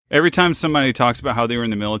Every time somebody talks about how they were in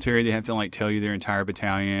the military, they have to like tell you their entire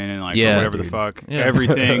battalion and like or whatever the fuck,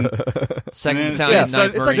 everything. Second battalion, so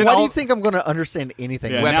it's like, Marines. why do you think I'm going to understand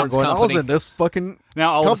anything? Yeah, when now I'm going, I was company. in this fucking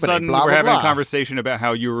Now all company, of a sudden blah, we're blah, having blah. a conversation about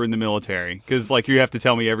how you were in the military because like you have to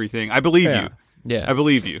tell me everything. I believe you. Yeah. I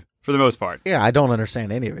believe you for the most part. Yeah, I don't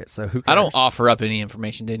understand any of it. So who cares? I don't offer up any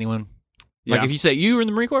information to anyone. Like Yeah. if you say you were in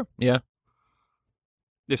the Marine Corps, yeah.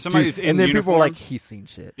 If somebody's Dude, in and then uniform, people are like, he's seen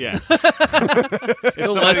shit. yeah.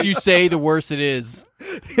 Unless you say the worse it is.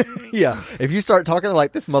 Yeah. If you start talking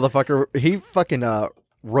like this motherfucker, he fucking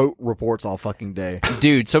wrote reports all fucking day.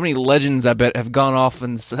 Dude, so many legends I bet have gone off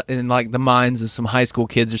in like the minds of some high school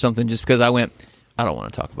kids or something just because I went, I don't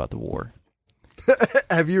want to talk about the war.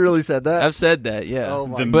 Have you really said that? I've said that, yeah. Oh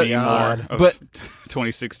my the God. meme war of But-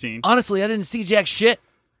 2016. Honestly, I didn't see jack shit.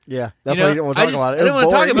 Yeah. That's You why know, you don't want I to talk about it. didn't want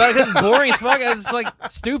to talk boring. about it because it's boring as fuck. It's like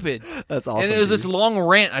stupid. That's awesome. And it was dude. this long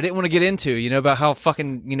rant I didn't want to get into, about how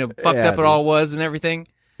fucking, fucked Yeah, up dude. it all was and everything.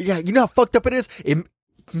 Yeah, you know how fucked up it is? It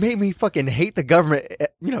made me fucking hate the government,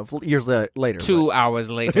 years later. 2 hours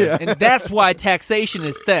later. And that's why taxation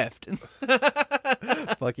is theft.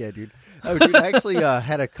 Fuck yeah, dude. Oh, dude, I actually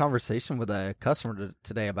had a conversation with a customer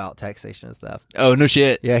today about taxation and stuff. Oh, no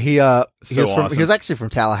shit. Yeah, he So was awesome. he was actually from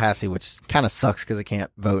Tallahassee, which kind of sucks because he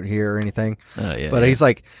can't vote here or anything. Oh, yeah. But he's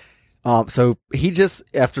like, so he just,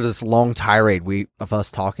 after this long tirade of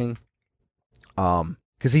us talking,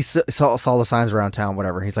 because he saw the signs around town,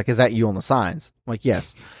 whatever. He's like, is that you on the signs? I'm like,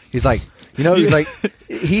 yes. He's like, he's like,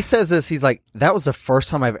 he says this, he's like, that was the first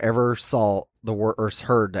time I've ever saw the word or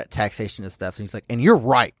heard that taxation is theft. And he's like, and you're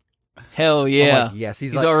right. Hell I'm yeah. like, yes.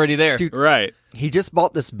 He's like, already there. dude, Right. he just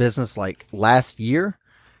bought this business like last year,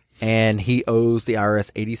 and he owes the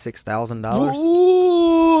IRS $86,000.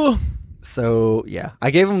 Ooh. So yeah,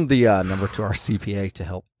 I gave him the number to our CPA to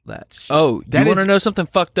help that. Shit. Oh, That you want to is- know something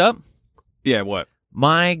fucked up? Yeah, what?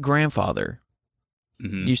 My grandfather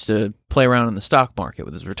Mhm. used to play around in the stock market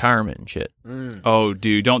with his retirement and shit. Oh,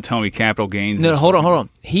 dude, don't tell me capital gains. No, hold on.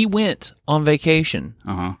 He went on vacation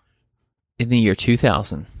Uh-huh. in the year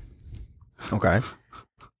 2000, Okay.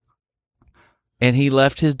 and he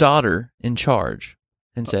left his daughter in charge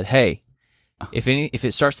and said, "Hey, if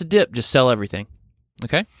it starts to dip, just sell everything."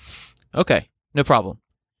 Okay, no problem.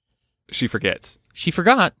 She forgets. She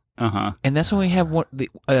forgot, Uh-huh. and that's when we have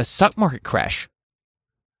a stock market crash.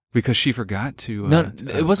 Because she forgot to... No,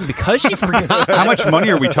 it wasn't because she forgot. How much money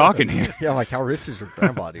are we talking here? Yeah, I'm like, how rich is your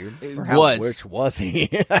grandpa, dude? Or how was. rich was he?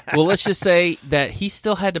 Well, let's just say that he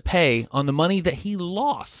still had to pay on the money that he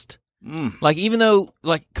lost. Mm. Like, even though,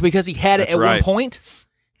 like, because he had it That's at right. one point,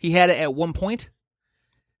 he had it at one point.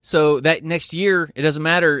 So that next year, it doesn't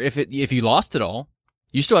matter if you lost it all,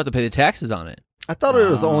 you still have to pay the taxes on it. I thought it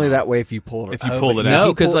was only that way if you pulled it. If you pulled it out. No,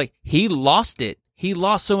 He because pulled- like he lost it. He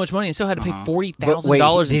lost so much money and still had to pay Uh-huh. but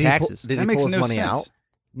 $40,000 did in he pull- taxes. Did That he makes pull his no money sense. out?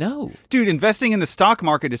 No. Dude, investing in the stock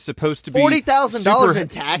market is supposed to be... $40,000 super in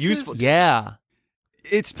taxes? useful. Yeah.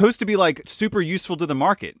 It's supposed to be, like, super useful to the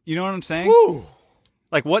market. You know what I'm saying? Woo.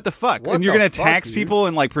 Like, what the fuck? What and you're the going to fuck, tax dude? people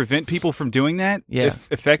and, like, prevent people from doing that Yeah.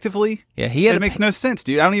 effectively? Yeah. He had It to makes pay, no sense,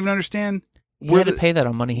 dude. I don't even understand he had to pay that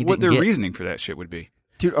on money he what didn't their get. reasoning for that shit would be.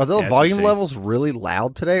 Dude, are the Yeah, it's volume insane. levels really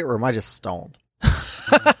loud today, or am I just stoned?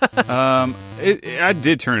 I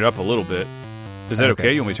did turn it up a little bit. Is that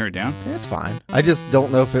okay? You want me to turn it down? It's fine. I just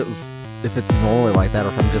don't know if it's normally like that or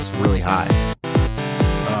if I'm just really high.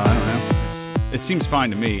 I don't know. It seems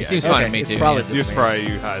fine to me. It seems fine to me, it's too. probably yeah. You're just me. probably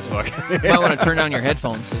you high as fuck. You might want to turn down your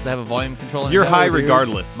headphones. Does it have a volume control in You're it? high dude.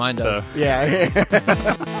 regardless. Mine does. So. Yeah.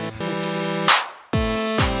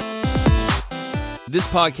 This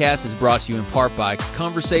podcast is brought to you in part by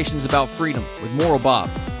Conversations About Freedom with Moral Bob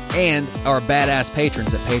and our badass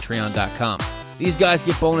patrons at patreon.com. These guys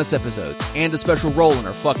get bonus episodes and a special role in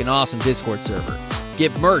our fucking awesome Discord server.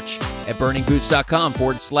 Get merch at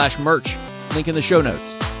burningboots.com/merch. Link in the show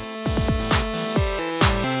notes.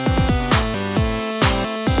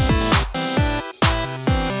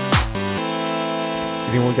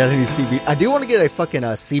 Anyone got any CBD? I do want to get a fucking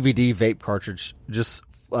CBD vape cartridge, just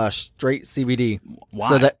straight CBD. Why?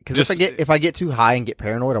 So that because Just- if I get too high and get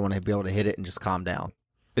paranoid, I want to be able to hit it and just calm down.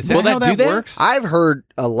 Is that Will how that do that that? works? I've heard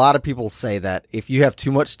a lot of people say that if you have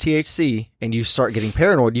too much THC and you start getting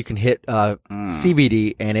paranoid, you can hit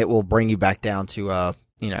CBD and it will bring you back down to at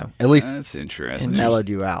least That's interesting. mellowed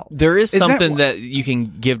you out. There is Is that something wh- that you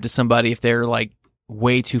can give to somebody if they're like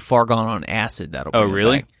way too far gone on acid. That'll bring Oh, it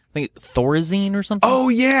really? back. I think Thorazine or something. Oh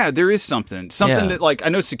yeah, there is something Yeah. that like I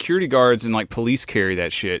know security guards and like police carry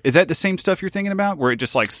that shit. Is that the same stuff you're thinking about, where it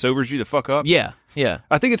just like sobers you the fuck up? yeah.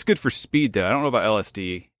 I think it's good for speed though. I don't know about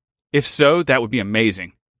LSD. If so, that would be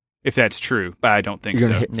amazing. If that's true, but I don't think You're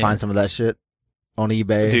so. gonna Yeah. find some of that shit. on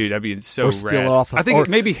eBay. Dude, that'd be so or rad. steal it off. I think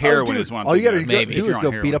maybe heroin is one. All you gotta maybe do is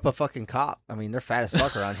go beat up a fucking cop. I mean, they're fat as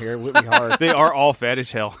fuck around here. It would be hard. They are all fat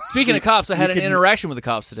as hell. Speaking of cops, I had an interaction with the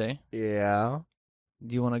cops today. Yeah.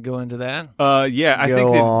 Do you want to go into that? Yeah, I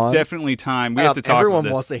think it's definitely time. We have to talk Everyone about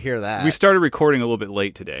this. wants to hear that. We started recording a little bit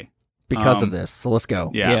late today. Because of this, so let's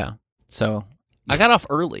go. Yeah. So, I got off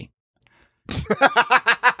early. That's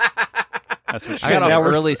what I got off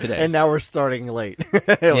early today. And now we're starting late.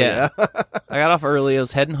 Yeah. I got off early. I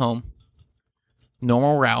was heading home.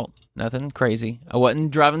 Normal route. Nothing crazy. I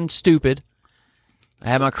wasn't driving stupid. I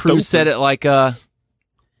had my cruise set at like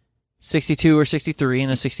 62 or 63 in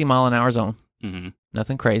a 60-mile-an-hour zone. Mm-hmm.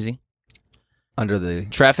 Nothing crazy. Under the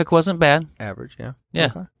traffic wasn't bad. Average, yeah.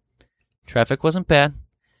 Yeah. Okay. Traffic wasn't bad.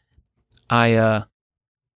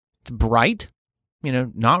 It's bright,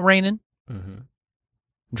 not raining. Mm-hmm.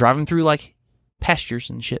 Driving through like pastures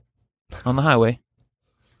and shit on the highway.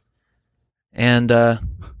 And I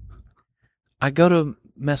go to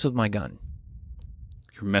mess with my gun.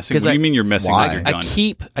 You're messing. What do you mean you're messing with your gun?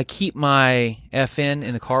 I keep my FN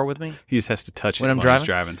in the car with me. He just has to touch it when I'm driving.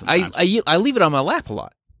 driving. Sometimes. I leave it on my lap a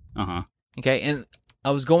lot. Okay, and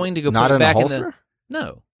I was going to go put it back in the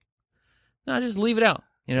No, I just leave it out.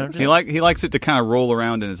 Just, he likes it to kind of roll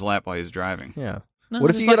around in his lap while he's driving. Yeah. No, what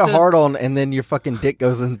if you get a hard on and then your fucking dick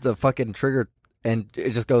goes into the fucking trigger and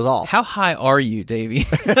it just goes off? How high are you, Davey?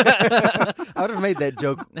 I would have made that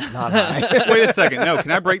joke not high. Wait a second. No,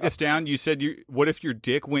 can I break this down? You said what if your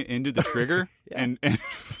dick went into the trigger and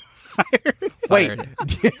fired? Wait, you guys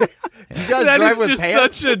that drive is with just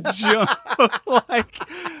pants? such a jump.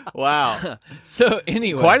 Wow. So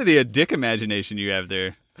anyway, quite the dick imagination you have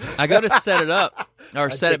there. I go to set it up or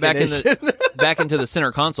set it back into the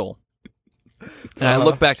center console. And I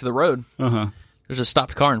look back to the road. There's a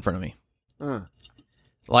stopped car in front of me.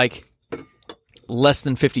 Like less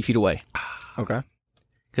than 50 feet away. Okay.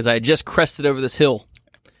 Because I had just crested over this hill.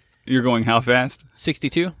 You're going how fast?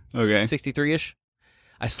 62. Okay. 63-ish.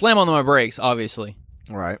 I slam on my brakes, obviously.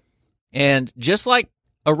 Right. And just like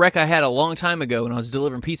a wreck I had a long time ago when I was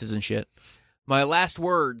delivering pizzas and shit, my last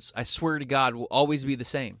words, I swear to God, will always be the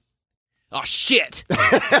same. Oh, shit!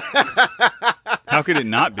 How could it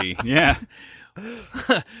not be? Yeah.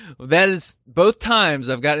 That is both times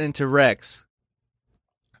I've gotten into wrecks.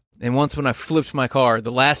 And once when I flipped my car,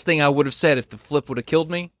 the last thing I would have said if the flip would have killed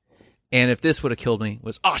me, and if this would have killed me,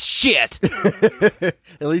 was, oh, shit! At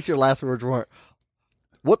least your last words weren't,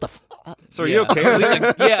 what the fuck? So are you okay? At least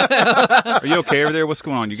yeah. Are you okay over there? What's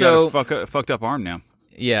going on? You got a fucked up arm now.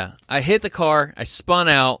 Yeah. I hit the car, I spun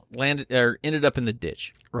out, ended up in the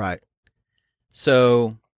ditch. Right.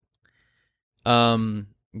 So, the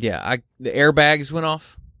airbags went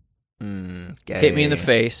off. Hit me in the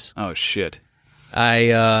face. Oh, shit.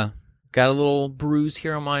 I got a little bruise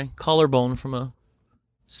here on my collarbone from a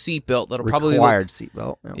seatbelt that'll probably required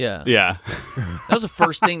seatbelt. Yeah. That was the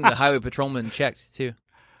first thing the highway patrolman checked too.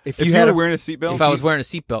 If you were wearing a seatbelt, if I was wearing a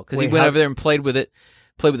seatbelt, because he went over there and played with the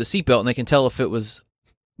seatbelt, and they can tell if it was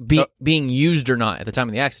being used or not at the time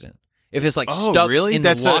of the accident. If it's stuck in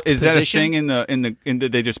the locked position. Is that a thing in the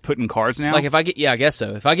they just put in cars now? Like if I guess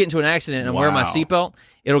so. If I get into an accident and I'm wearing my seatbelt,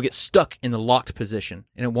 it'll get stuck in the locked position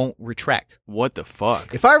and it won't retract. What the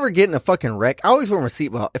fuck? If I ever get in a fucking wreck, I always wear my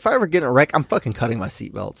seatbelt. If I ever get in a wreck, I'm fucking cutting my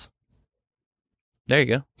seatbelts. There you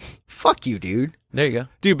go. Fuck you, dude. There you go.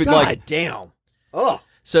 Dude, but God damn. Oh.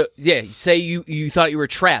 So, yeah, say you thought you were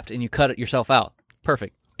trapped and you cut it yourself out.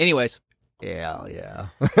 Perfect. Anyways. Yeah.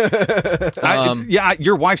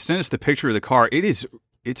 Your wife sent us the picture of the car. It's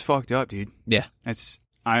fucked up, dude. Yeah.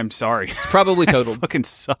 I'm sorry. It's probably totaled. Fucking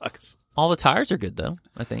sucks. All the tires are good though,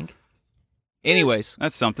 I think. Anyways.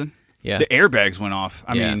 That's something. Yeah. The airbags went off.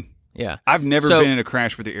 I mean, I've never been in a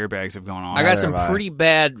crash where the airbags have gone off. I got some pretty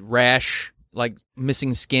bad rash, like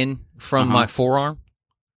missing skin from my forearm.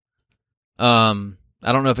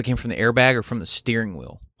 I don't know if it came from the airbag or from the steering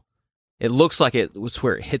wheel. It looks like it was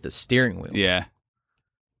where it hit the steering wheel. Yeah.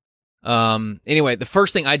 Anyway, the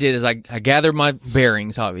first thing I did is I gathered my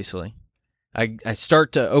bearings, obviously. I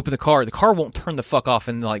start to open the car. The car won't turn the fuck off,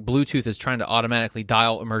 and like Bluetooth is trying to automatically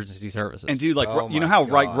dial emergency services. And dude, like, you know how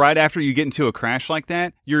right after you get into a crash like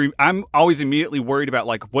that, I'm always immediately worried about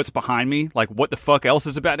like what's behind me, like what the fuck else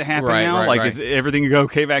is about to happen now. Like, is everything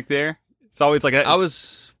okay back there? It's always like that. I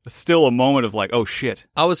was still a moment of like, oh shit.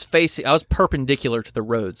 I was perpendicular to the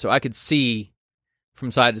road, so I could see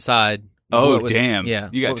from side to side. Oh damn! Yeah,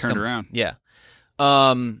 you got turned around. Yeah.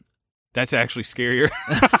 That's actually scarier.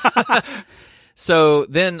 So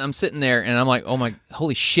then I'm sitting there and I'm like, oh my,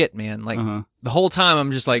 holy shit, man. Like the whole time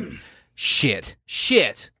I'm just like shit,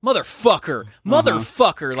 motherfucker.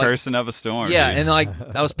 Like, cursing up a storm. Yeah, dude. and like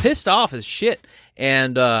I was pissed off as shit,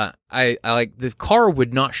 and I like the car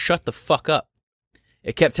would not shut the fuck up.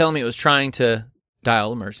 It kept telling me it was trying to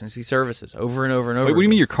dial emergency services over and over and over. Wait, what do you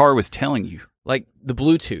mean your car was telling you? Like the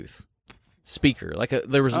Bluetooth speaker, like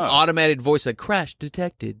there was an automated voice that crash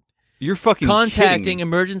detected. You're fucking contacting kidding.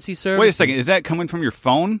 emergency services. Wait a second, is that coming from your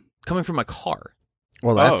phone? Coming from my car?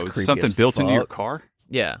 Well, that's it's creepy something as built into your fuck. car.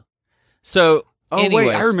 Yeah. So, Wait,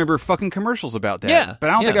 I remember fucking commercials about that. Yeah, but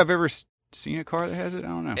I don't think yeah. I've ever seen a car that has it. I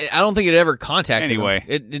don't know. I don't think it ever contacted. Anyway.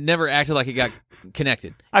 them. It never acted like it got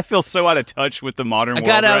connected. I feel so out of touch with the modern world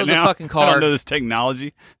got out right of the now. fucking car. I don't know this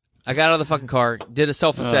technology. I got out of the fucking car, did a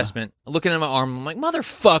self-assessment, looking at my arm. I'm like,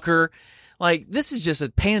 motherfucker, like this is just a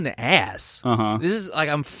pain in the ass. This is like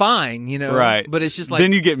I'm fine, you know. Right. But it's just like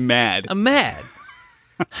then you get mad. I'm mad.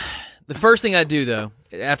 The first thing I do though,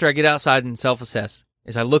 after I get outside and self-assess,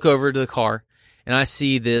 is I look over to the car and I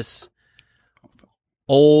see this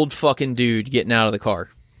old fucking dude getting out of the car.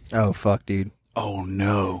 Oh fuck, dude. Oh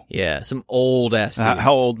no. Yeah, some old ass dude.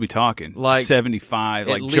 How old we talking? Like 75,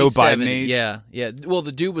 At like least Joe Biden 70. age? Yeah, yeah. Well,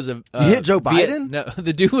 the dude was a. You hit Joe Biden? No,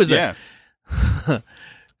 the dude was Yeah.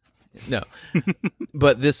 no,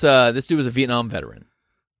 but this dude was a Vietnam veteran.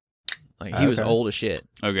 Like he was Okay. old as shit.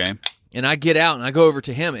 Okay. And I get out and I go over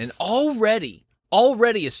to him, and already,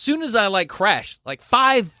 as soon as I like crashed, like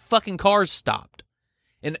 5 fucking cars stopped,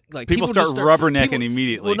 and like People just start rubbernecking people-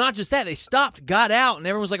 immediately. Well, not just that, they stopped, got out, and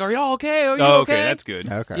everyone was like, "Are y'all okay? Are you Oh, okay?" okay, that's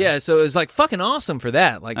good. Okay. Yeah, so it was like fucking awesome for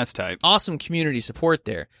that. Like That's tight. awesome community support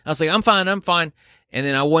there. I was like, I'm fine. And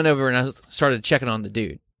then I went over and I started checking on the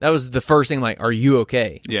dude. That was the first thing, like, are you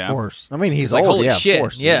okay? Yeah. Of course. I mean, he's It's like, old. holy yeah, shit. Of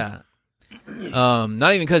course, yeah.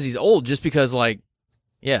 Not even because he's old, just because, like,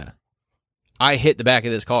 yeah, I hit the back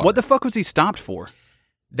of this car. What the fuck was he stopped for?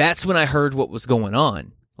 That's when I heard what was going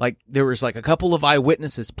on. Like, there was, like, a couple of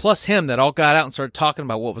eyewitnesses, plus him, that all got out and started talking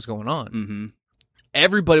about what was going on. Mm-hmm.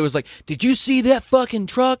 Everybody was like, did you see that fucking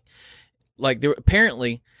truck? Like, there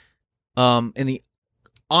apparently, in the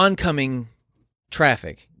oncoming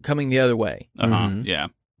traffic, coming the other way, Mhm. Yeah.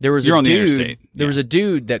 there was You're a on the dude. interstate. There Yeah. was a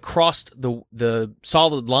dude that crossed the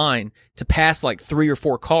solid line to pass like 3 or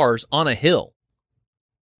 4 cars on a hill,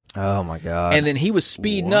 Oh my god. and then he was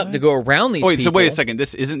speeding up what? to go around these. Wait, so people. wait a second.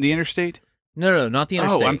 This isn't the interstate? No, not the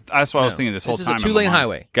interstate. Oh, that's what I was No. thinking this whole This is time. a in my 2-lane mind.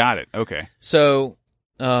 highway. Got it. Okay. So,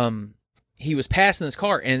 he was passing this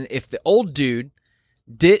car, and if the old dude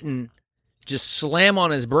didn't just slam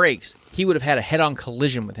on his brakes, he would have had a head-on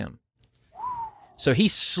collision with him. So he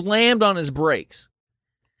slammed on his brakes.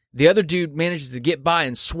 The other dude manages to get by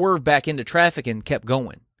and swerve back into traffic and kept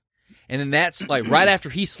going. And then that's like right after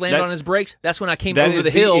he slammed on his brakes, that's when I came That over is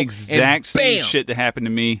the hill. exact and same bam! shit that happened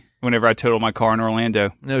to me whenever I totaled my car in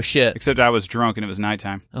Orlando. No shit. Except I was drunk and it was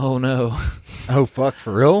nighttime. Oh no. oh fuck,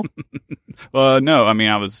 for real? No, I mean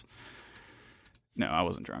I wasn't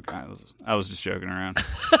drunk. I was just joking around.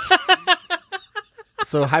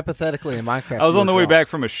 So hypothetically, in Minecraft, I was you on the were way drunk. back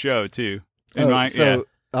from a show too. In in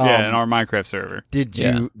our Minecraft server. Did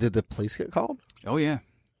the police get called? Oh yeah,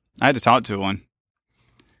 I had to talk to one,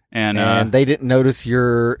 and they didn't notice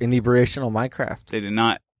your inebriation on Minecraft. they did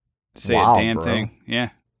not say Wow, a damn bro. thing. Yeah,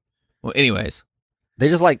 Well, anyways. They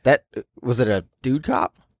just like that. Was it a dude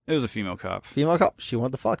cop? it was a female cop, Female cop? She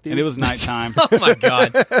wanted the fuck, dude. and it was nighttime. Oh my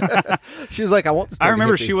god. She was like, I want this. I dirty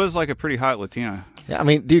remember hippie. she was like a pretty hot Latina. Yeah, I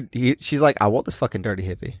mean, dude, she's like, I want this fucking dirty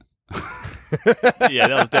hippie. Yeah,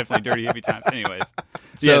 that was definitely dirty hippie times. Anyways,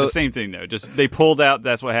 So- yeah, the same thing though. Just they pulled out.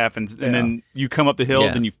 That's what happens, and then you come up the hill,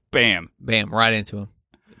 Yeah. then you bam. Bam, right into him.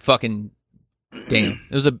 Fucking damn.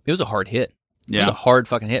 It was a hard hit. It was Yeah, a hard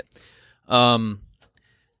fucking hit.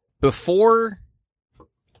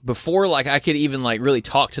 Before like I could even like really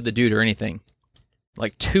talk to the dude or anything,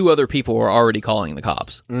 like 2 other people were already calling the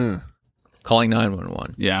cops. Calling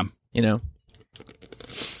 911, yeah. you know?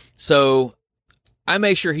 So I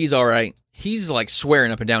make sure he's all right. He's like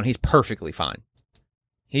swearing up and down. He's perfectly fine.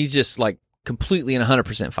 He's just like completely and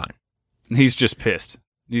 100% fine. He's just pissed.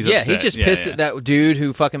 He's Yeah, upset. he's just Yeah, pissed yeah. at that dude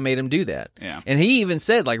who fucking made him do that. Yeah. And he even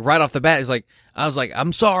said, like, right off the bat, I was like,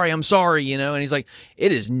 I'm sorry, you know? And he's like,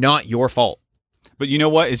 it is not your fault. But you know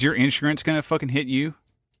what? Is your insurance going to fucking hit you?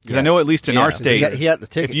 Because I know at least in Yeah. our 'Cause state, He had the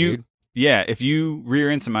ticket, if you dude. if you rear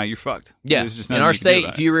end somebody, you're fucked. Yeah. There's just In nothing our you can do state,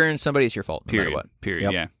 about if it. you rear end somebody, it's your fault, no Period. matter what. Period.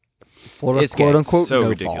 Yep. Yeah. Florida, It's quote gay. unquote, So no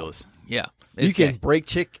ridiculous. Yeah. fault. You It's can gay. break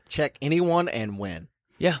check anyone and win.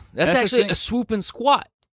 Yeah. That's That's the actually thing. a swoop and squat.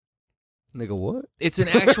 Nigga, what? It's an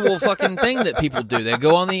actual fucking thing that people do. They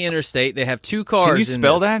go on the interstate. They have 2 cars. Can you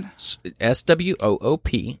spell that?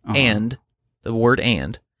 SWOOP Uh-huh. and the word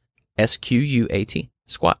and SQUAT.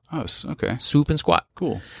 Squat. Oh, okay. Swoop and squat.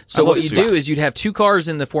 Cool. So what you do is you'd have two cars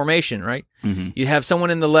in the formation, right? Mm-hmm. You'd have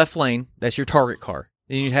someone in the left lane. That's your target car.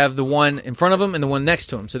 Then you'd have the one in front of them and the one next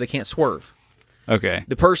to them, so they can't swerve. Okay.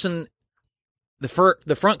 The person, the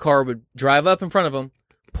front car would drive up in front of them,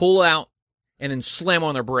 pull out, and then slam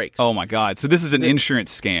on their brakes. Oh my God! So this is an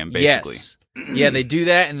insurance scam, basically. Yes. Yeah, they do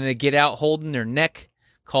that, and then they get out holding their neck,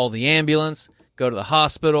 call the ambulance, go to the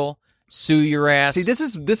hospital, sue your ass. See, this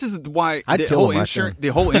is why I'd the kill whole him right insurance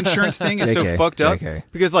there. the whole insurance thing is so JK, fucked up JK.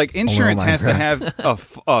 because like insurance has to Minecraft.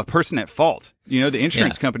 have a person at fault. You know, the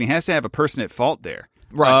insurance company has to have a person at fault there,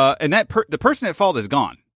 Right. And that the person at fault is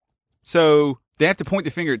gone, so they have to point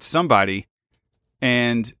the finger at somebody,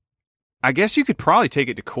 and I guess you could probably take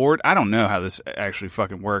it to court. I don't know how this actually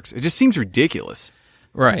fucking works. It just seems ridiculous.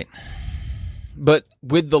 Right. But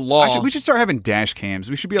with the law, We should start having dash cams.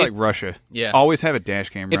 We should be like Russia. Yeah. Always have a dash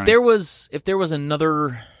cam running. if it was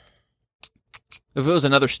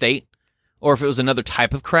another state, or if it was another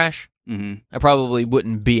type of crash, Mm-hmm. I probably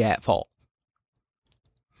wouldn't be at fault.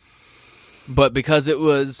 But because it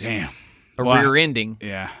was Damn. a Wow. rear ending,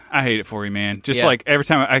 Yeah, I hate it for you, man. Just Yeah. like every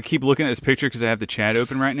time I keep looking at this picture because I have the chat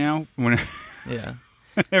open right now. yeah.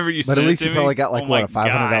 Whenever you But send at least it to you probably me, got like oh what, my a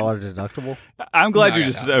 $500 deductible? God. I'm glad No, you're I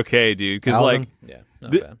just got okay, dude. Because like Yeah.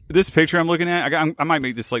 Not bad. this picture I'm looking at, I might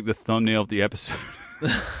make this like the thumbnail of the episode.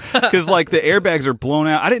 Because like the airbags are blown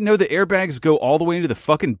out. I didn't know the airbags go all the way into the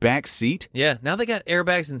fucking back seat. Yeah, now they got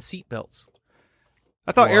airbags and seat belts.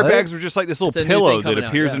 I thought What? airbags were just like this It's little a new pillow thing that coming out,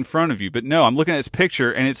 appears yeah. in front of you. But no, I'm looking at this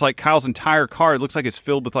picture and it's like Kyle's entire car. It looks like it's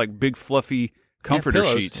filled with like big fluffy comforter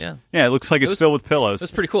pillows, sheets. yeah. It looks like it's was- filled with pillows.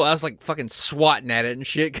 That's pretty cool. I was like fucking swatting at it and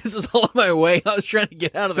shit because it was all in my way. I was trying to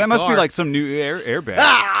get out of So that the must be car. like some new airbag.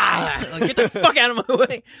 Like, get the fuck out of my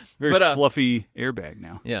way. Very But, fluffy airbag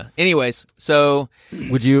now. Yeah. Anyways, so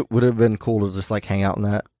Would it have been cool to just like hang out in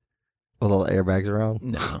that with all the airbags around?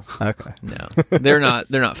 no, Okay. no, they're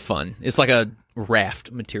not fun. It's like a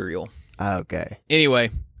raft material. Okay. Anyway,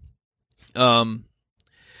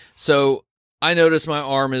 so I noticed my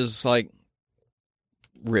arm is like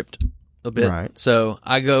ripped a bit. Right. So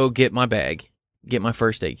I go get my bag, get my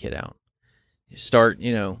first aid kit out. Start,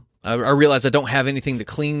 I realize I don't have anything to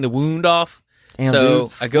clean the wound off. Damn, so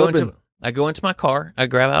dude, I go flipping. into my car, I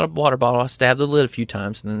grab out a water bottle, I stab the lid a few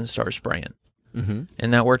times, and then start spraying. Mm-hmm.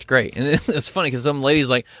 And that worked great. And it's funny because some lady's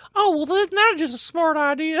like, "Oh, well, that's not just a smart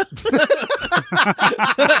idea."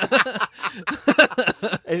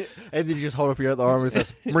 and then you just hold up your other arm and it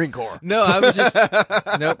says Marine Corps. No, I was just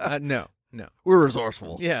no. We're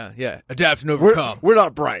resourceful. Yeah. Adapt and We're, overcome. we're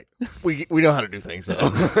not bright. We know how to do things though.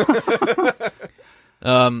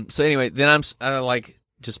 So anyway, then I like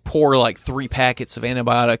just pour like 3 packets of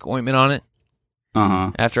antibiotic ointment on it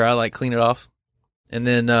after I like clean it off, and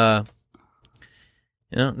then then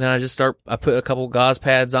I just I put a couple gauze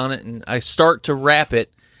pads on it, and I start to wrap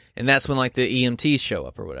it, and that's when like the EMTs show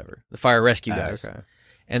up or whatever, the fire rescue guys, Okay.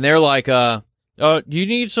 and they're like, you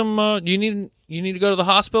need some, you need to go to the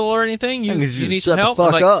hospital or anything? You need some help? Shut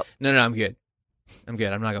the fuck up. No, I'm good.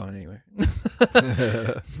 I'm not going anywhere.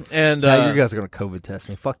 And Now you guys are gonna COVID test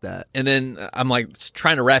me. Fuck that. and then I'm like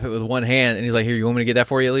trying to wrap it with one hand, and he's like, "Here, you want me to get that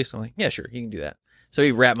for you at least?" I'm like, "Yeah, sure, you can do that." So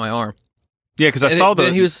he wrapped my arm. Yeah, because I And saw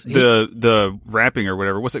then the wrapping or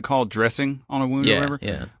whatever. What's it called? Dressing on a wound or whatever?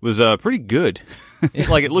 Yeah. Was pretty good.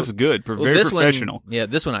 Like it looks good. Well, Very professional.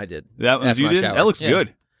 This one I did. That was after you my did? shower. That looks Yeah.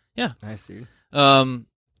 good. Nice, dude.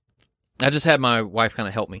 I just had my wife kind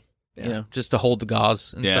of help me, just to hold the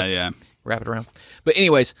gauze and stuff, Yeah. wrap it around. But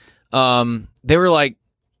anyways, they were like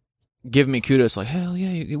giving me kudos, like, "Hell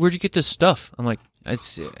yeah, where'd you get this stuff?" I'm like, I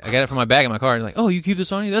got it from my bag in my car. And like, "Oh, you keep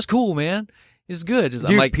this on you? That's cool, man. It's good." I'm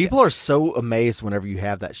Dude, like, people are so amazed whenever you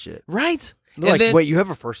have that shit. right? They're like, then, wait, you have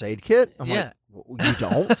a first aid kit? I'm Yeah. like, well, you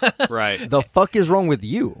don't? Right. The fuck is wrong with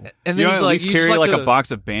you? and You then don't he's at like, least "You just carry like to-" a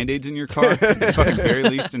box of Band-Aids in your car? At the fucking very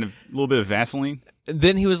least, and a little bit of Vaseline?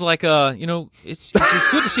 Then he was like, it's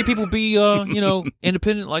good to see people be,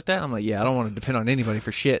 independent like that. I'm like, yeah, I don't want to depend on anybody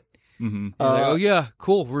for shit. Mm-hmm. He's like, oh yeah,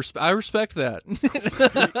 cool. I respect that.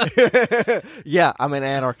 Yeah, I'm an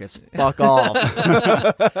anarchist. Fuck off.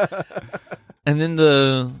 And then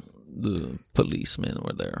the policemen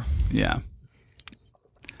were there. Yeah.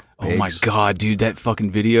 Oh Pigs. my god, dude, that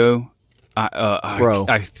fucking video. Bro.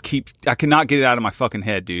 I cannot get it out of my fucking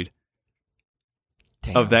head, dude.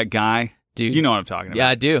 Damn. Of that guy. Dude. You know what I'm talking about. Yeah,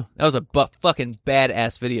 I do. That was a fucking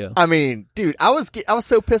badass video. I mean, dude, I was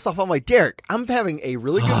so pissed off. I'm like, Derek, I'm having a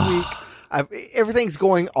really good week. Everything's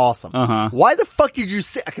going awesome. Uh-huh. Why the fuck did you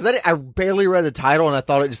say? Because I barely read the title and I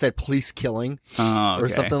thought it just said police killing or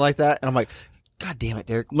Okay. something like that. And I'm like, God damn it,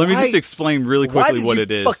 Derek. Let me just explain really quickly what it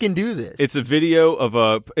is. Fucking do this. It's a video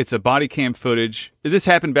of it's a body cam footage. This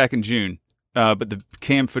happened back in June, but the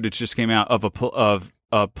cam footage just came out of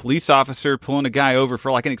a police officer pulling a guy over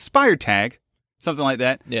for like an expired tag, something like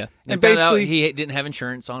that. Yeah. And found out basically he didn't have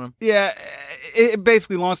insurance on him. Yeah,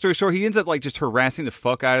 basically, long story short, he ends up like just harassing the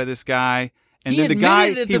fuck out of this guy. And He then the guy,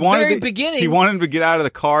 admitted at he the wanted very to- beginning- he wanted him to get out of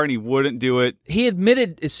the car, and he wouldn't do it. He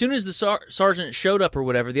admitted as soon as the sergeant showed up or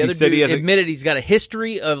whatever, the other said he dude has a- admitted he's got a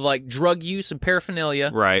history of like drug use and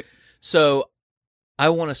paraphernalia. Right, So I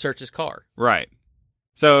want to search his car. right.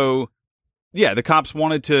 So, yeah, the cops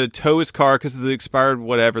wanted to tow his car because of the expired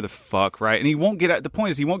whatever the fuck, right? And he won't get out. The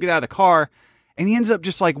point is, he won't get out of the car, and he ends up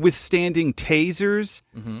just like withstanding tasers,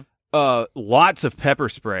 Mm-hmm. lots of pepper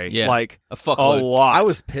spray, Yeah, like a fuckload. lot. I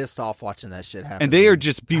was pissed off watching that shit happen. And they are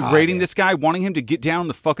just God, berating yeah. this guy, wanting him to get down on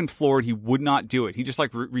the fucking floor, and he would not do it. He just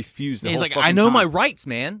like refused. He's whole like, fucking I know time. my rights,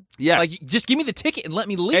 man. Yeah. Like, just give me the ticket and let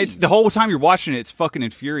me leave. It's the whole time you're watching it. It's fucking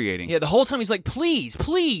infuriating. Yeah, the whole time he's like, please,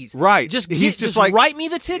 please. Right. Just, He's just just like- write me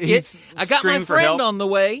the ticket. he's I got my screaming for help. friend on the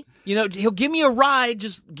way. You know, he'll give me a ride.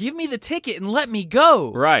 Just give me the ticket and let me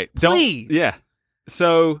go. Right. Please. Don't. Yeah.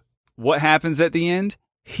 So what happens at the end?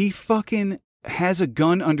 He fucking has a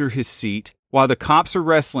gun under his seat while the cops are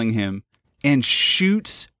wrestling him and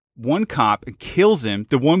shoots one cop and kills him,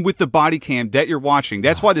 the one with the body cam that you're watching.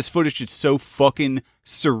 That's why this footage is so fucking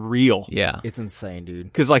surreal. Yeah. It's insane, dude.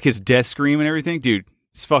 Because like his death scream and everything, dude,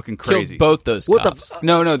 it's fucking crazy. Killed both those What the cops.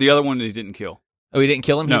 No, the other one he didn't kill. Oh, he didn't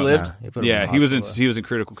kill him? No. He lived? He put him Yeah, in the he was hospital. in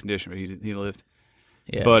critical condition, but he lived.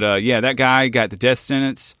 Yeah. But yeah, that guy got the death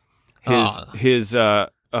sentence. His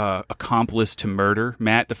accomplice to murder,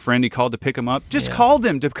 Matt, the friend he called to pick him up, just Yeah. called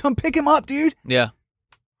him to come pick him up, dude. yeah.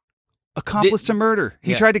 Accomplice to murder.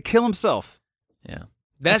 He Yeah. tried to kill himself. Yeah.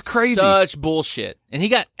 That's That's crazy. such bullshit. And he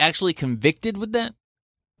got actually convicted with that?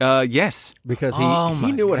 Yes. Because Oh he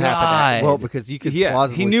my knew what happened. God. Well, because you could Yeah,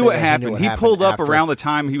 plausibly he knew say what that happened. what He pulled up after. around the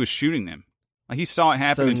time he was shooting them. Like he saw it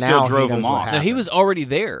happen So and now still he drove knows him what off. happened. No, he was already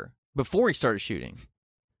there before he started shooting.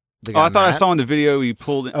 The Oh, guy I thought I Matt. saw in the video he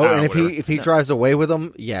pulled it. Oh, and whatever. if he drives away with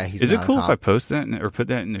him, yeah, he's. Is it not a cool if I cop. post that or put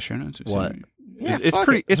that in the show notes? What? Yeah, It's fuck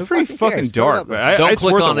pretty. it. It's Who pretty fucking fucking cares? Throw it dark. up But there. Don't it's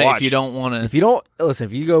click worth on a it watch. if you don't want to. If you don't listen,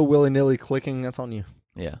 if you go willy nilly clicking, that's on you.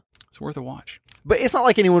 Yeah. It's worth a watch. But it's not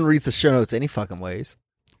like anyone reads the show notes any fucking ways.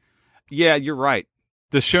 Yeah, you're right.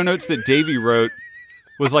 The show notes that Davey wrote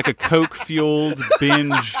was like a coke fueled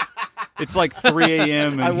binge. It's like 3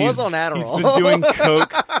 a.m. and I was he's, on Adderall. he's been doing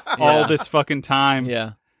coke all Yeah. this fucking time.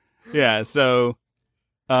 Yeah. Yeah, so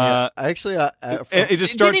Yeah, actually, it just It didn't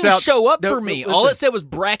starts even out. show up No, for me. no, All listen. it said was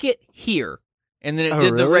bracket here. And then it Oh,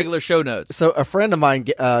 did the really? regular show notes. so a friend of mine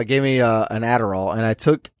gave me an Adderall, and I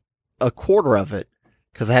took a quarter of it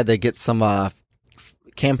because I had to get some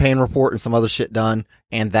campaign report and some other shit done,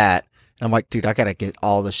 and that. And I'm like, dude, I gotta get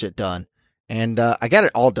all this shit done, and I got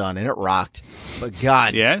it all done, and it rocked. But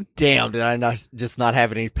God, Yeah. damn, did I not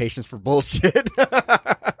have any patience for bullshit?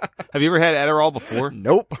 Have you ever had Adderall before?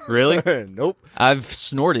 Nope. Really? Nope. I've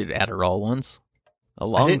snorted Adderall once. A I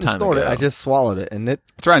long didn't time snort ago. it. I just swallowed it, and That's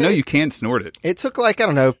right. I know you can snort it. it took like, I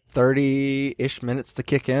don't know, 30-ish minutes to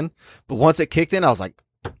kick in. But once it kicked in, I was like,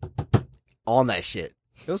 on that shit.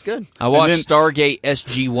 It was good. I watched then- Stargate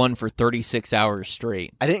SG-1 for 36 hours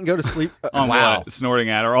straight. I didn't go to sleep. On wow. what? Snorting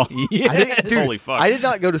Adderall. Yes. I didn't, dude, Holy fuck. I did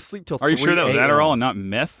not go to sleep till Are you 3 sure that was a.m. Adderall and not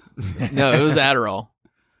meth? No, it was Adderall.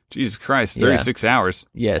 Jesus Christ, Yeah. 36 hours.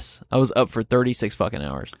 Yes. I was up for 36 fucking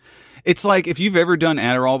hours. It's like if you've ever done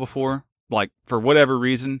Adderall before, like for whatever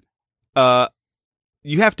reason,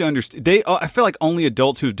 you have to understand. I feel like only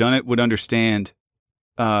adults who've done it would understand.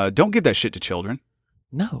 Don't give that shit to children.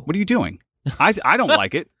 No. What are you doing? I don't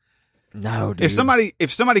like it. No, dude.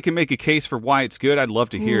 If somebody can make a case for why it's good, I'd love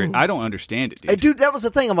to hear it. I don't understand it, Hey, dude. dude, that was the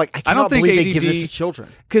thing. I'm like, I I don't cannot think believe they give ADD this to children.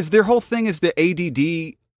 Because their whole thing is that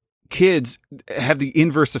ADD kids have the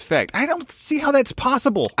inverse effect. I don't see how that's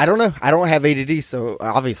possible. I don't know. I don't have ADD, so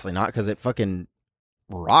obviously not, because it fucking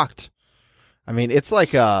rocked. I mean, it's like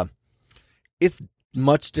it's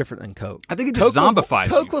much different than Coke. I think it just Coke zombifies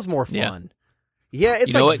Coke you. was more Yeah. fun. Yeah, it's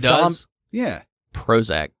you know like what it does? Yeah.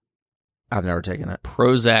 Prozac. I've never taken it.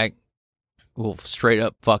 Prozac will straight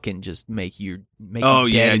up fucking just make you Oh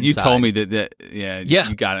dead yeah, you inside. told me that. Yeah, Yeah.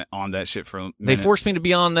 you got it on that shit for a minute. They forced me to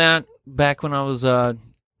be on that back when I was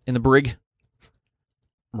in the brig.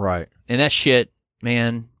 Right. And that shit,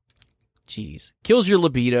 man, jeez, kills your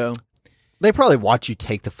libido. They probably watch you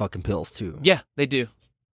take the fucking pills too. Yeah, they do.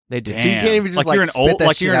 They do. Damn. So you can't even just, like, you're an spit old, that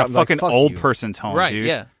like shit you're in out a and be like, fucking "Fuck old you." person's home, Right, dude.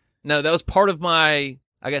 yeah. No, that was part of my,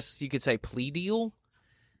 I guess you could say, plea deal.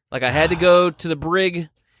 Like, I had to go to the brig,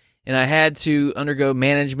 and I had to undergo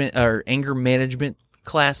management or anger management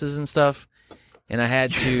classes and stuff. and I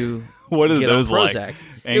had to What are get those on like? Prozac.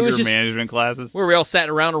 Anger was just- management classes? Where we all sat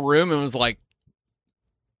around a room and was like,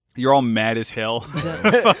 You're all mad as hell.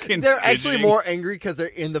 Fucking They're actually fidgeting. more angry because they're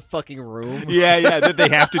in the fucking room. Yeah, that they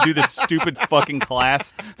have to do this stupid fucking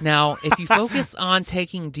class. now, if you focus on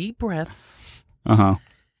taking deep breaths Uh-huh.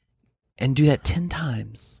 and do that 10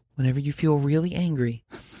 times whenever you feel really angry.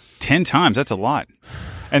 10 times, that's a lot.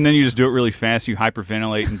 And then you just do it really fast, you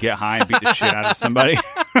hyperventilate and get high and beat the shit out of somebody.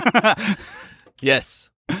 Yes.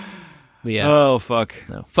 But yeah. Oh, fuck.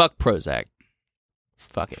 No. Fuck Prozac.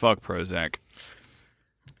 Fuck it. Fuck Prozac.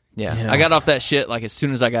 Yeah. I got off that shit like as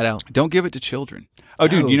soon as I got out. Don't give it to children. Oh,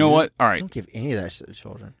 dude, No, you know dude. what? All right. Don't give any of that shit to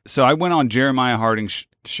children. So I went on Jeremiah Harding's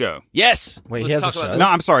show. Yes. Wait, Let's he has talk a about show? this. No,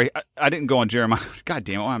 I'm sorry. I didn't go on Jeremiah. God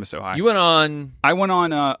damn it, why am I so high? You went on. I went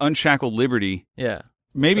on Unshackled Liberty, Yeah.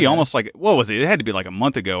 maybe Okay. almost like, what was it? It had to be like a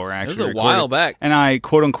month ago or It actually was a recorded. while back. And I,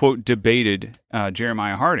 quote unquote, debated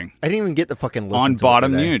Jeremiah Harding I didn't even get the fucking listen on to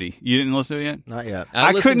Bottom it today. Unity. You didn't listen to it yet? Not yet. I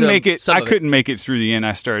listened couldn't to make it. some I of couldn't make it through the end.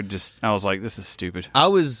 I was like, this is stupid. I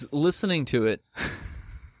was listening to it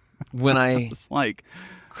when I It's like,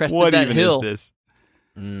 crested what that even hill. is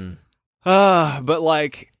this? Mm. But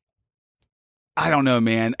like, I don't know,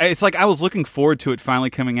 man. It's like I was looking forward to it finally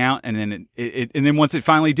coming out, and then and then once it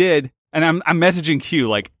finally did, and I'm messaging Q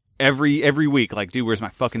like every week, like, dude, where's my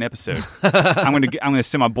fucking episode? I'm gonna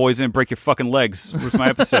send my boys in and break your fucking legs. Where's my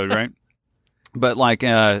episode, right? But like,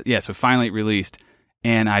 yeah. So finally it released,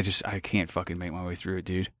 and I can't fucking make my way through it,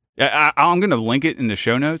 dude. I'm gonna link it in the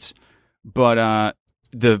show notes, but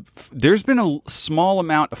there's been a small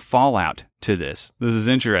amount of fallout to this. This is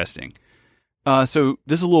interesting. So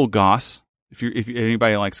this is a little goss. If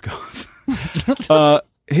anybody likes goss,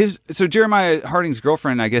 so Jeremiah Harding's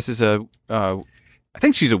girlfriend, I guess, is I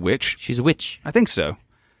think she's a witch. She's a witch. I think so.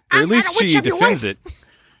 Or at least she defends it.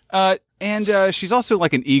 And she's also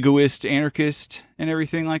like an egoist, anarchist, and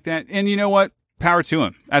everything like that. And you know what? Power to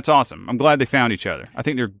him. That's awesome. I'm glad they found each other. I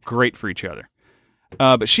think they're great for each other.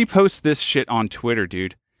 But she posts this shit on Twitter,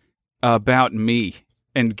 dude, about me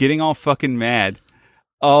and getting all fucking mad.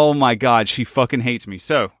 Oh my God, she fucking hates me.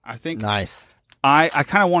 So I think Nice. I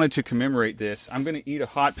kind of wanted to commemorate this. I'm going to eat a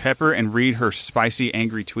hot pepper and read her spicy,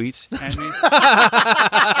 angry tweets at me.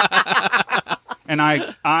 And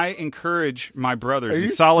I encourage my brothers Are in you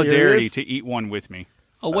solidarity serious? to eat one with me.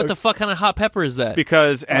 Oh, what the fuck kind of hot pepper is that?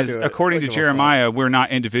 Because I'll as do it. according to Think of a Jeremiah, we're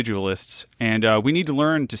not individualists, and we need to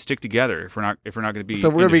learn to stick together if we're not going to be. So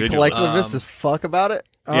we're gonna be individualists. collectivists as fuck about it.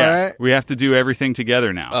 All Yeah, right. we have to do everything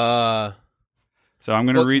together now. So I'm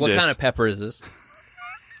going to read what this. kind of pepper is this?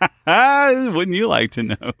 Wouldn't you like to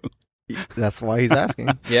know? That's why he's asking.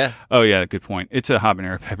 Yeah. Oh yeah, good point. It's a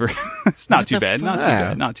habanero pepper. It's not too the bad. Not too fuck?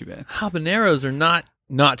 bad. Not too bad. Habaneros are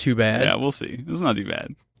not too bad. Yeah, we'll see. It's not too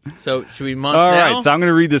bad. So should we munch All now? right, so I'm going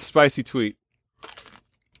to read this spicy tweet.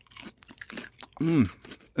 And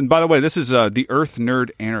by the way, this is the Earth Nerd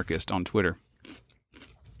Anarchist on Twitter.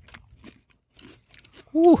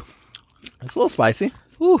 Ooh. It's a little spicy.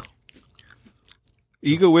 Ooh.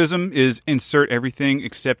 Egoism is insert everything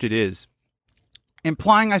except it is.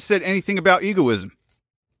 Implying I said anything about egoism.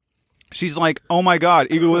 She's like, oh my God,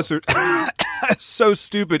 egoists are so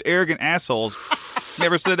stupid, arrogant assholes.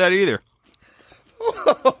 Never said that either.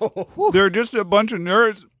 They're just a bunch of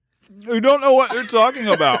nerds who don't know what they're talking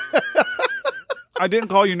about. I didn't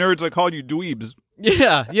call you nerds, I called you dweebs.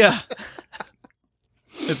 Yeah, yeah.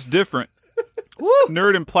 It's different.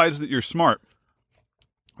 Nerd implies that you're smart.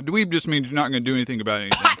 Dweeb just means you're not going to do anything about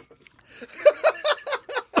anything.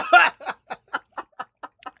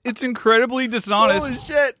 It's incredibly dishonest Holy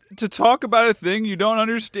shit! to talk about a thing you don't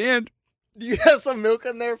understand. Do you have some milk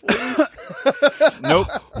in there, please? Nope.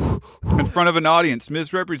 In front of an audience,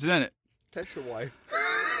 misrepresent it. Text your wife.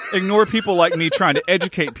 Ignore people like me trying to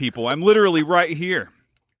educate people. I'm literally right here.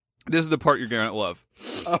 This is the part you're going to love.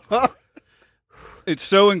 It's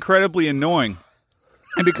so incredibly annoying.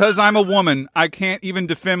 And because I'm a woman, I can't even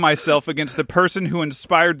defend myself against the person who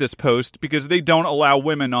inspired this post because they don't allow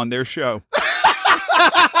women on their show.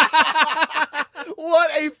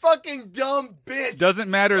 What a fucking dumb bitch! Doesn't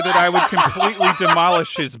matter that I would completely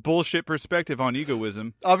demolish his bullshit perspective on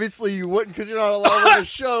egoism. Obviously, you wouldn't because you're not allowed on the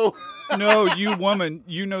show. No, you woman,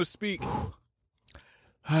 you no speak.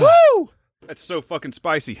 Woo! That's so fucking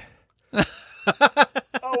spicy.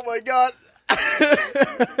 Oh my God!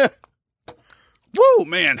 Woo,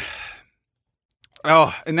 man.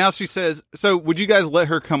 Oh, and now she says, so would you guys let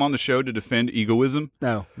her come on the show to defend egoism?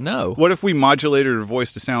 No, No. What if we modulated her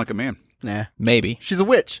voice to sound like a man? nah. Maybe. She's a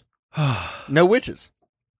witch. No witches.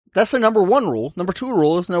 That's the number one rule. Number two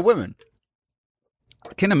rule is no women.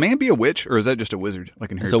 Can a man be a witch, or is that just a wizard,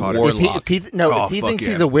 like in Harry It's a Potter? warlock. If he Oh, thinks fuck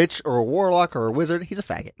he's yeah. a witch or a warlock or a wizard, he's a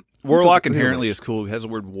faggot. Warlock He's a inherently witch. is cool. It has the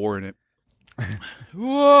word war in it.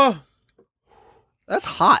 Whoa. That's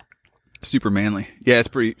hot. Super manly. Yeah, it's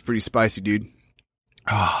pretty spicy, dude.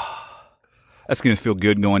 Ah, that's gonna feel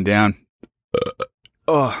good going down.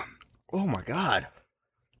 Oh, Oh my god.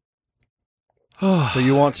 So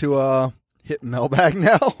you want to hit mailbag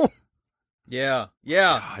now? Yeah.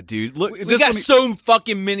 God, dude. Look, We just got let me- so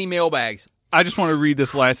fucking many mailbags. I just want to read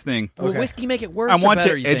this last thing. Will Okay. whiskey make it worse? I want or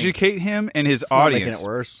better, to you think? educate him and his It's not making audience it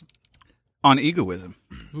worse. on egoism.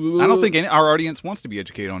 I don't think our audience wants to be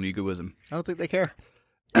educated on egoism. I don't think they care.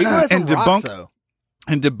 Egoism And rocks, debunk- though.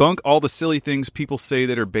 And debunk all the silly things people say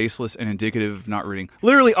that are baseless and indicative of not reading.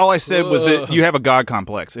 Literally, all I said was that you have a God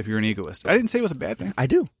complex if you're an egoist. I didn't say it was a bad thing. I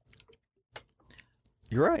do.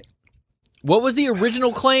 You're right. What was the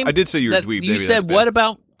original claim? I did say you're a that dweeb. You Maybe said that's what bad.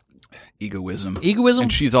 about Egoism. egoism?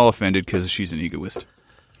 And she's all offended because she's an egoist.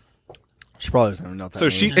 She probably doesn't even know what that So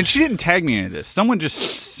means. she didn't tag me into this. Someone just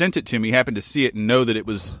sent it to me, happened to see it and know that it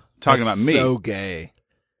was talking That's about me. so gay.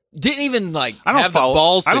 Didn't even like I don't have follow, the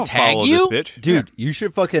balls I to don't tag follow you, this bitch. Dude, you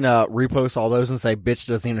should fucking repost all those and say, bitch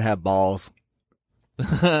doesn't even have balls. you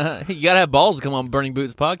gotta have balls to come on Burning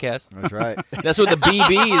Boots podcast. That's right. That's what the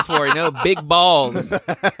BB is for, big balls.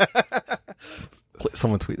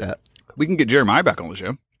 Someone tweet that. We can get Jeremiah back on the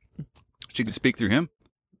show. She can speak through him.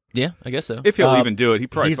 Yeah, I guess so. If he'll even do it. He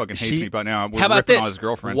probably he's- fucking hates she- me by now. We're How about ripping this? on his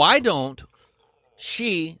girlfriend. Why don't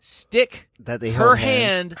she stick That they her held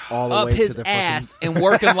hands hand all the up way to his the fucking- ass and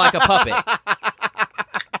work him like a puppet?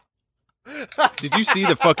 Did you see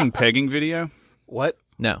the fucking pegging video? What?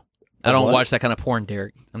 No, I don't what? watch that kind of porn,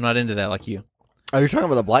 Derek. I'm not into that like you. Are you talking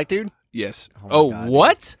about the black dude? Yes. Oh, my God,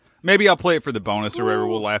 what? Maybe I'll play it for the bonus or whatever.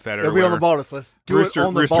 We'll laugh at it. It'll or be on the whatever. bonus list. Do Rooster, it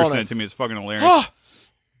on the Rooster sent bonus. it to me. It's fucking hilarious.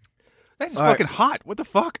 That's All right. fucking hot. What the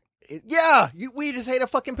fuck? Yeah, we just ate a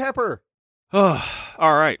fucking pepper. Oh,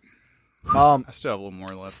 all right. Um, I still have a little more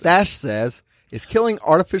left. Stash says, is killing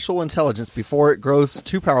artificial intelligence before it grows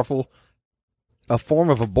too powerful a form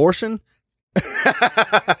of abortion?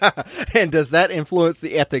 And does that influence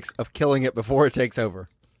the ethics of killing it before it takes over?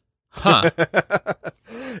 Huh?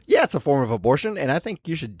 Yeah, it's a form of abortion, and I think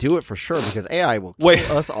you should do it for sure because AI will kill Wait.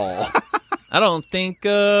 us all. I don't think.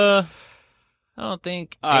 I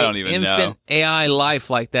don't even infant know. AI life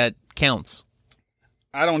like that counts.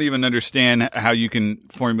 I don't even understand how you can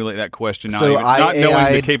formulate that question. Not, So even, not knowing the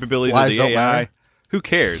AI capabilities of lives the don't AI. matter? Who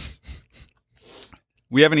cares?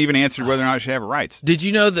 We haven't even answered whether or not it should have rights. Did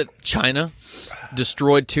you know that China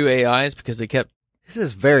destroyed 2 AIs because they kept? This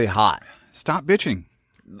is very hot. Stop bitching.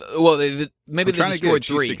 Well, maybe I'm they trying to get a destroyed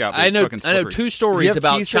cheese 3. stick out, but I it's know. fucking I know slippery. 2 You stories have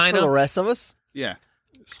about cheese sticks for China. the rest of us? Yeah.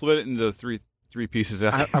 Split it into three pieces.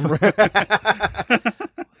 Out.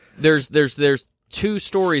 There's 2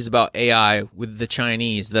 stories about AI with the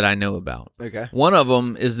Chinese that I know about. Okay. One of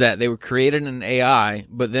them is that they were created an AI,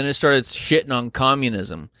 but then it started shitting on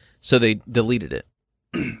communism, so they deleted it.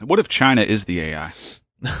 What if China is the AI?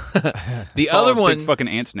 The It's all other a big one, fucking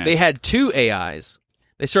ant's nest. they had 2 AIs.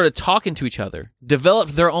 They started talking to each other,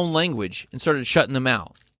 developed their own language, and started shutting them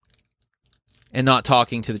out and not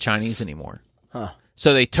talking to the Chinese anymore. Huh.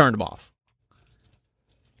 So they turned them off.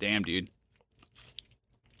 Damn, dude.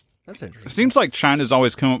 That's interesting. It seems like China's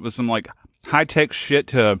always come up with some like high tech shit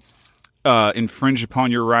to infringe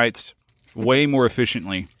upon your rights way more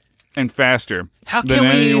efficiently and faster. How than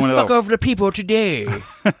can we anyone fuck else. over the people today?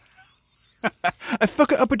 I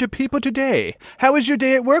fuck it up with the people today. How was your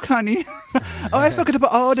day at work, honey? Oh, I fuck it up with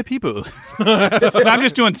all the people. I'm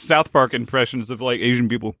just doing South Park impressions of like Asian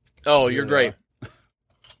people. Oh, you're great.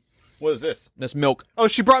 What is this? That's milk. Oh,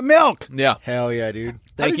 she brought milk. Yeah. Hell yeah, dude. How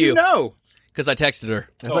Thank did you know? Because I texted her.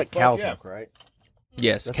 That's Oh, like fuck cow's yeah. milk, right?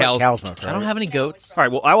 Yes, That's like cows. cow's milk, I don't right? have any goats. All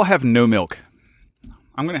right. Well, I will have no milk.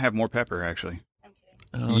 I'm gonna have more pepper, actually.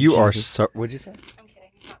 Oh, You are Jesus. so. What'd you say? I'm kidding.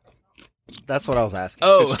 It's not breast milk. That's what I was asking.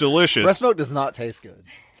 Oh, It's delicious. Breast milk does not taste good.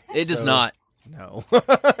 it does so- not. No,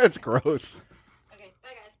 it's gross. Okay, bye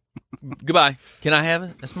guys. Goodbye. Can I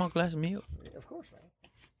have a small glass of milk? Of course,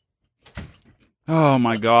 man. Oh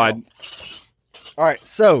my god. All right,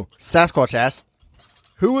 so Sasquatch asks,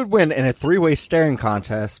 who would win in a 3-way staring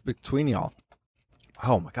contest between y'all?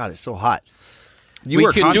 Oh my god, it's so hot. You We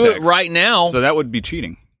wear could do it contacts, right now. So that would be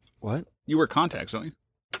cheating. What? You wear contacts, don't you?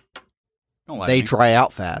 Don't lie to They me. dry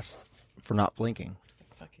out fast for not blinking.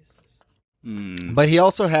 Hmm. But he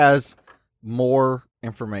also has more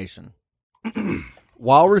information.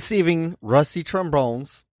 While receiving rusty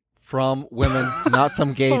trombones from women, not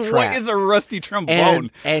some gay What trap. is a rusty trombone?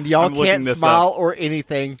 And y'all I'm looking can't this smile up. or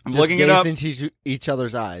anything. I'm just looking it gaze up. into each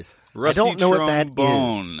other's eyes. Rusty I don't know what that is.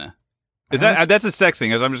 trombone. That's a sex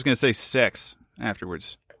thing? I'm just going to say sex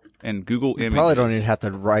afterwards. And Google images. Probably don't even have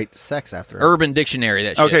to write sex after it. Urban Dictionary,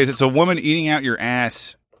 that shit. Okay, so it's a woman eating out your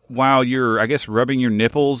ass while you're, I guess, rubbing your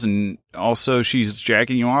nipples, and also she's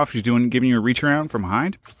jacking you off. She's giving you a reach around from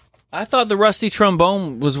behind. I thought the rusty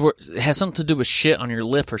trombone has something to do with shit on your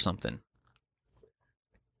lip or something.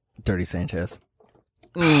 Dirty Sanchez.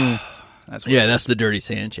 That's what That's the Dirty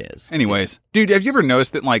Sanchez. Anyways, dude, have you ever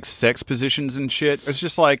noticed that like sex positions and shit, it's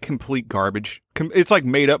just like complete garbage. It's like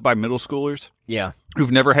made up by middle schoolers Yeah.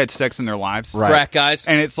 who've never had sex in their lives. Right. Frat guys.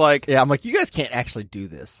 And it's like, Yeah, I'm like, you guys can't actually do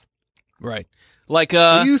this. Right. Like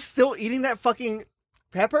Are you still eating that fucking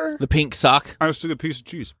pepper? the pink sock. I was still a piece of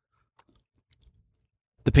cheese.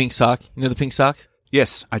 The pink sock. You know the pink sock?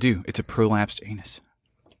 Yes, I do. It's a prolapsed anus.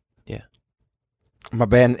 Yeah. My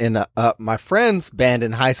band in my friend's band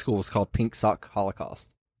in high school was called Pink Sock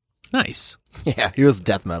Holocaust. Nice. Yeah, he was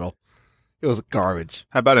death metal. It was garbage.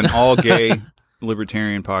 How about an all-gay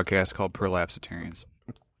libertarian podcast called Prolapsitarians?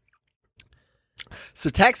 So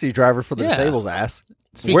taxi driver for the Yeah. disabled ass.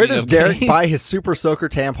 Speaking Where does of Derek gays- buy his Super Soaker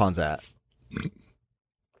tampons at?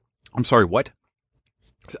 I'm sorry, what?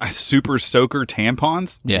 Super soaker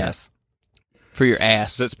tampons? Yeah. Yes. For your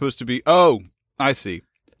ass. Is that supposed to be? Oh, I see.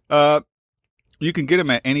 You can get them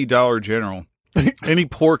at any Dollar General, any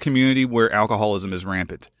poor community where alcoholism is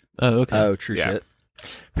rampant. Oh, okay. Oh, true Yeah. shit.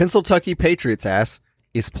 Pennsylvania Patriots ass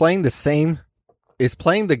is playing the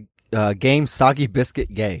game Soggy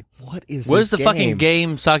Biscuit gay. What is what this is the game? fucking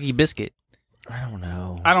game soggy biscuit? I don't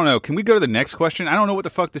know. I don't know. Can we go to the next question? I don't know what the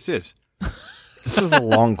fuck this is. This is a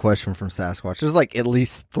long question from Sasquatch. There's like at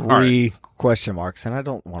least 3 question marks, and I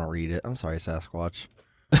don't want to read it. I'm sorry, Sasquatch.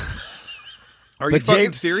 Are you But fucking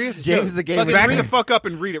James- serious? James the Game fucking Back read the it. fuck up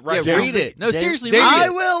and read it right Yeah, now. read it. No, seriously, David. read I it.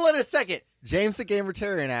 will in a second. James the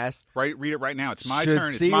Gamertarian ass. Right, read it right now. It's my Should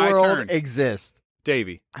turn. It's my SeaWorld turn. exist?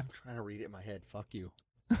 Davey. I'm trying to read it in my head. Fuck you.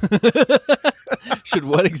 Should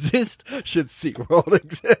what exist? Should SeaWorld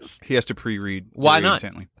exist? He has to pre-read. Why very not?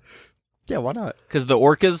 Intently. Yeah, why not? Because the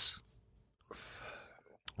orcas.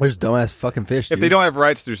 There's dumbass fucking fish. If they don't have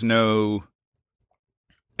rights, there's no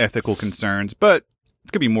ethical concerns, but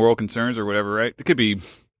it could be moral concerns or whatever, right? It could be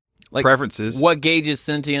Like, preferences. what gauges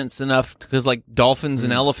sentience enough? Because like dolphins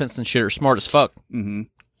and elephants and shit are smart as fuck. Mm-hmm.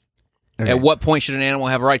 Okay. At what point should an animal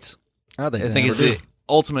have rights? Oh, they I think it's never the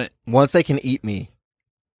ultimate. do. Once they can eat me.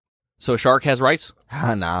 So a shark has rights.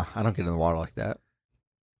 Nah, I don't get in the water like that.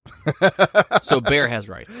 So a bear has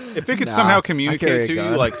rights. If it could Nah, somehow I carry communicate a to you,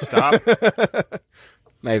 gun. like, stop.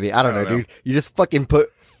 Maybe. I don't know, dude. You just fucking put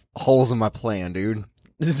holes in my plan, dude.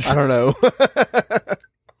 I don't know.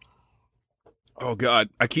 Oh, God.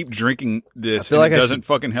 I keep drinking this, I feel and like it I doesn't should-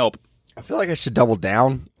 fucking help. I feel like I should double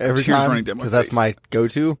down every Tears time running down my because that's face. my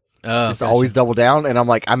go-to. Oh, It's always double down, and I'm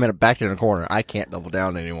like, backed in a corner. I can't double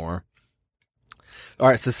down anymore. All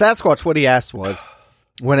right, so Sasquatch, what he asked was,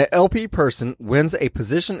 when an LP person wins a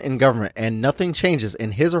position in government and nothing changes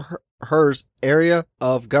in his or her area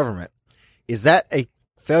of government, is that a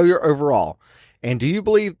failure overall? And do you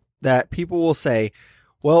believe that people will say,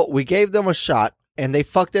 well, we gave them a shot and they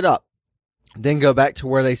fucked it up, then go back to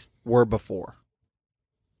where they were before?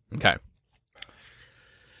 Okay.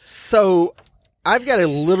 So I've got a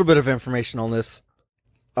little bit of information on this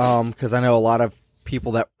because I know a lot of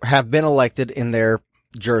people that have been elected in their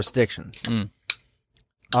jurisdictions.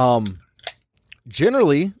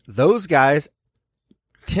 Generally, those guys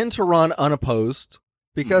tend to run unopposed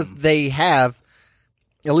because they have,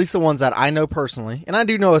 at least the ones that I know personally, and I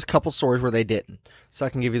do know a couple stories where they didn't. So I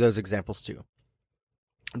can give you those examples too.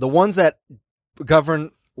 The ones that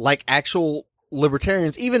govern like actual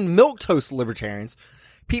libertarians, even milquetoast libertarians,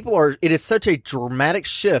 it is such a dramatic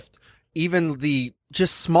shift. Even the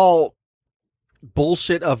just small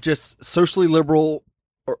bullshit of just socially liberal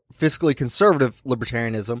or fiscally conservative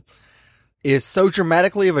libertarianism is so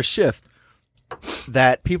dramatically of a shift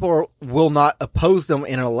that people will not oppose them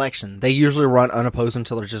in an election. They usually run unopposed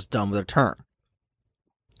until they're just done with their term.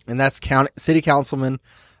 And that's city councilman,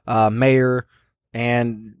 mayor,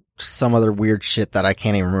 and some other weird shit that I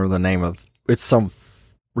can't even remember the name of. It's some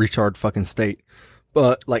retard fucking state,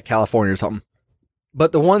 but like California or something.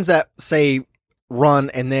 But the ones that say run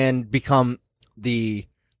and then become the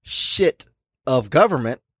shit of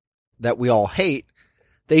government that we all hate,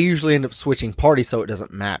 they usually end up switching parties, so it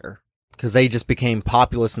doesn't matter because they just became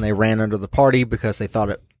populist and they ran under the party because they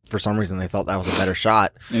thought for some reason they thought that was a better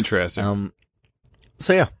shot. Interesting.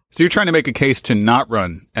 So yeah. So you're trying to make a case to not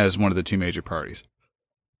run as one of the two major parties?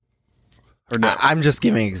 Or no? I'm just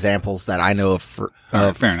giving examples that I know of, All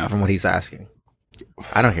right, fair enough. from what he's asking.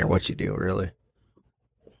 I don't hear what you do, really.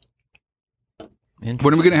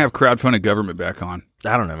 When are we going to have crowdfunded government back on?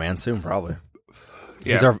 I don't know, man. Soon, probably.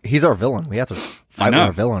 Yeah. He's our villain. We have to fight with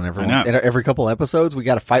our villain. Everyone. In every couple episodes, we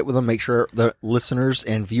got to fight with him. Make sure the listeners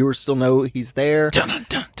and viewers still know he's there.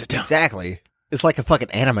 Exactly. It's like a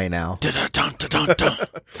fucking anime now.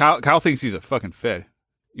 Kyle thinks he's a fucking Fed.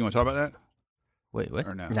 You want to talk about that? Wait, what?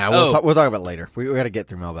 Or no? Nah, we'll talk about it later. We got to get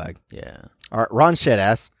through mailbag. Yeah. All right. Ron Shed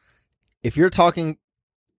asks, if you're talking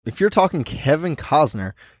Kevin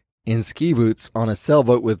Costner in ski boots on a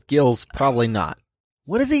sailboat with gills, probably not.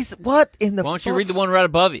 What is he? What in the? Why don't you read the one right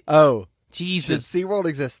above you? Oh, Jesus. Should SeaWorld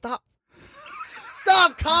exist?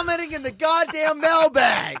 Stop commenting in the goddamn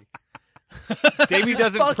mailbag. Davey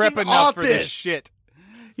doesn't prep Fucking enough for autist. this shit.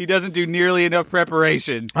 He doesn't do nearly enough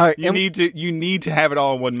preparation. All right, you need to have it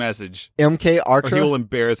all in one message, MK or Archer. he will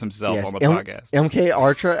embarrass himself on the podcast. MK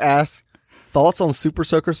Archer asks, thoughts on super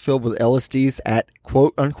soakers filled with LSDs at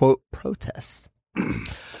quote unquote protests.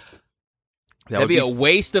 That'd be a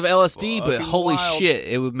waste of LSD, but fucking holy wild. shit,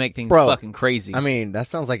 it would make things Bro, fucking crazy. I mean, that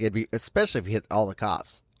sounds like it'd be, especially if you hit all the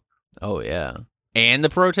cops. Oh, yeah. And the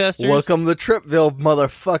protesters? Welcome to Tripville,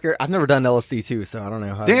 motherfucker. I've never done LSD too, so I don't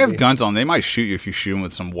know how. They it'd have be. guns on. They might shoot you if you shoot them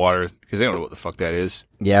with some water because they don't know what the fuck that is.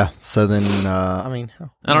 Yeah. So then, I mean,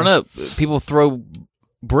 I don't know. People throw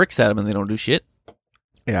bricks at them and they don't do shit.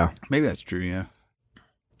 Yeah. Maybe that's true. Yeah.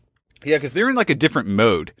 Yeah, because they're in like a different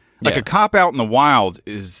mode. Like Yeah. a cop out in the wild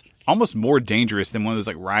is almost more dangerous than one of those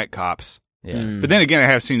like riot cops. Yeah. But then again, I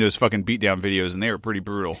have seen those fucking beatdown videos and they were pretty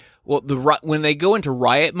brutal. Well, when they go into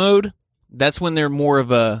riot mode, that's when they're more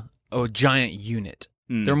of a giant unit.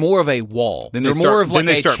 They're more of a wall. Then they're they start, more of like then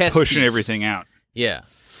they a start chess pushing piece. everything out. Yeah.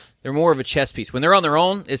 They're more of a chess piece. When they're on their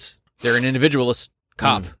own, they're an individualist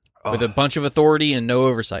cop with a bunch of authority and no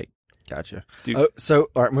oversight. Gotcha. Dude, So,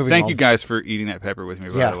 all right, moving on. thank you guys for eating that pepper with me,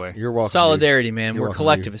 by the way. You're welcome. Solidarity, man. You're We're welcome,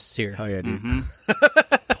 collectivists here. Hell yeah, dude.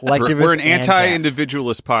 Mhm. Collectivist We're an and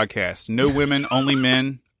anti-individualist podcast. No women, only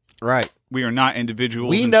men. caps. Right. We are not individuals.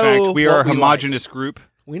 We In know fact, we are a what we homogenous group.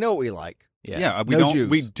 We know what we like. Yeah. We No don't. Jews.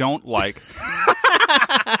 We don't like.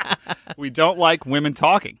 we don't like women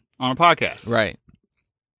talking on a podcast. Right.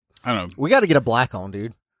 I don't know. We got to get a black on,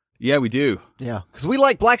 dude. Yeah, we do. Yeah, because we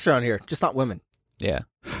like blacks around here, just not women. Yeah.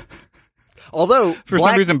 Although For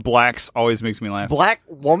some reason, blacks always makes me laugh. black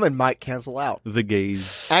woman might cancel out. The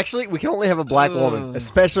gays. Actually, we can only have a black woman,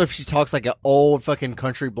 especially if she talks like an old fucking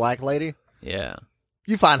country black lady. Yeah.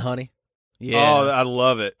 You fine, honey. Yeah. Oh, I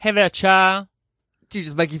love it. Hey there, child. She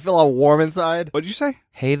just make you feel all warm inside. What'd you say?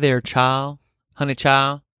 Hey there, child. Honey,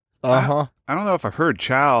 child. Uh-huh. I don't know if I've heard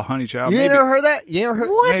child, honey child. You ain't Maybe, never heard that? You never heard?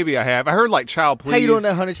 What? maybe I have. I heard like child, please. How you doing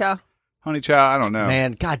there, honey child? Honey child, I don't know.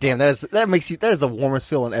 Man, goddamn, that is the warmest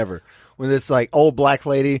feeling ever. When this like old black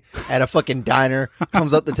lady at a fucking diner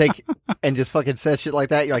comes up to take and just fucking says shit like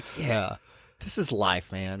that, you're like, yeah, this is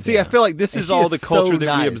life, man. See, Yeah. I feel like this And is she all is the culture so that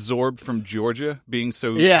nice. we absorbed from Georgia, being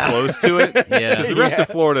so Yeah. close to it. Yeah. 'Cause the rest Yeah. of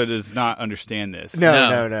Florida does not understand this.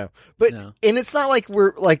 No. But No. and it's not like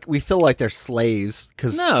we feel like they're slaves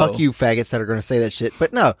because No. fuck you faggots that are going to say that shit.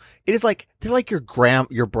 But no, it is like they're like your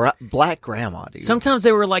black grandma, dude. Sometimes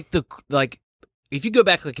they were if you go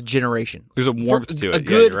back like a generation. There's a warmth For to a it.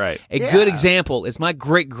 good- Yeah, you're right. A Yeah. good example is my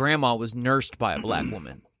great grandma was nursed by a black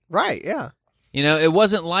woman. Right? Yeah. You know, it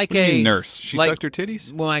wasn't like What do you a mean nurse. She like- sucked her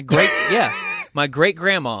titties? Well, my great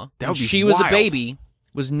grandma, That when would be she was a wild. baby,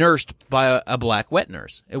 was nursed by a black wet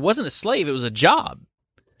nurse. It wasn't a slave; it was a job.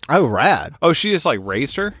 Oh, rad. Oh, she just like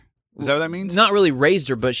raised her? Is that what that means? Not really raised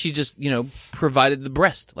her, but she just provided the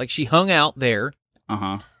breast. Like she hung out there.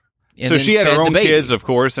 Uh-huh. And So then she had her fed the own baby. kids, of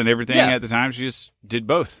course, and everything Yeah. at the time. She just did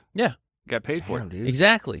both. Yeah, Got paid for Damn, it. dude.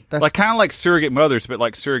 exactly. That's Like kind of like surrogate mothers, but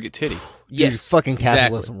like surrogate titty. Yes, fucking exactly.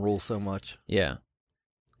 capitalism rules so much. Yeah,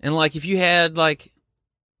 and like if you had like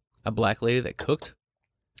a black lady that cooked,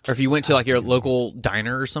 or if you went to like your local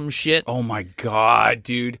diner or some shit. Oh my god,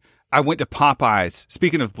 dude! I went to Popeyes.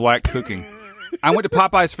 Speaking of black cooking, I went to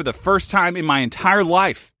Popeyes for the first time in my entire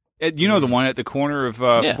life. You know the one at the corner of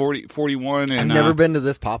Yeah. 41 and I've never been to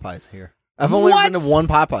this Popeyes here. I've only What? been to one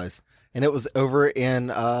Popeyes, and it was over in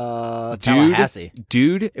Tallahassee.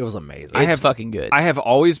 Dude, It was amazing. I It's have- fucking good. I have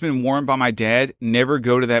always been warned by my dad, never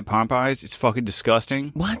go to that Popeyes. It's fucking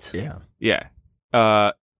disgusting. what? yeah.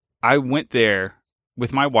 Yeah. I went there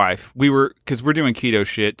with my wife. Because we're doing keto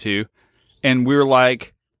shit too. And we were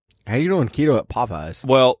like, How you doing keto at Popeyes?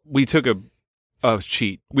 well, we took a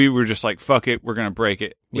cheat. We were just like, fuck it, we're gonna break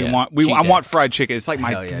it. Yeah, cheat I day. want fried chicken. It's like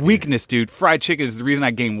my Hell yeah, dude. weakness, dude. Fried chicken is the reason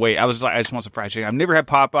I gained weight. I was like, I just want some fried chicken. I've never had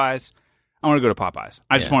Popeyes. I want to go to Popeyes.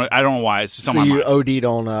 I just Yeah. want. I don't know why. It's just on So my you mind. OD'd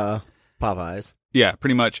on Popeyes. Yeah,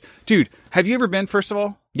 pretty much, dude. Have you ever been? First of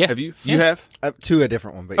all, Yeah. Have you? Yeah. You have. To a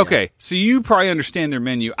different one, but yeah. Okay, so you probably understand their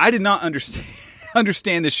menu. I did not understand.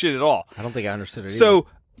 understand this shit at all. I don't think I understood it. So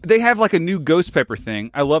they have like a new ghost pepper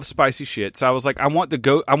thing. I love spicy shit, so I was like, I want the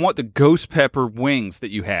ghost pepper wings that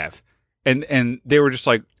you have, and they were just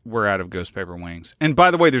like, we're out of ghost pepper wings. And by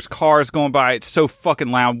the way, there's cars going by. It's so fucking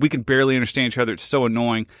loud. We can barely understand each other. It's so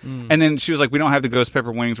annoying. And then she was like, we don't have the ghost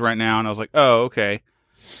pepper wings right now. And I was like, oh, okay.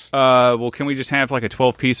 Well, can we just have like a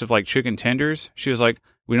 12 piece of like chicken tenders? She was like,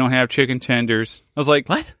 we don't have chicken tenders. I was like,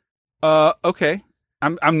 What? Okay.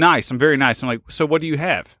 I'm nice. I'm very nice. I'm like, so what do you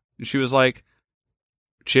have? And she was like,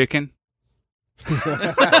 chicken.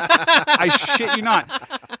 I shit you not.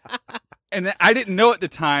 And then I didn't know at the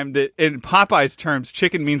time that in Popeye's terms,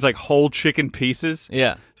 chicken means like whole chicken pieces.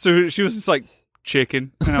 Yeah. So she was just like,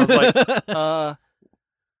 chicken. And I was like,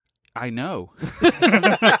 I know.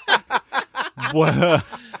 What?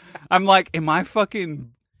 I'm like, am I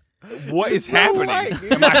fucking... What is happening?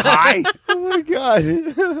 Am I high? Oh my god.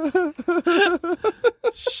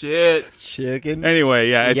 Shit. Chicken. Anyway,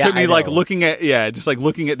 yeah, it Yeah, took me I like know. looking at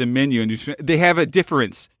looking at the menu, and they have a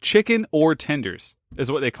difference: chicken or tenders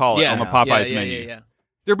is what they call it on the Popeyes menu. Yeah.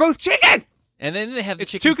 They're both chicken. And then they have the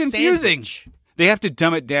It's chicken too confusing. sandwich. They have to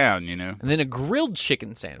dumb it down, you know. And then a grilled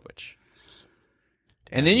chicken sandwich.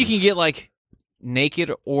 And then you can get like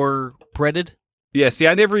naked or breaded. Yeah, see,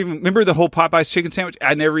 I never even remember the whole Popeyes chicken sandwich.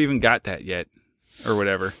 I never even got that yet, or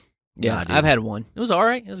whatever. Yeah, Nah, dude. I've had one. It was all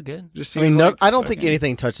right. It was good. Just I mean, seems no, like I don't think fucking-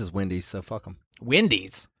 anything touches Wendy's, so fuck them.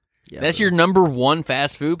 Wendy's. Yeah, That's your number one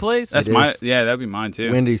fast food place? That's It my is. yeah, that'd be mine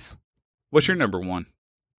too. Wendy's. What's your number one?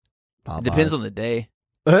 It depends on the day.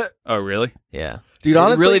 Oh, really? Yeah. Dude, It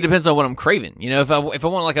honestly, really depends on what I'm craving. You know, if I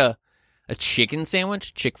want like a chicken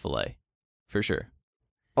sandwich, Chick-fil-A. For sure.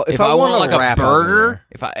 If I want like a wrap burger,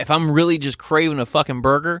 if I'm really just craving a fucking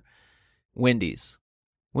burger, Wendy's.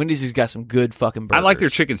 Wendy's has got some good fucking burgers. I like their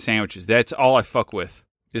chicken sandwiches. That's all I fuck with.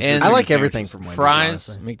 is their And I chicken like everything sandwiches. from Wendy's. fries,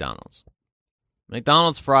 honestly. McDonald's.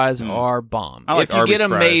 McDonald's fries are bomb. I like if you get Arby's them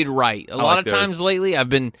fries. made right. A I lot like of those. times lately,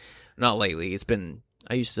 not lately.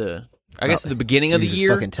 I used to, I guess at the beginning You of the just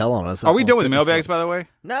year. fucking tell on us. Are we done with the Fitness mailbags, sucks. by the way?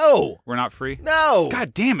 No, We're not free? no.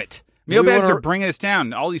 God damn it. We Mailbags wanna- are bringing us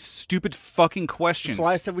down. All these stupid fucking questions. That's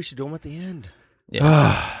why I said we should do them at the end.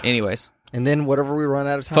 Yeah. Anyways, And then whatever we run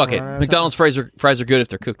out of time. fuck we it. run out of McDonald's fries are good if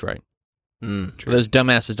they're cooked right. time. Those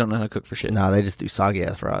dumbasses don't know how to cook for shit. No, they just do soggy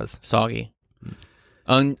ass fries. Soggy.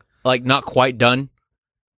 Like not quite done.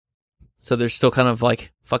 So they're still kind of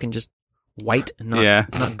like fucking just white and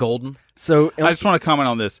not golden. So I just want to comment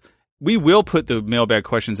on this. We will put the mailbag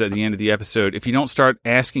questions at the end of the episode if you don't start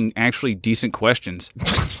asking actually decent questions.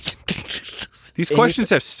 These questions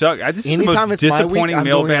have sucked. This is the anytime most it's my week, disappointing I'm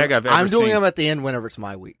doing mailbag them- I've ever I'm doing seen. them at the end whenever it's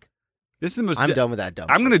my week. This is the most. I'm done with that dumb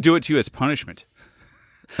I'm shit. going to do it to you as punishment.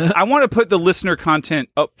 I want to put the listener content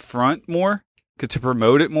up front more to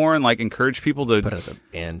promote it more and like encourage people to. put it at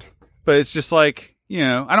the end. But it's just like, you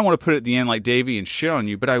know, I don't want to put it at the end like Davey and shit on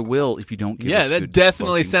you, but I will if you don't give us That good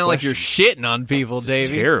definitely fucking sounds like you're questions. shitting on people, This is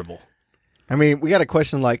Davey. terrible. I mean, we got a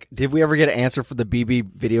question like, did we ever get an answer for the BB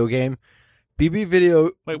video game? BB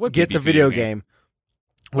video Wait, what gets BB a video video game.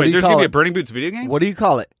 Wait, do you there's call going to be a it? Burning Boots video game? What do you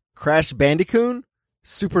call it? Crash Bandicoot,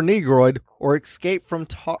 Super Negroid, or Escape from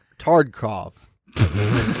Tarkov?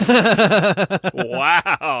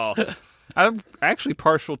 Wow. I'm actually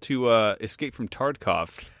partial to Escape from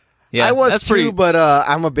Tarkov. Yeah, I was that's too, pretty. but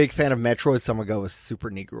I'm a big fan of Metroid, so I'm gonna go with Super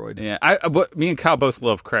Negroid. Yeah, but me and Kyle both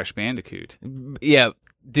love Crash Bandicoot. Yeah,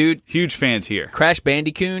 dude, Huge fans here. Crash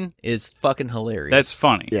Bandicoot is fucking hilarious. That's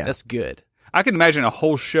funny. Yeah. That's good. I can imagine a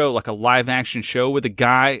whole show, like a live action show with a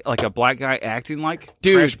guy, like a black guy acting like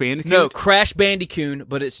Dude, Crash Bandicoot. no, Crash Bandicoot,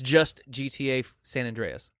 but it's just GTA San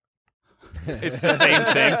Andreas. It's the same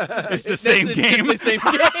thing. It's the same It's game. just the same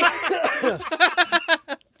game.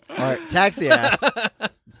 All right, Taxi asks,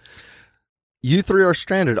 you three are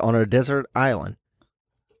stranded on a desert island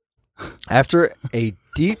after a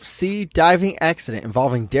deep sea diving accident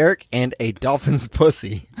involving Derek and a dolphin's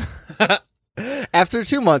pussy. After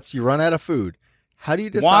 2 months, you run out of food. How do you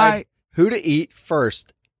decide Why? who to eat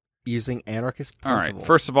first using anarchist All principles? right.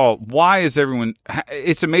 First of all, why is everyone?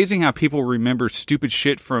 It's amazing how people remember stupid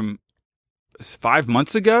shit from 5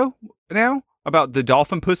 months ago now about the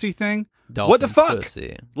dolphin pussy thing. Dolphin What the fuck?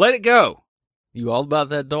 Pussy. Let it go. You all about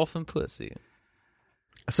that dolphin pussy?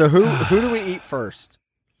 So who do we eat first?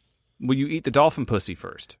 Will you eat the dolphin pussy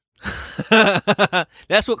first?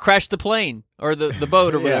 That's what crashed the plane or the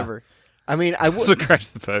boat or Yeah. whatever. I mean, So crash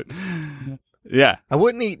the boat. Yeah. I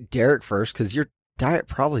wouldn't eat Derek first because your diet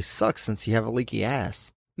probably sucks since you have a leaky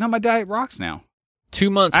ass. No, my diet rocks now. 2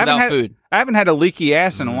 months I haven't without had- food. I haven't had a leaky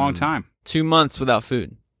ass in a long time. 2 months without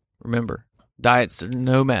food. Remember, diets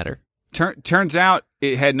no matter. Turns out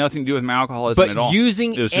it had nothing to do with my alcoholism at all. But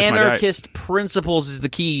using It was just my diet. anarchist principles is the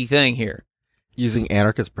key thing here. Using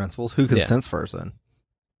anarchist principles, who Yeah. consents first then?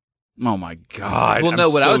 Oh my god! Well, I'm no,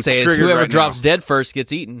 what I so would say is triggered whoever right drops now. dead first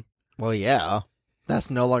gets eaten. Well, yeah. That's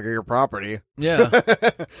no longer your property. Yeah,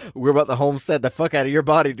 We're about to homestead the fuck out of your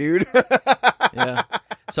body, dude. yeah.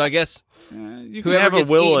 So I guess You can whoever have a gets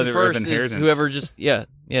will eaten of first is inheritance. whoever just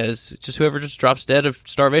it's just whoever just drops dead of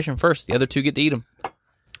starvation first. The other two get to eat them.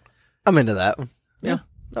 I'm into that. Yeah.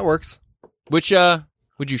 That works. Which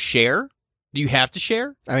would you share? Do you have to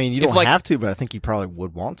share? I mean, you If, don't like- have to, but I think you probably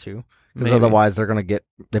would want to. Because Maybe. otherwise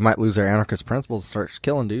they might lose their anarchist principles and start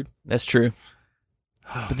killing, dude. That's true.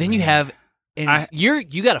 But then you have, and I-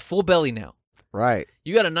 you got a full belly now. Right.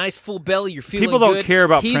 You got a nice full belly. You're feeling People don't good. care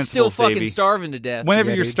about He's still principles, fucking Davey. starving to death. Whenever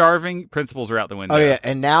Yeah, you're dude. starving, principles are out the window. Oh, yeah.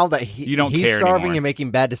 And now that You don't he's care starving anymore. and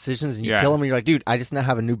making bad decisions and you Yeah. kill him and you're like, dude, I just now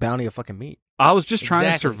have a new bounty of fucking meat. I was just trying to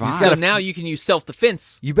Exactly. survive. So now you can use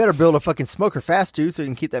self-defense. You better build a fucking smoker fast, dude, so you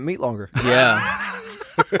can keep that meat longer. Yeah.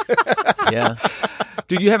 Yeah.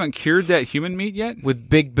 Dude, you haven't cured that human meat yet? With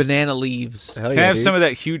big banana leaves. Hell Can yeah, I have dude. some of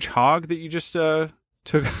that huge hog that you just took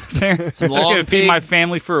there? That's Some going long to feed pig. my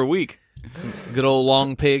family for a week. Good old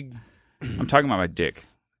long pig. I'm talking about my dick.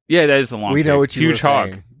 Yeah, that is the long We pig. know what you Huge were hog.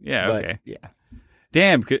 saying, Yeah, But, okay. yeah.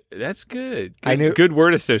 Damn, good. That's good. I knew- Good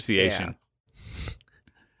word association.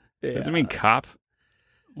 Yeah. Does it mean cop?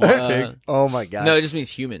 Long pig? Oh, my God. No, it just means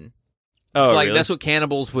human. Oh, It's like really? that's what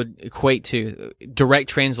cannibals would equate to. Direct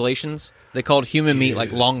translations. They called human meat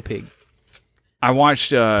like long pig. I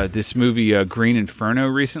watched this movie Green Inferno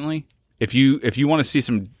recently. If you want to see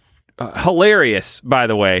some hilarious, by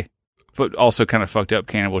the way, but also kind of fucked up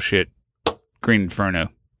cannibal shit, Green Inferno,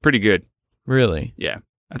 pretty good. Really Yeah,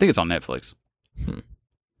 I think it's on Netflix.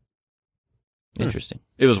 interesting.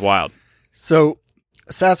 It was wild. So,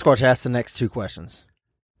 Sasquatch asked the next two questions.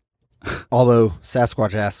 Although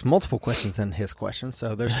Sasquatch asks multiple questions in his question,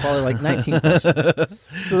 so there's probably like 19 questions.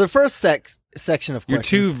 So the first section of You're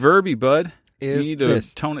too questions verby, bud. You is need to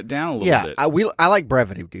this. tone it down a little Yeah, bit. I like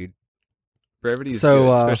brevity, dude. Brevity is So, good,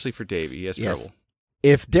 uh, especially for Davey. He has yes. trouble.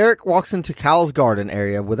 If Derek walks into Kyle's garden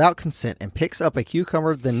area without consent and picks up a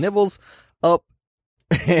cucumber, then nibbles up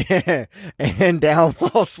and down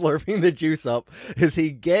while slurping the juice up, is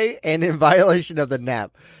he gay and in violation of the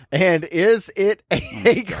nap? And is it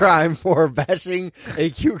a crime for bashing a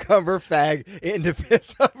cucumber fag in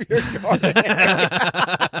defense of your garden area?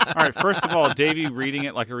 All right, first of all, Davey reading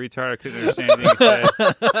it like a retard. I couldn't understand anything he said.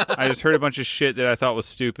 I just heard a bunch of shit that I thought was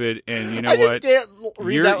stupid, and you know I what? just can't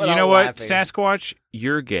read You're- that without you know what, laughing. Sasquatch,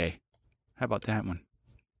 you're gay. How about that one?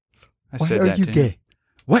 I Why said are that you to him. gay?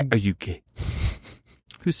 Why are you gay?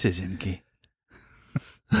 Who says I'm gay?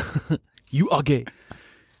 You are gay.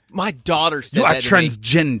 My daughter said You are that to me.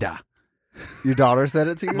 transgender. Your daughter said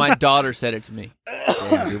it to you? My daughter said it to me.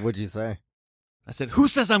 Damn, dude, what'd you say? I said, "Who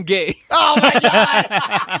says I'm gay?" Oh my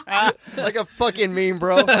god! Like a fucking meme,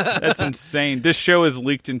 bro. That's insane. This show has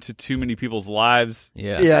leaked into too many people's lives.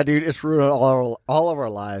 Yeah, dude, it's ruined all of our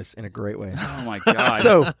lives in a great way. Oh my god.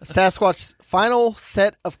 So, Sasquatch's final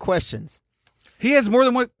set of questions. he has more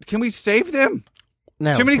than one. Can we save them?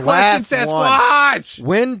 Now, Too many it's the questions, last one. Sasquatch.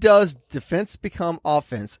 When does defense become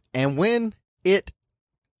offense, and when it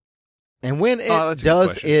Oh, that's a good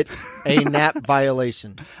does question. it a nap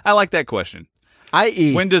violation? I like that question.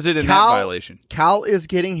 I.e., When does it a nap Kyle- violation? Kyle is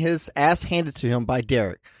getting his ass handed to him by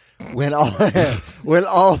Derek. When all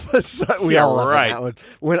of a sudden, we Yeah, all laugh at right. that one.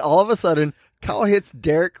 When all of a sudden, Kyle hits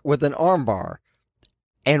Derek with an armbar,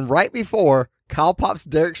 and right before Kyle pops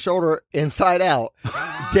Derek's shoulder inside out,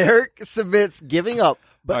 Derek submits, giving up.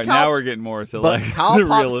 But All right, Kyle, now we're getting more to but like Kyle the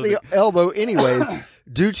pops realistic. the elbow anyways,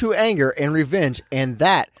 due to anger and revenge, and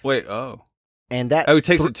that Wait, oh, it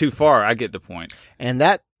takes it too far. I get the point. And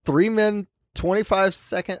that 3 min,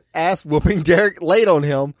 25-second ass whooping Derek laid on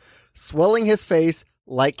him, swelling his face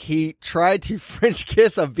like he tried to French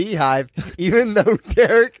kiss a beehive, even though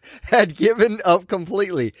Derek had given up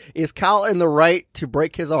completely. Is Kyle in the right to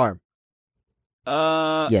break his arm?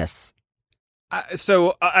 Yes.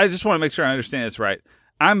 So I just want to make sure I understand this right.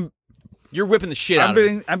 I'm You're whipping the shit out of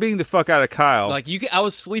me. I'm beating the fuck out of Kyle, Like I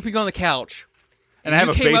was sleeping on the couch, and I have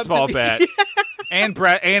you a came up to baseball me. bat,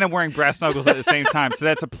 and I'm wearing brass knuckles at the same time, so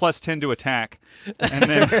that's a +10 to attack, and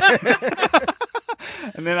then.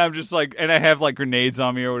 And then I'm just like, and I have like grenades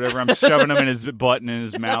on me or whatever. I'm shoving them in his butt and in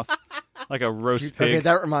his mouth like a roast pig. Okay,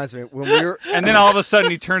 that reminds me. When we were And then all of a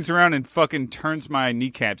sudden he turns around and fucking turns my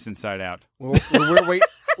kneecaps inside out. when we're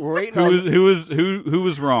waiting on Who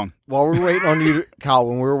was wrong? while we're waiting on you, Kyle.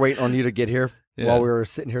 When we were waiting on you to get here, Yeah. while we were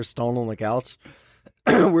sitting here stoned on the couch,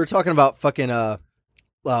 we were talking about fucking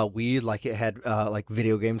weed, like it had like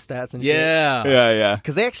video game stats and shit. Yeah. Yeah.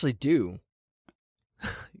 Because they actually do.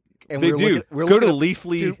 And They we're do. Looking, we're Go looking to up,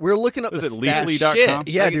 Leafly. Dude, we're looking up Was the it stats. Leafly.com?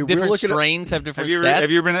 Shit. Yeah, Like, dude, we're different looking up- strains have Have different you, stats.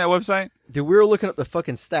 have you ever been to that website? Dude, we were looking up the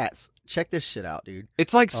fucking stats. Check this shit out, dude.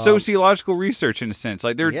 It's like sociological research in a sense.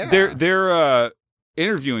 Like Yeah. they're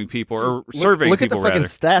interviewing people or surveying Look at people the fucking rather.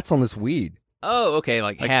 stats on this weed. Oh, okay.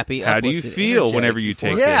 Like happy. how do you uplifted, feel energetic, whenever you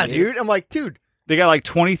take euphoric. Yeah, this. dude. I'm like, dude. They got like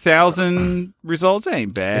 20,000 results. That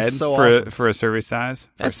ain't bad It's so for awesome. for a survey size, for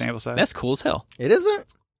a That's- sample size. That's cool as hell. It isn't.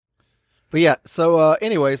 But yeah, so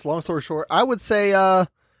anyways, long story short, I would say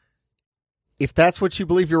if that's what you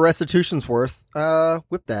believe your restitution's worth,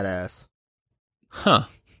 whip that ass. Huh.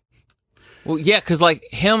 Well, yeah, because like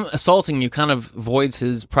him assaulting you kind of voids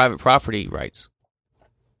his private property rights.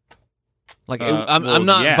 Like I'm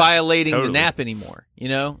not violating totally. the NAP anymore. You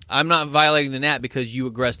know, I'm not violating the NAP because you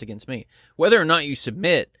aggressed against me. Whether or not you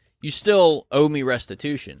submit, you still owe me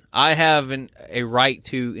restitution. I have a right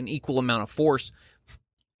to an equal amount of force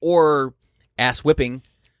or ass whipping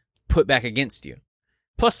put back against you,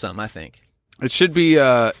 plus some. I think It should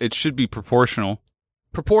be proportional.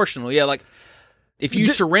 proportional. Yeah, like if you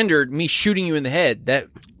surrendered, me shooting you in the head, that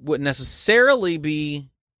wouldn't necessarily be.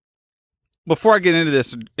 Before I get into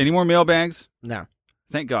this, any more mailbags? No.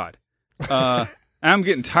 Thank God. I'm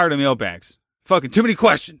getting tired of mailbags. Fucking too many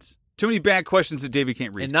questions. Too many bad questions that Davey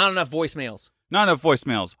can't read. And not enough voicemails. Not enough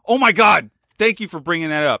voicemails. Oh my God. Thank you for bringing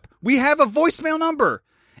that up. We have a voicemail number.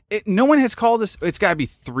 No one has called us. It's got to be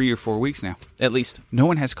 3 or 4 weeks now. At least. No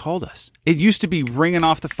one has called us. It used to be ringing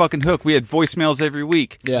off the fucking hook. We had voicemails every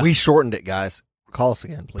week. Yeah. We shortened it, guys. Call us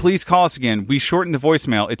again, please. Please call us again. We shortened the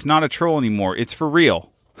voicemail. It's not a troll anymore. It's for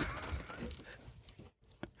real.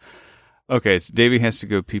 Okay, so Davey has to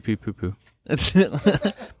go pee pee poo poo.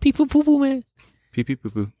 Pee poo poo poo, man. Pee pee poo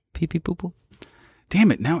poo. Pee pee poo poo.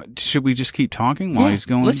 Damn it. Now, should we just keep talking while he's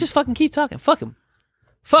going? Let's just fucking keep talking. Fuck him.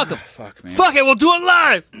 Fuck him. Fuck, man. Fuck it. We'll do it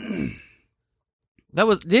live.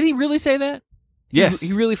 Did he really say that? Yes.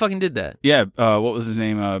 He really fucking did that. Yeah. What was his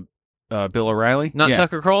name? Bill O'Reilly? Not Yeah.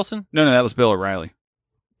 Tucker Carlson? No, that was Bill O'Reilly.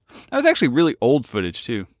 That was actually really old footage,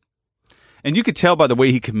 too. And you could tell by the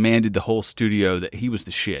way he commanded the whole studio that he was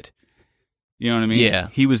the shit. You know what I mean? Yeah.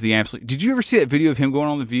 He was the absolute... Did you ever see that video of him going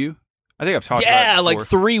on The View? I think I've talked about it Yeah, before. like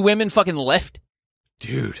 3 women fucking left.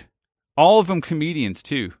 Dude. All of them comedians,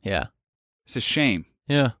 too. Yeah. It's a shame.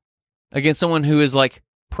 Yeah. Against someone who is like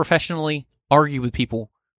professionally argued with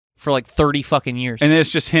people for like 30 fucking years. And then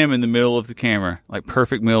it's just him in the middle of the camera. Like,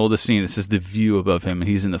 perfect middle of the scene. This is the view above him, and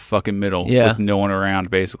he's in the fucking middle Yeah. with no one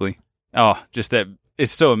around, basically. Oh, just that...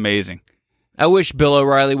 It's so amazing. I wish Bill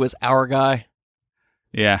O'Reilly was our guy.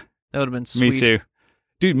 Yeah. That would have been sweet. Me too.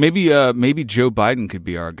 Dude, maybe Joe Biden could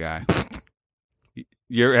be our guy.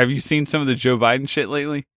 Have you seen some of the Joe Biden shit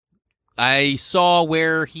lately? I saw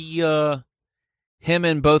where him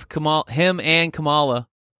and Kamala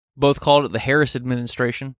both called it the Harris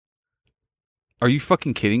administration. Are you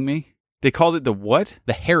fucking kidding me? They called it the what?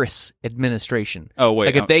 The Harris administration. Oh wait.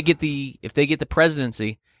 Like if they get the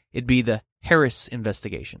presidency, it'd be the Harris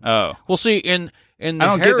investigation. Oh. We'll see in I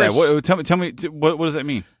don't Harris, get that. Tell me what does that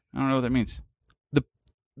mean? I don't know what that means.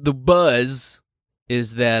 the buzz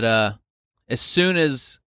is that as soon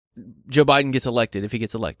as Joe Biden gets elected, if he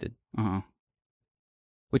gets elected, Uh-huh.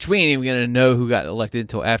 which we ain't even gonna know who got elected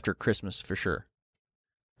until after Christmas for sure.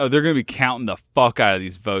 Oh, they're going to be counting the fuck out of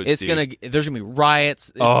these votes. dude. There's gonna be riots.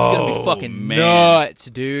 It's gonna be fucking man. nuts,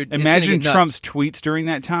 dude. It's gonna Imagine get nuts. Trump's tweets during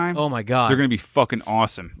that time. Oh my god, They're going to be fucking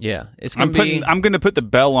awesome. yeah, it's gonna be. I'm going to put the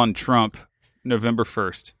bell on Trump November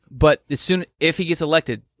 1st. But if he gets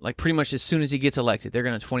elected, like pretty much as soon as he gets elected, they're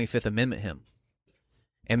gonna 25th Amendment him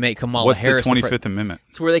and make Kamala What's Harris the 25th Amendment?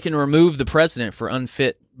 It's where they can remove the president for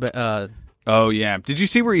unfit, Oh yeah. Did you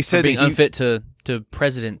see where he said being that he, unfit to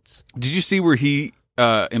presidents. Did you see where he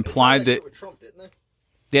implied that? with Trump, didn't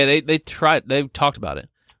they? Yeah, they talked about it.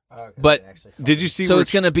 But Did you see? so where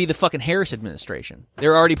it's going to be the fucking Harris administration.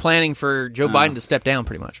 They're already planning for Joe Biden to step down,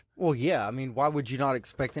 pretty much. Well, yeah. I mean, why would you not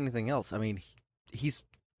expect anything else? I mean, he's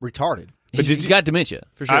retarded. But He's got dementia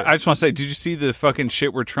for sure. I just want to say, did you see the fucking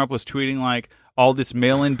shit where Trump was tweeting like all this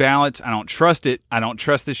mail-in ballots? I don't trust it. I don't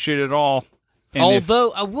trust this shit at all. And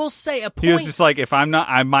Although I will say he was just like, if I'm not,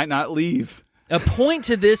 I might not leave. a point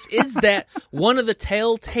to this is that one of the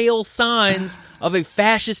telltale signs of a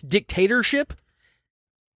fascist dictatorship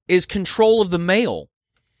is control of the mail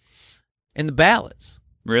and the ballots.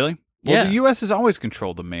 Really? Well, Yeah. the U.S. has always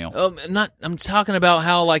controlled the mail. I'm talking about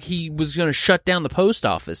how like he was going to shut down the post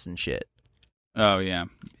office and shit Oh yeah,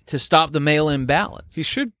 to stop the mail-in ballots. he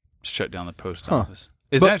should shut down the post office.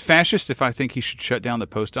 Is that fascist? If I think he should shut down the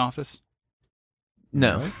post office?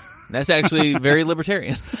 No, That's actually very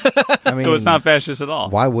libertarian. I mean, So it's not fascist at all.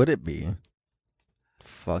 Why would it be?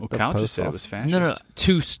 Fuck Well, the Cal just post said it office. was fascist. No,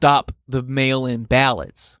 to stop the mail-in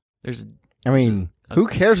ballots. There's I mean, who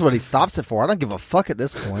cares what he stops it for? I don't give a fuck at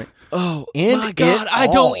this point. Oh In my god, it I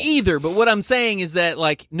all. don't either. But what I'm saying is that,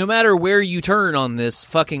 like, no matter where you turn on this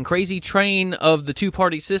fucking crazy train of the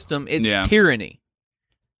two-party system, it's Yeah. tyranny.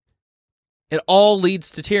 It all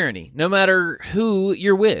leads to tyranny. No matter who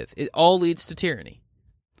you're with, it all leads to tyranny.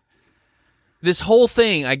 This whole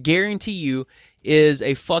thing, I guarantee you, is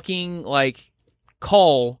a fucking, like,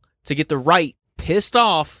 call to get the right pissed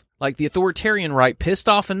off, like the authoritarian right, pissed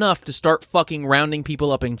off enough to start fucking rounding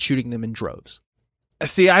people up and shooting them in droves.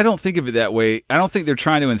 See, I don't think of it that way. I don't think they're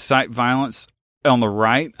trying to incite violence on the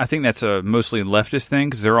right. I think that's a mostly leftist thing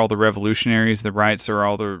because they're all the revolutionaries. The rights are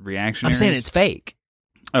all the I'm reactionaries. saying it's fake.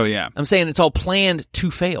 Oh, yeah. I'm saying it's all planned to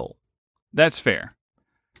fail, That's fair.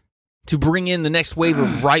 to bring in the next wave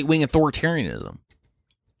of right-wing authoritarianism.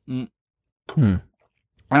 Hmm.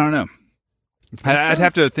 I don't know. think I'd so?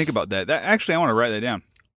 have to think about that. Actually, I want to write that down.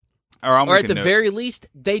 Or, I'll Or make at a the note, very least,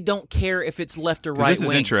 they don't care if it's left or 'cause right this is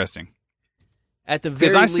wing. interesting. At the 'Cause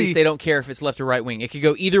very I least, see- they don't care if it's left or right wing. It could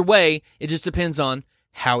go either way. It just depends on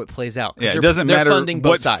how it plays out. 'Cause Yeah, it they're- doesn't they're matter funding both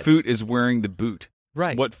what sides. foot is wearing the boot.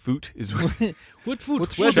 Right. What foot is wearing What food?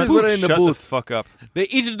 What's What food? food? in the Shut booth. the fuck up. They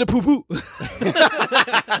eat the poo poo.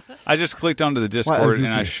 I just clicked onto the are Discord you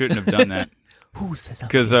and I doing? shouldn't have done that. Who says something?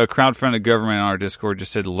 Because crowdfunded government on our Discord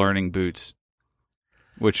just said learning boots,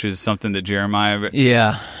 which is something that Jeremiah.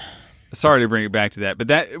 Yeah. Sorry to bring it back to that, but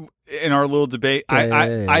that in our little debate,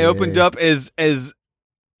 I opened up as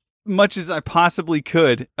much as I possibly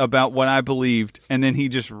could about what I believed, and then he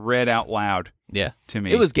just read out loud Yeah. to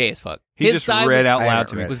me. It was gay as fuck. He His just side read was, out I loud haven't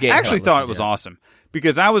to me. read it. Was gay I as actually fuck. thought it was Yeah. awesome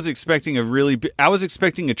because I was expecting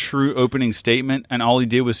a true opening statement, and all he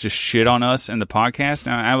did was just shit on us and the podcast.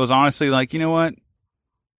 And I was honestly like, you know what?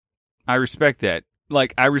 I respect that.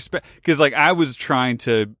 Like, because like I was trying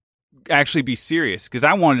to actually be serious because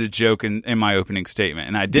I wanted to joke in my opening statement,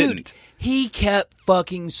 and I didn't. Dude, he kept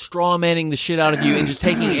fucking strawmanning the shit out of you and just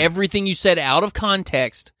taking everything you said out of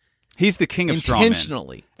context He's the king of strawmen.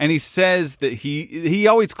 intentionally. And he says that he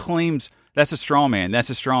always claims that's a straw man. That's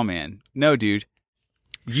a straw man. No, dude.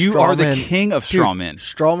 You are the Strawman. king of Dude, straw men.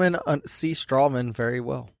 Strawman see Strawman very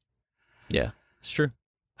well. Yeah, it's true.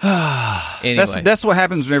 Anyway. That's what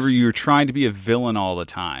happens whenever you're trying to be a villain all the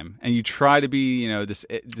time, and you try to be, this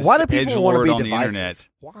Why do people want to edgelord be on divisive? the internet.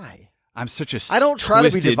 Why? I'm such a I don't try to be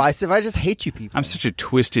twisted- divisive. I just hate you people. I'm such a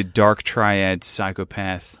twisted, dark triad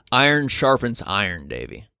psychopath. Iron sharpens iron,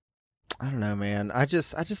 Davey. I don't know, man. I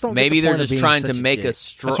just don't. Maybe get the they're point of just being trying such to a make dick.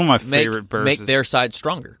 us That's one of my favorite make verses. their side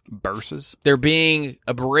stronger. Verses. They're being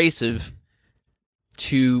abrasive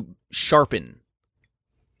to sharpen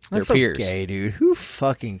their That's so peers. gay, dude. Who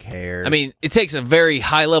fucking cares? I mean, it takes a very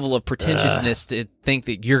high level of pretentiousness to think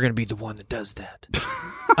that you're going to be the one that does that.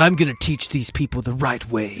 I'm going to teach these people the right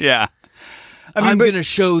way. Yeah. I'm going to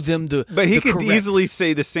show them the. But he the could correct- easily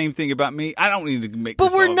say the same thing about me. I don't need to make. But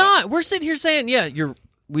this we're all not. We're sitting here saying, yeah,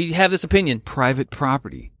 we have this opinion. private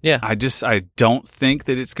property. Yeah. I don't think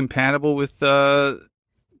that it's compatible with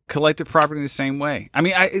collective property in the same way. I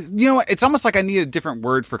mean, you know what? It's almost like I need a different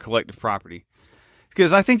word for collective property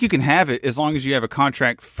because I think you can have it as long as you have a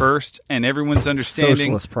contract first and everyone's understanding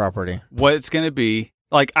socialist property. what it's going to be.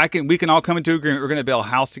 Like we can all come into agreement. We're going to build a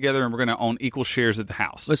house together and we're going to own equal shares of the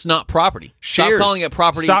house. It's not property. Shares. Stop calling it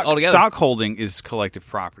property altogether. Stockholding is collective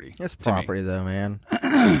property. It's to me. property, though, man.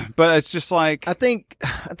 But it's just like I think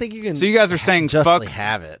you can. so. You guys are saying justly fuck.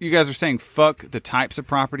 have it. You guys are saying fuck the types of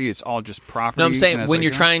property. It's all just property. No, I'm and saying that's when like,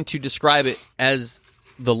 you're trying to describe it as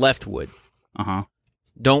the left would,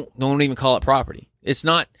 don't even call it property. It's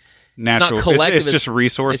not natural. It's not collective. It's just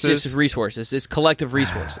resources. It's just resources. It's collective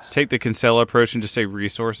resources Take the Kinsella approach and just say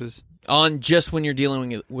resources. on just when you're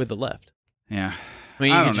dealing with the left. Yeah. I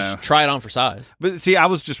mean, you I can don't just know. try it on for size. But see, I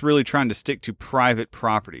was just really trying to stick to private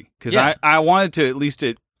property because Yeah. I wanted to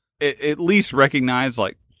at least recognize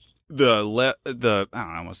like the I don't know.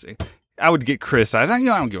 I want to say I would get criticized. I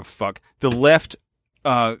don't give a fuck. The left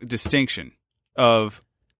distinction of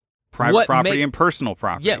private What property make- and personal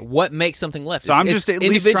property. Yeah, what makes something left? So I'm It's just at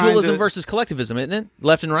least individualism trying to- versus collectivism, isn't it?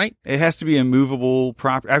 Left and right. It has to be immovable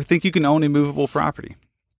property. I think you can own immovable property.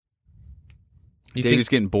 You Davey's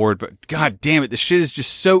getting bored, but god damn it, this shit is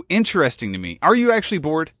just so interesting to me. Are you actually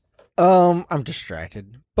bored? I'm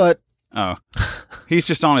distracted, but Oh. He's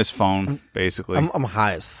just on his phone, basically. I'm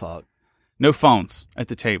high as fuck. No phones at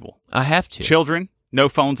the table. I have to. Children, no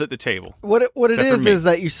phones at the table. What it Except for me. is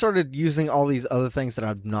that you started using all these other things that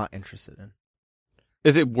I'm not interested in.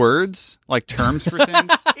 Is it words like terms for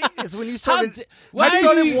things? It's when you started. Why I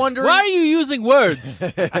started wondering. Why are you using words?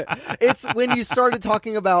 It's when you started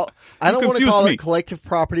talking about. I don't want to confused call me. it collective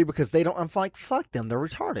property because they don't. I'm like, fuck them. They're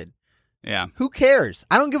retarded. Yeah. Who cares?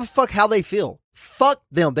 I don't give a fuck how they feel. Fuck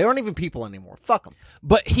them. They aren't even people anymore. Fuck them.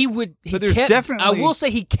 But he would. He But there's kept, definitely- I will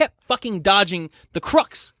say he kept fucking dodging the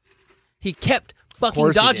crux. He kept fucking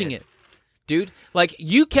course he dodging did. it, dude. Like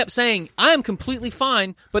you kept saying, I am completely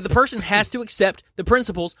fine, but the person has to accept the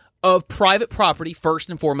principles of private property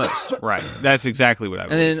first and foremost. Right. That's exactly what I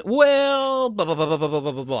would. And then, well, blah blah blah blah blah blah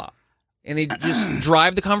blah blah blah. And they just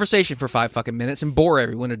drive the conversation for 5 fucking minutes and bore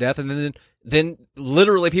everyone to death. And then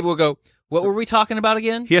literally people will go, "What were we talking about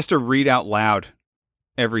again?" He has to read out loud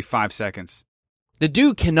every 5 seconds. The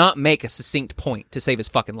dude cannot make a succinct point to save his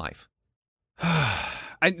fucking life.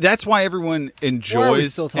 That's why everyone Why are we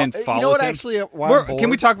enjoys still and talking? follows You know what? him. Actually, why We're- I'm bored can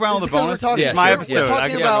we talk about all is the because bonus? We're talking, Yeah, It's my sure. episode. We're I talking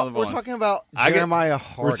can have all about. the We're bonus. talking about I get- Jeremiah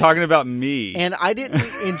Hardy. We're talking about me. And I didn't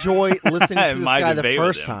enjoy listening to this My guy the debate with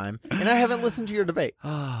first him. time, and I haven't listened to your debate.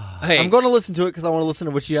 Hey, I'm going to listen to it because I want to listen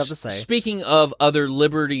to what you have to say. Speaking of other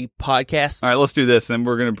Liberty podcasts, All right, let's do this. Then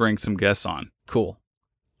we're going to bring some guests on. cool.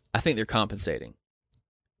 I think they're compensating.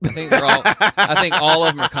 I think they're all. I think all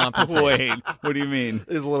of them are compensating. Wait, what do you mean?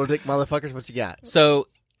 These little dick motherfuckers, what you got? So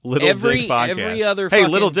Little Every- Dick podcast. every other hey,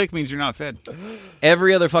 fucking- little dick means you're not fed.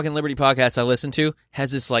 every other fucking Liberty podcast I listen to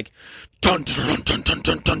has this like dun, dun, dun, dun,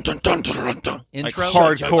 dun, dun, dun, dun, dun, dun, intro,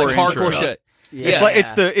 hardcore like hardcore intro. shit. Yeah.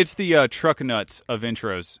 It's the truck nuts of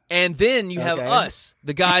intros. And then you have Okay. us,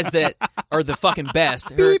 the guys that are the fucking best.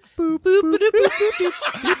 Beep, boop, boop, boop, boop, boop,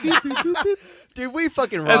 boop, boop, boop. Dude, we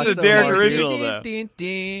fucking rock That's the so Derek hard, original. dude.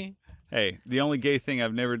 though. Hey, the only gay thing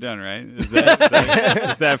I've never done, right? Is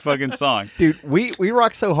that fucking song. Dude, we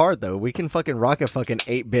rock so hard though. We can fucking rock a fucking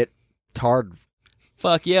 8-bit tard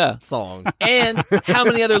Fuck yeah. song. And how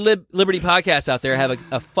many other Liberty podcasts out there have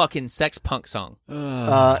a fucking sex punk song?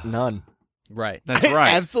 None. Right. That's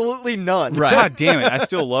right. Absolutely none. Right. God damn it! I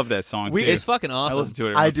still love that song. We- too. It's fucking I awesome. listen to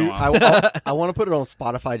it. Every I once in do. a while. I want to put it on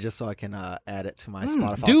Spotify just so I can add it to my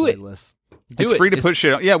Spotify do it. playlist. Do It's it. free to It's- put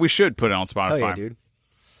shit on. Yeah, we should put it on Spotify. Oh yeah, dude.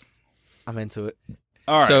 I'm into it.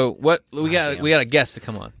 All right. So what we got? damn. We got a guest to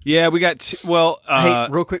come on. yeah, we got. Hey,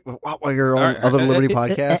 real quick, while you're on all right, other Liberty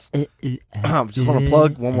podcasts, just want to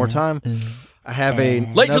plug one more time. I have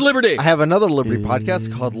Late to Liberty. I have another Liberty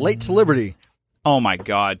podcast called Late to Liberty. oh my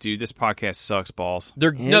god, dude, this podcast sucks balls.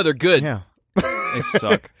 They're they're good Yeah. They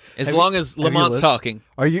suck. as long as you Lamont's listened? talking.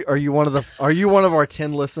 Are you one of our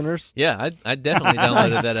 10 listeners? Yeah, I definitely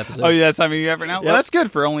downloaded that episode. Oh yeah, that's how many you have right now. Yep. Well, that's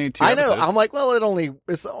good for only 2 I know. episodes. I'm like, well,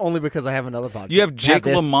 it's only because I have another podcast. You have Jake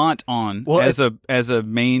this. Lamont on Well, as a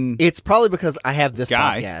main. It's probably because I have this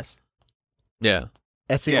Guy. podcast. Yeah,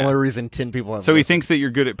 That's the Yeah. only reason 10 people have So he listened. thinks that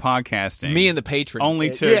you're good at podcasting. it's me and the patrons. only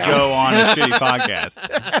to Yeah. go on a shitty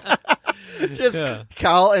podcast. Just Yeah.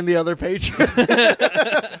 Kyle and the other patron.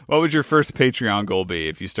 What would your first Patreon goal be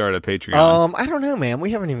if you started a Patreon? I don't know, man.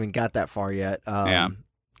 We haven't even got that far yet. Yeah.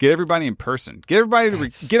 Get everybody in person. Get everybody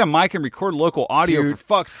to get a mic and record local audio Dude, for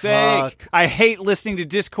fuck's sake. fuck. I hate listening to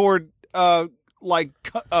Discord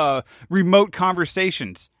remote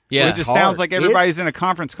conversations. Yeah. Where it It's just hard. sounds like everybody's in a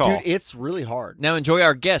conference call. Dude, it's really hard. Now enjoy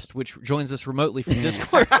our guest, which joins us remotely from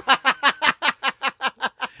Discord.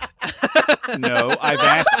 No, I've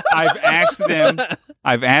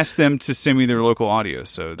asked them to send me their local audio,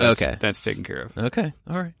 so Okay. that's taken care of. Okay,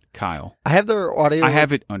 all right. Kyle, I have their audio. I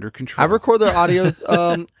have it under control. I record their audio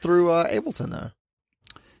through Ableton though.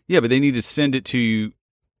 Yeah, but they need to send it to you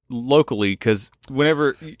locally because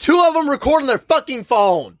whenever, 2 of them record on their fucking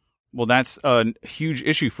phone. well, that's a huge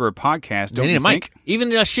issue for a podcast. Don't They need you a mic, think?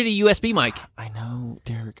 even a shitty USB mic, I know,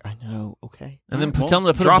 Derek. I know. Okay. and then Well, tell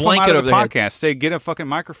them to put drop a 'em out blanket of over the their head. podcast. Say get a fucking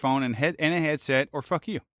microphone and a headset, or fuck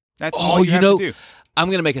you. That's Oh, all you you have know, to do. I'm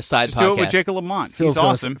gonna make a side Just do it with podcast, Jacob Lamont. Phil's He's gonna,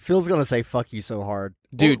 awesome. Phil's gonna say "fuck you" so hard.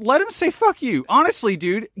 dude. Well, let him say fuck you. Honestly,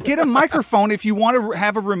 dude, get a microphone if you want to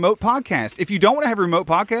have a remote podcast. If you don't want to have a remote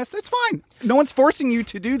podcast, that's fine. No one's forcing you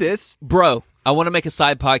to do this. Bro, I want to make a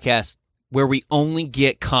side podcast where we only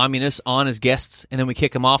get communists on as guests, and then we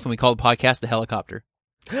kick them off, and we call the podcast The Helicopter.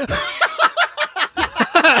 That's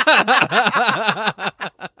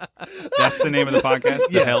the name of the podcast.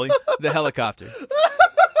 The Yeah. heli. The Helicopter.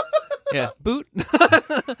 Yeah, boot. It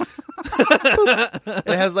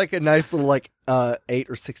has like a nice little 8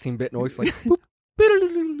 or 16-bit noise, like. Boop.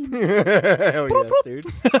 Hell yes, dude.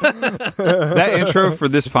 That intro for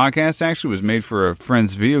this podcast actually was made for a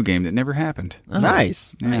friend's video game that never happened.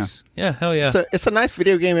 Nice. Yeah. Nice. Yeah, hell yeah. It's a nice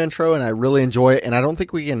video game intro, and I really enjoy it. And I don't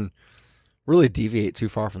think we can really deviate too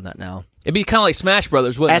far from that now. It'd be kind of like Smash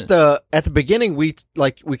Brothers, wouldn't At the beginning, we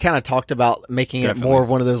kind of talked about making it Definitely. more of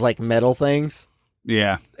one of those like metal things.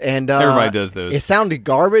 Yeah. And Everybody does those. It sounded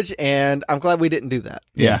garbage, and I'm glad we didn't do that.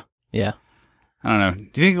 Yeah. Yeah. I don't know.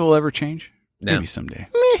 Do you think it will ever change? No. Maybe someday.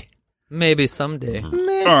 Maybe someday.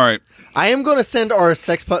 Meh. All right. I am going to send our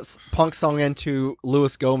Sex Punk song in to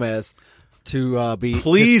Luis Gomez to be...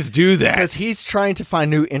 Please do that. Because he's trying to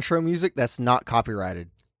find new intro music that's not copyrighted.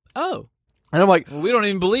 Oh. And I'm like, Well, we don't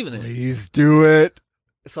even believe in it. please do it.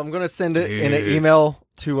 So I'm going to send it in an email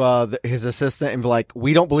to his assistant and be like,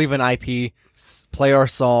 we don't believe in IP. Play our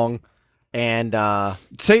song. And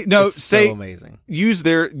Say so amazing. use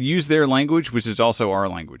their language, which is also our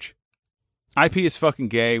language. IP is fucking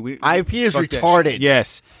gay. IP is fuck that retarded. shit.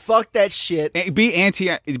 Yes. Fuck that shit. Be anti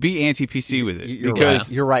PC with it. You're because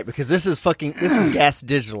right. You're right, because this is Gas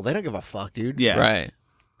Digital. They don't give a fuck, dude. yeah. Right.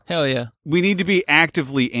 Hell yeah. We need to be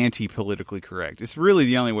actively anti-politically correct. It's really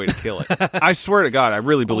the only way to kill it. I swear to God, I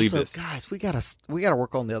really believe Also, this. guys, we gotta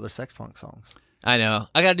work on the other Sex Punk songs. I know.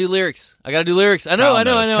 I gotta do lyrics. I know.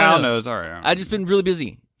 Kyle knows. All right. I just been really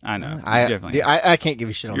busy. I know. I Definitely. I can't give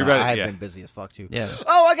you shit on You're that. better- I've yeah. been busy as fuck too. Yeah.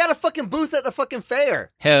 Oh, I got a fucking booth at the fucking fair.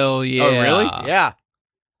 Hell yeah. Oh, really? Yeah.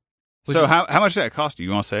 So how much did that cost you?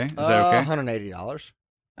 You want to say? Is that okay? $180.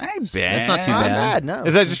 Ain't That's not too Not bad. bad, no.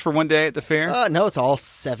 Is that just for one day at the fair? No, it's all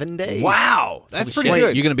 7 days. Wow, that's Holy pretty shit.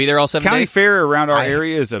 good. You gonna be there all 7 County days? fair around our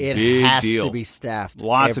area is a It big has deal. to be staffed.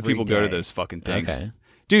 Lots of every people go to day. those fucking things. Okay.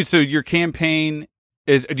 Dude, so your campaign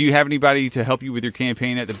is, do you have anybody to help you with your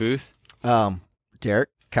campaign at the booth? Derek,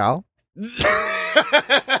 Kyle.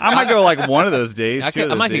 I might go like one of those days.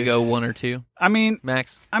 I might could go one or two I mean,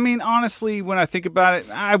 max. honestly, when I think about it,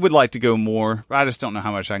 I would like to go more. I just don't know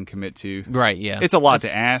how much I can commit to. Right. Yeah. It's a lot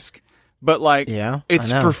to ask, but like, Yeah,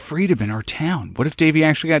 it's I know. for freedom in our town. What if Davey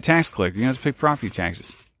actually got tax collector? You have to pay property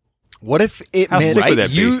taxes. What if it How meant sick would that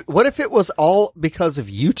be? you? What if it was all because of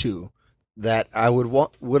you two that I would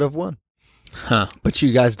have won, Huh. but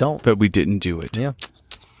you guys don't? But we didn't do it. Yeah.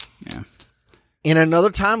 Yeah. In another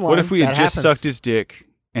timeline, What if we had that just happens. sucked his dick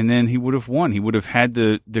and then he would have won? He would have had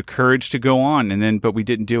the courage to go on, and then but we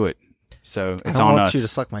didn't do it. So I it's don't on want us. you to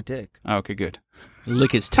suck my dick. Oh, okay, good.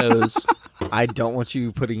 Lick his toes. I don't want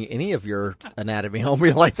you putting any of your anatomy on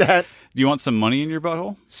me like that. Do you want some money in your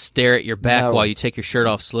butthole? Stare at your back No. while you take your shirt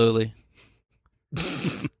off slowly.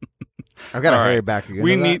 I've got a All hairy right. back. You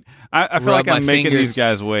We know that? need. I feel Rub like I'm my making fingers. these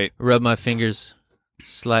guys wait. Rub my fingers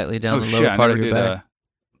slightly down Oh the shit! lower I part of never your did. back.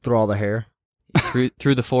 through all the hair.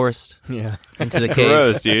 Through the forest Yeah. into the cave.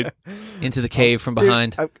 Gross, dude. Into the cave from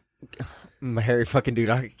behind. I'm a hairy fucking dude.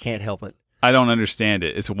 I can't help it. I don't understand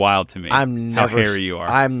it. It's wild to me. I'm how never hairy you are.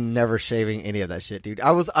 I'm never shaving any of that shit, dude. When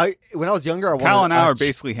I was younger, I wanted Kyle and I are ch-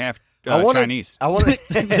 basically half I wanted- Chinese. I wanted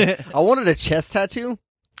I wanted a chest tattoo,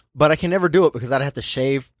 but I can never do it because I'd have to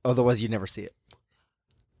shave. Otherwise, you'd never see it.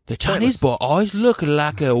 The Chinese boy always look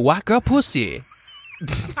like a whacker pussy.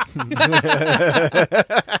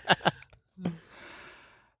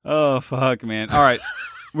 Oh fuck, man! All right,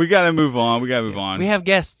 we got to move on. We We have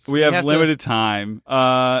guests. We have to- limited time.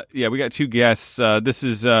 Yeah, we got two guests. This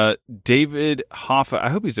is David Hoffa. I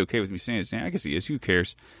hope he's okay with me saying his name. I guess he is. Who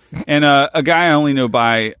cares? And a guy I only know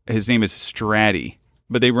by his name is Stratty,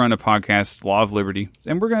 but they run a podcast, Law of Liberty,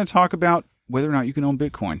 and we're going to talk about whether or not you can own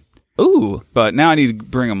Bitcoin. Ooh. But now I need to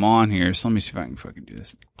bring him on here, so let me see if I can fucking do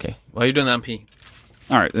this. Okay. While you're doing that, I'm peeing.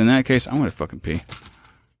 All right, in that case, I'm going to fucking pee.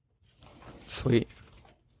 Sweet.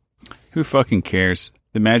 Who fucking cares?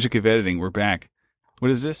 The magic of editing. We're back.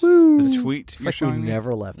 What is this? Woo. Is it tweet? It's you're like we showing me?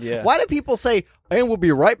 never left. Yeah. Why do people say, and we'll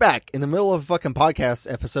be right back in the middle of a fucking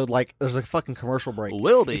podcast episode like there's a fucking commercial break?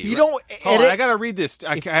 Will be. If you don't Hold on, edit... I gotta read this.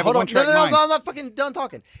 I have hold a on. one-track No, mind. I'm not fucking done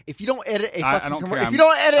talking. If you don't edit a I fucking don't care. if I'm- you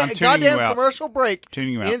don't I'm edit a tuning goddamn you out. commercial break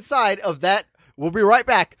Tuning you out. inside of that, we'll be right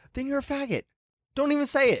back, then you're a faggot. Don't even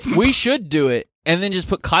say it. We should do it and then just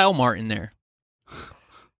put Kyle Martin there.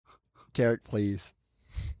 Derek, please.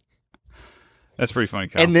 That's pretty funny,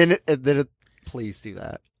 Kyle. And then please do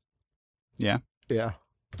that. Yeah. Yeah.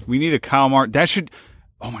 We need a Kyle Mart. That should.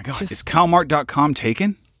 Oh my god, Just- is KyleMart.com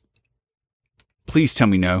taken? Please tell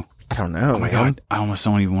me no. I don't know. Oh my god, I almost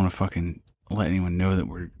don't even want to fucking let anyone know that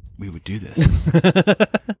we would do this.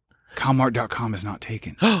 KyleMart.com is not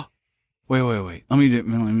taken. Wait. Let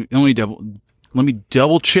me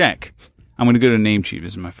double check. I'm gonna go to Namecheap.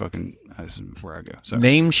 This is my fucking. This is where I go. So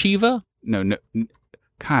Name Shiva? no.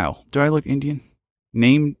 Kyle, do I look Indian?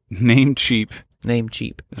 Namecheap Name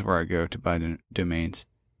cheap. is where I go to buy domains.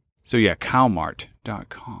 So yeah,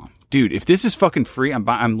 KyleMart.com. Dude, if this is fucking free, I'm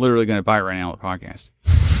literally going to buy it right now on the podcast.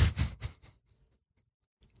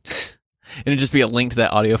 And it'd just be a link to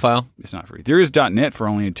that audio file. It's not free. There is .net for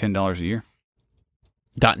only $10 a year.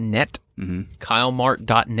 .net. Mm-hmm.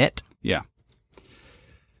 KyleMart.net. Yeah.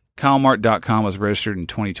 KyleMart.com was registered in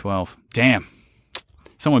 2012. Damn.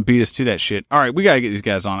 Someone beat us to that shit. All right, we got to get these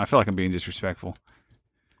guys on. I feel like I'm being disrespectful.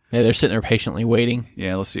 Yeah, they're sitting there patiently waiting,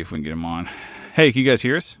 Yeah, let's see if we can get them on. Hey, can you guys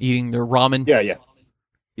hear us? eating their ramen. Yeah.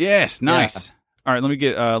 Yes, nice. All right, let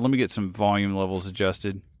me get some volume levels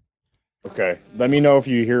adjusted. Okay. Let me know if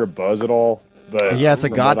you hear a buzz at all. But Yeah, it's a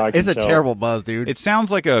from what I can it's a tell- terrible buzz, dude. It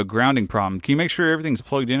sounds like a grounding problem. Can you make sure everything's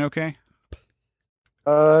plugged in okay?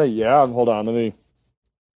 Yeah. Hold on. Let me.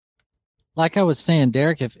 Like I was saying,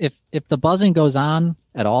 Derek, if the buzzing goes on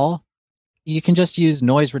at all, you can just use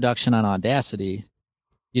noise reduction on Audacity.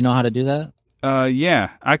 You know how to do that?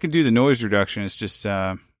 Yeah, I can do the noise reduction. It's just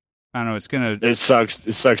I don't know. It's gonna. It sucks.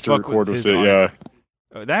 It sucks to Fuck record with with his it. audio.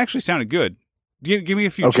 Yeah. That actually sounded good. Give me a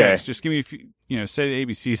few Okay. checks. Just give me a few. Say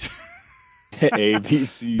the ABCs A B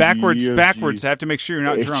C. backwards. D, E, F, G, Backwards. I have to make sure you're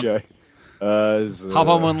not H, drunk. I. Hop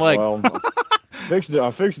on one leg. Well,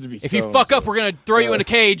 I'm fixing to be. If you stoned, fuck up, so- we're gonna throw you in a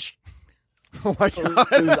cage. Oh my god.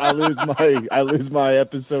 I lose my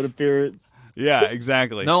episode appearance. Yeah,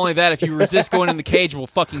 exactly. Not only that, if you resist going in the cage, we'll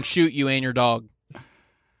fucking shoot you and your dog.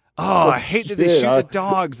 Oh, I hate that they Shit, shoot I- the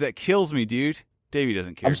dogs. That kills me, dude. Davey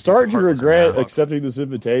doesn't care. I'm He's a starting to heartless regret motherfucker. accepting this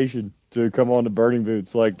invitation to come on to Burning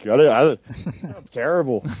Boots. Like, I'm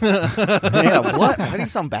terrible. Yeah, what? Why do you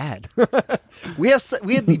sound bad? we had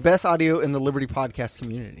the best audio in the Liberty podcast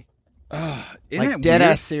community. Isn't Like that dead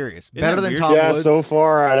weird? ass serious. Isn't Better that than weird? Tom Yeah, Woods. so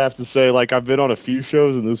far I'd have to say, like, I've been on a few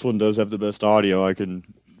shows, and this one does have the best audio. I can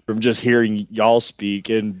from just hearing y'all speak,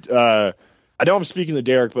 and I know I'm speaking to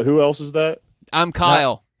Derek, but who else is that? I'm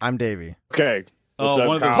Kyle. I'm Davey. Okay. What's Oh, up,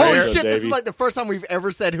 one of the Kyle? Holy rare- What's up, shit, this is Davey? like the first time we've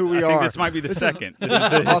ever said who we I are. think this might be the second. This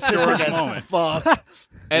is a Autistic historic as moment. fuck.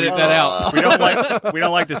 Edit that out. We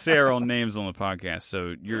don't like to say our own names on the podcast,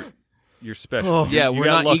 so you're special. Oh. Yeah, You we're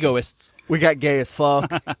got not lucky. egoists. We got gay as fuck.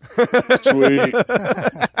 Sweet.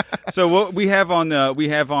 So what we have on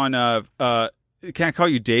can I call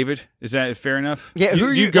you David? Is that fair enough? Yeah, who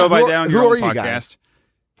are you you- go by who are- that on who your own are you podcast. guys?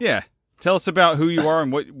 Yeah. Tell us about who you are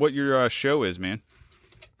and what your show is, man.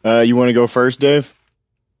 You want to go first, Dave?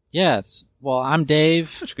 Yes. Well, I'm Dave,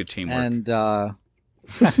 Such good teamwork.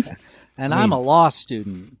 and I'm a law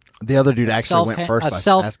student. The other dude actually Self- went first a by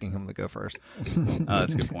self- asking him to go first. Oh,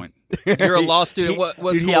 that's a good point. You're a law student. What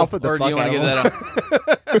Dude, he school? alphaed the Or do you fuck want to out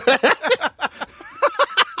give of that up?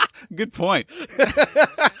 Good point.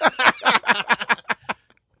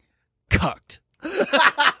 Cucked.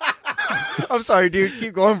 I'm sorry, dude.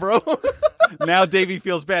 Keep going, bro. Now Davey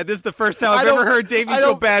feels bad. This is the first time I I've don't- ever heard Davey I feel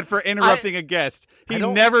don't- bad for interrupting a guest. He I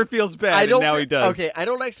don't- never feels bad, and now he does. Okay, I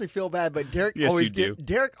don't actually feel bad, but Derek Yes, always you do.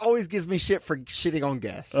 Derek always gives me shit for shitting on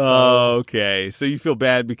guests. Oh, okay. So you feel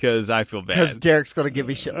bad because I feel Because bad. Derek's gonna give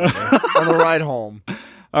me shit later on the ride home.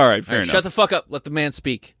 All right, fair All right, enough. shut the fuck up. Let the man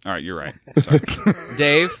speak. All right, you're right.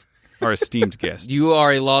 Dave, Our esteemed guest. you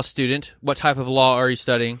are a law student. What type of law are you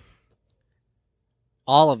studying?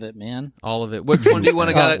 All of it, man. All of it. Which one do you want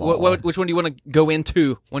to Law. which one do you want to go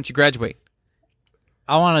into once you graduate?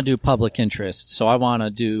 I want to do public interest, so I want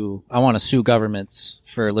to sue governments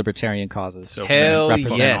for libertarian causes. So Hell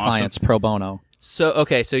represent yes. clients pro bono. So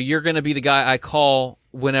okay, so you're going to be the guy I call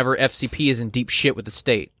whenever FCP is in deep shit with the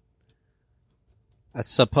state. I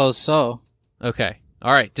suppose so. Okay.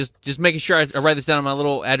 All right. Just making sure I write this down in my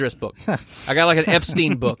little address book. I got like an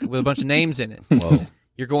Epstein book with a bunch of names in it. Whoa.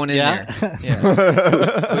 You're going in Yeah? there. Yeah.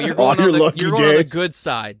 But you're going, Oh, on, you're lucky, you're going on the Dave. good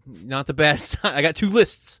side, not the bad side. I got two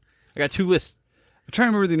lists. I'm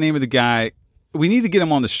trying to remember the name of the guy. We need to get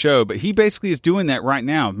him on the show, but he basically is doing that right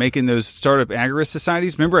now, making those startup agorist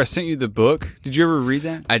societies. Remember, I sent you the book. Did you ever read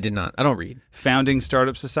that? I did not. I don't read. Founding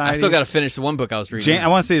Startup I Societies. still got to finish the one book I was reading. I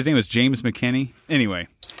want to say his name was James McKinney. Anyway,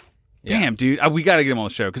 Yeah. damn, dude, we got to get him on the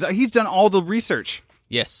show because he's done all the research.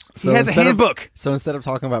 Yes. He has a instead of- handbook. So instead of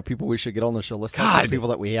talking about people we should get on the show, let's talk God. about people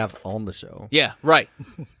that we have on the show. Yeah. Right.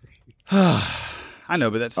 I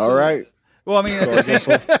know, but that's still, All right. Well, I mean, at So I the same, guess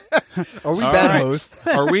we'll- Are we All bad right. hosts?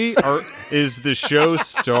 is the show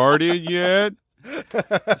started yet?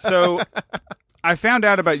 So I found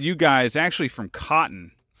out about you guys actually from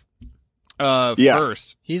Cotton Yeah.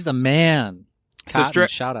 first. He's the man. So Cotton,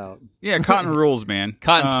 shout out. Yeah, Cotton rules, man.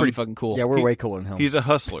 Cotton's pretty fucking cool. Yeah, we're way cooler than him. He's a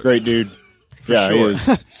hustler. great dude. Yeah, sure.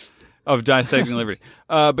 he is. Of dissecting liberty.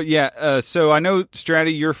 But yeah, so I know,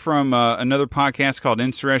 Stratty, you're from another podcast called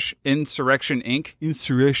Insurrection Inc.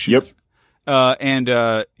 Insurrection. Yep.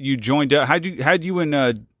 And you joined up. How'd you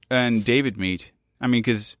and David meet? I mean,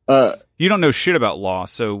 because you don't know shit about law,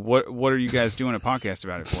 so what are you guys doing a podcast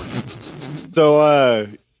about it for? So,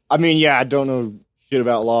 I mean, yeah, I don't know shit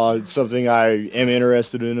about law. It's something I am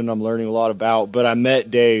interested in and I'm learning a lot about. But I met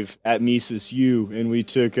Dave at Mises U, and we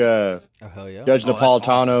took oh hell yeah! Judge Oh, that's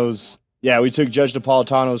Napolitano's. Yeah, we took Judge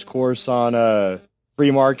Napolitano's course on free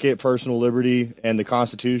market, personal liberty, and the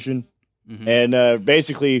Constitution. Mhm. And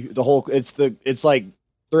basically, it's like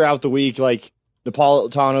throughout the week, like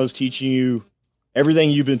Napolitano's teaching you everything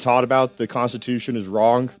you've been taught about the Constitution is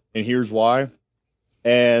wrong, and here's why.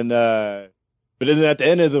 And but then at the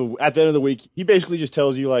end of the week, he basically just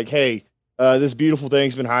tells you like, hey, this beautiful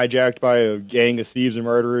thing's been hijacked by a gang of thieves and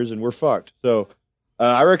murderers, and we're fucked. So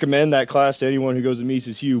I recommend that class to anyone who goes to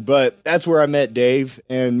Mises U. But that's where I met Dave,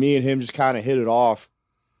 and me and him just kind of hit it off.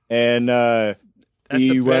 And That's we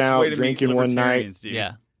the went best out way to meet drinking one night, libertarians, dude.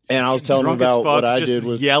 Yeah. and I was telling him Drunk as about fuck, what I just did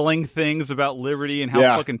with yelling things about liberty and how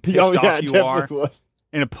yeah. fucking pissed Oh, yeah, off it you definitely are was.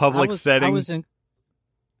 in a public setting.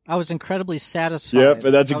 I was incredibly satisfied. Yep,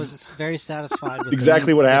 and that's I was very satisfied with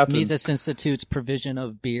exactly what happened. Mises Institute's provision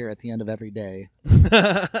of beer at the end of every day.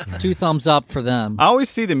 2 thumbs up for them. I always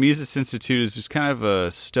see the Mises Institute as just kind of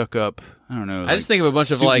a stuck up, I don't know. I just think of a bunch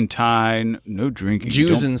of suit and like tie, no drinking.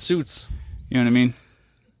 Jews don't- in suits. You know what I mean?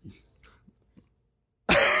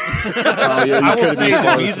 Oh, yeah, you I will could've say been the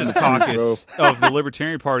farther Mises from the truth, caucus of the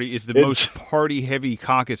Libertarian Party is the It's- most party heavy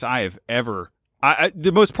caucus I have ever.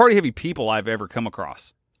 The most party heavy people I've ever come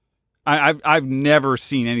across. I've never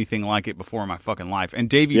seen anything like it before in my fucking life. And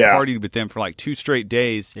Davey Yeah. partied with them for like 2 straight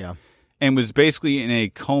days. Yeah. And was basically in a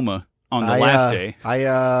coma on the last day.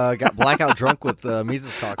 I got blackout drunk with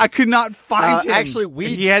Mises Caucus. I could not find him. Actually,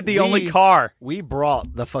 he had the only car. We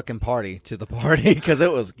brought the fucking party to the party because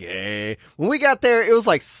it was gay. When we got there, it was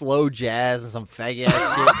like slow jazz and some faggy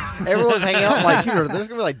ass shit. Everyone was hanging out. I'm like, dude, there's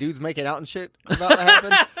gonna be like dudes making out and shit about to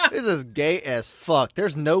happen. This is gay as fuck.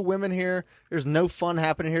 There's no women here. There's no fun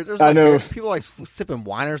happening here. There's like, I know. people like sipping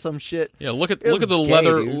wine or some shit. Yeah, look at It was the gay,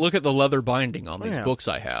 leather. dude. Look at the leather binding on these Yeah. books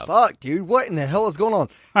I have. Fuck, dude, what in the hell is going on?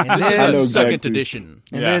 And This then, is I a know second exactly. edition.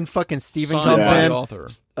 and Yeah. then fucking Steven Signed comes by in, the author.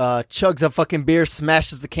 chugs a fucking beer,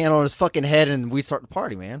 smashes the can on his fucking head, and we start the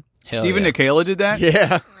party, man. Hell Stephen yeah. Nikela did that?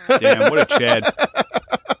 Yeah. Damn, what a Chad.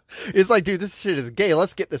 It's like, dude, this shit is gay.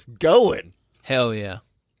 Let's get this going. Hell yeah.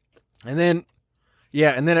 And then,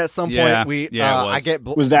 and then at some Yeah, point it was. I get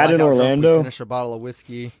Was that in blackout drunk. Orlando? We finish a bottle of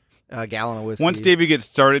whiskey, a gallon of whiskey. Once Davey gets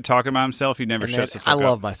started talking about himself, he never And shuts then the fuck I up.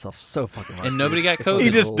 love myself so fucking much. And nobody got COVID. He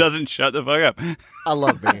just doesn't shut the fuck up. I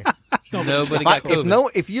love me. Nobody got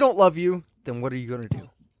COVID. If you don't love you, then what are you gonna do?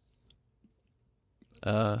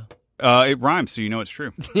 It rhymes, so you know it's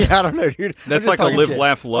true. Yeah, I don't know, dude. I'm That's just like a talking live, shit.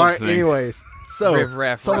 laugh, love All right. thing. Anyways, so Riff,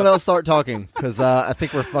 raff, someone raff. else start talking because I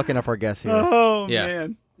think we're fucking up our guests here. Oh, Yeah.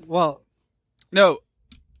 man. Well, No,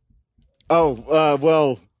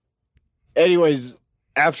 well, anyways,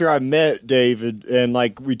 after I met David and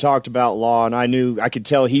like we talked about law, and I could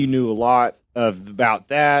tell he knew a lot about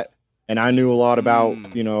that, and I knew a lot about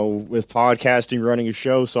with podcasting, running a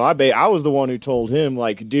show. So I was the one who told him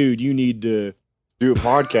like, dude, you need to do a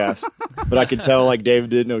podcast. But I could tell like David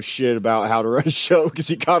didn't know shit about how to run a show because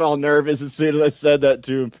he got all nervous as soon as I said that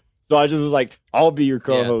to him. So I just was like, I'll be your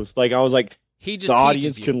co-host. Like I was like, He just the teaches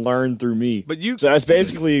audience you. can learn through me. but you. So that's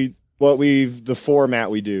basically the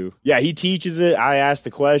format we do. Yeah, he teaches it. I ask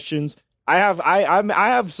the questions. I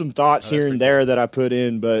have some thoughts Oh, that's here and there that I put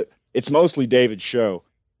in, but it's mostly David's show,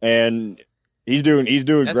 and he's doing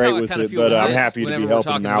That's great how I with kind of it. feel But when I'm it is happy to whenever be we're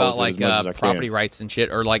helping talking him out about with it like as much as I property can. rights and shit,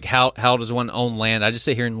 or like how does one own land. I just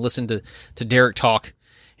sit here and listen to Derek talk,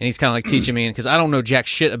 and he's kind of like teaching me because I don't know jack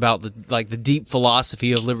shit about the deep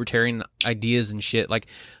philosophy of libertarian ideas and shit. Like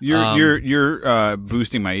You're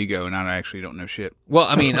boosting my ego, and I actually don't know shit. well,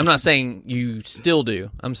 I mean, I'm not saying you still do.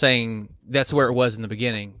 I'm saying that's where it was in the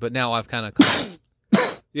beginning, but now I've kind of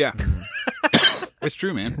Yeah, it's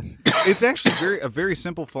true, man. It's actually a very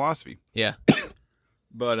simple philosophy, yeah.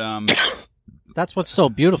 but that's what's so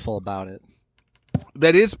beautiful about it.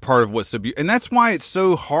 that is part of what's so beautiful, and that's why it's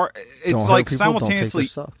so hard. It's Don't hurt like people, don't take their simultaneously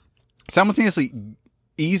stuff.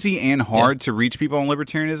 easy and hard to reach people on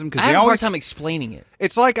libertarianism because I they have a hard always. time explaining it.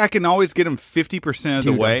 It's like I can always get them 50% of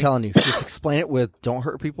Dude, the way. I'm telling you, just explain it with "don't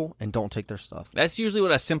hurt people" and "don't take their stuff." That's usually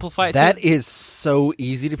what I simplify it That to. is so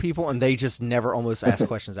easy to people, and they just never almost ask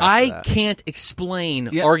questions after I that. can't explain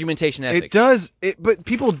Yeah. argumentation ethics. It does, but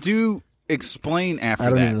people do explain after I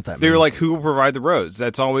don't that. even know what that They're means. like, who will provide the roads?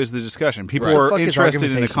 That's always the discussion. People Right. The are fuck is interested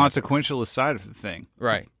in the argumentation ethics? consequentialist side of the thing.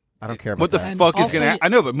 Right. I don't care about What the that. fuck is also- going to I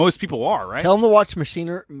know, but most people are, right? Tell them to watch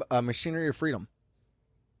Machinery of Freedom.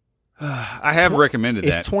 I have recommended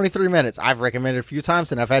It's that. 23 minutes. I've recommended it a few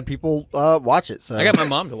times, and I've had people watch it. So I got my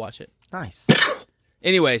mom to watch it. nice.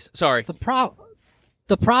 Anyways, sorry. The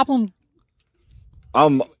problem,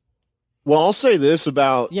 Well, I'll say this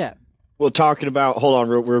about yeah. well, talking about hold on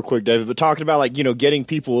real quick, David, but talking about like getting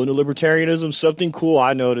people into libertarianism. Something cool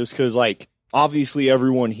I noticed because like obviously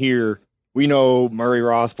everyone here we know Murray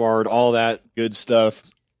Rothbard, all that good stuff.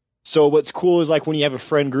 So what's cool is like when you have a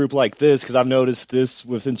friend group like this, because I've noticed this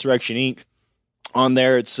with Insurrection Inc. On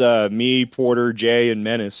there, it's me, Porter, Jay, and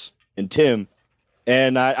Menace, and Tim.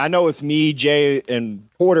 And I know with me, Jay, and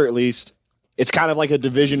Porter at least, it's kind of like a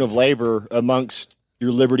division of labor amongst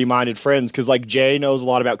your liberty-minded friends, because like Jay knows a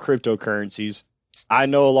lot about cryptocurrencies. I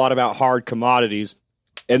know a lot about hard commodities.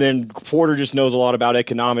 And then Porter just knows a lot about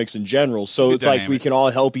economics in general. So it's like we can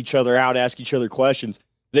all help each other out, ask each other questions.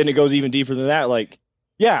 Then it goes even deeper than that. Like,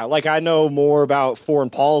 yeah, like I know more about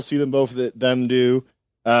foreign policy than both of them do.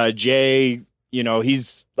 Jay, you know,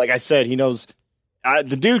 he's, like I said, he knows,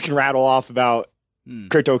 the dude can rattle off about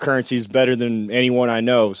cryptocurrencies better than anyone I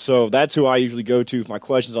know. So that's who I usually go to for my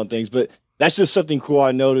questions on things. But that's just something cool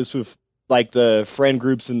I noticed with like the friend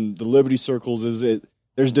groups and the Liberty circles is it.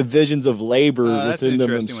 There's divisions of labor within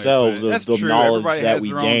them themselves of the knowledge that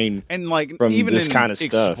we gain and like from even this in kind of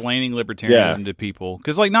stuff. Explaining libertarianism to people,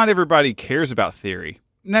 because like not everybody cares about theory,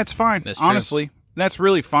 and that's fine. That's honestly, that's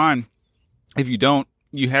really fine. If you don't,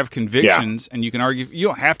 you have convictions, and you can argue. You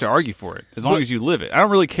don't have to argue for it as long as you live it. I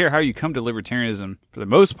don't really care how you come to libertarianism for the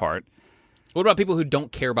most part. What about people who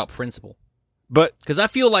don't care about principle? But because I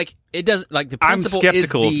feel like it doesn't. Like the principle I'm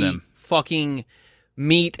skeptical is the of them. fucking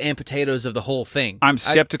meat and potatoes of the whole thing. I'm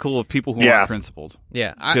skeptical of people who aren't principled.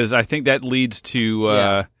 Yeah, because I think that leads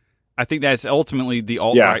to. I think that's ultimately the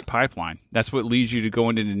alt-right pipeline. That's what leads you to go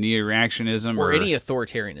into neo-reactionism or any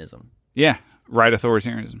authoritarianism. Yeah, right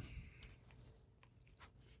authoritarianism.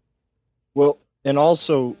 Well, and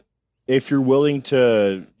also, if you're willing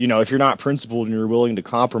to, you know, if you're not principled and you're willing to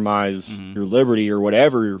compromise your liberty or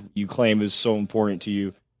whatever you claim is so important to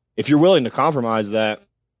you, if you're willing to compromise that,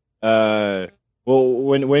 well,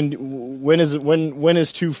 when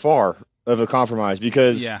is too far of a compromise?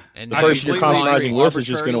 Because and the person you're compromising with is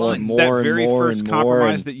just going to want more that very and more first and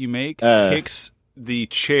compromise more. that you make kicks the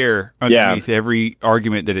chair underneath every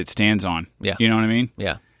argument that it stands on. Yeah, you know what I mean?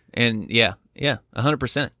 Yeah, and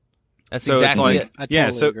 100%. That's so exactly it's like, it. I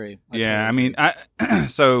totally agree. I mean,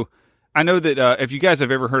 so I know that if you guys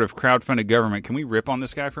have ever heard of crowdfunded government, can we rip on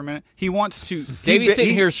this guy for a minute? He wants to. Davey's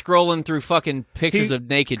sitting here scrolling through fucking pictures of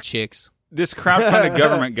naked chicks. This crowdfunded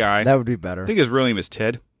government guy, that would be better. I think his real name is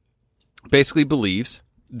Ted. Basically believes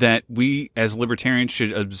that we as libertarians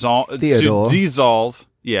should dissolve.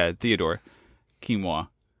 Yeah, Theodore Quinoa.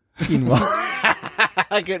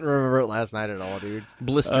 I couldn't remember it last night at all, dude.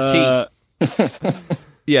 Blister T.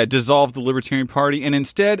 Yeah, dissolve the Libertarian Party, and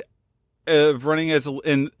instead of running as a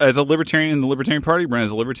libertarian in the Libertarian Party, run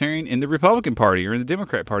as a libertarian in the Republican Party or in the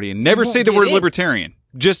Democrat Party, and never say the word libertarian.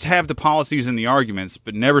 Just have the policies and the arguments,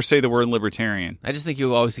 but never say the word libertarian. I just think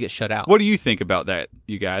you'll always get shut out. What do you think about that,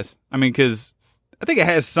 you guys? I mean, because I think it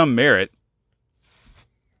has some merit.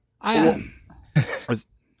 Well,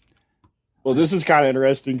 this is kind of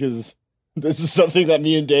interesting because this is something that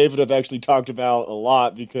me and David have actually talked about a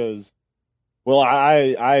lot because, well,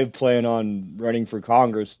 I plan on running for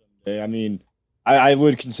Congress someday. I mean, I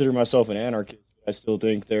would consider myself an anarchist. But I still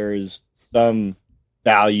think there is some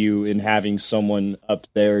value in having someone up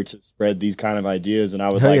there to spread these kind of ideas, and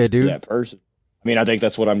I would like to be that person. I mean, I think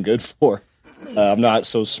that's what I'm good for. I'm not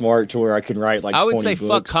so smart to where I can write like. I would 20 say books,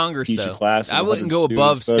 fuck Congress teach though. a class of I wouldn't 100 go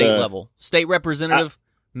above students, state level. State representative,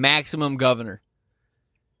 maximum governor.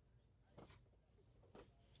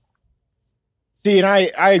 See, and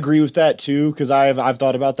I agree with that too because I've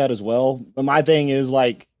thought about that as well. But my thing is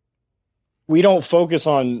like, we don't focus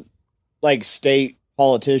on like state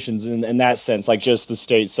politicians in that sense, like just the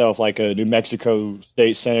state itself, like a New Mexico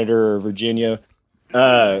state senator or Virginia.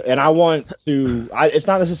 And I want to. It's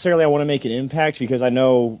not necessarily I want to make an impact because I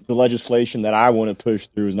know the legislation that I want to push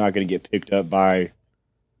through is not going to get picked up by,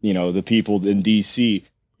 you know, the people in D.C.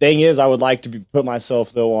 Thing is, I would like to put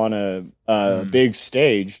myself though on a big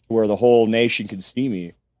stage where the whole nation can see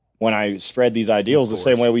me when I spread these ideals. The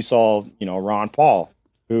same way we saw, you know, Ron Paul,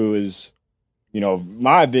 who is, you know,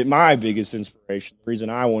 my biggest inspiration. The reason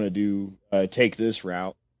I want to do take this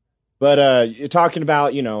route. But you're talking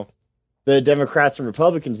about, you know, the Democrats and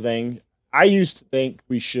Republicans thing. I used to think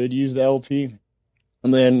we should use the LP,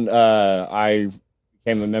 and then I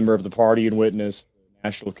became a member of the party and witnessed the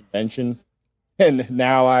national convention. And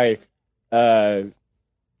now I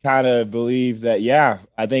kind of believe that, yeah,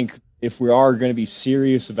 I think if we are going to be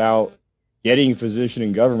serious about getting a position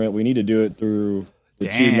in government, we need to do it through the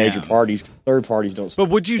two major parties. Third parties don't. But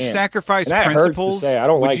would you sacrifice that principles? Hurts to say. I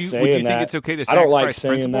don't would like you, saying would you that. think it's okay to I don't sacrifice like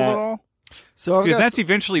saying principles that. at all? So because that's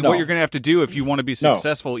eventually what you're going to have to do if you want to be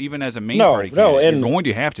successful, even as a main party candidate. You're going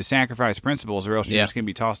to have to sacrifice principles, or else you're just going to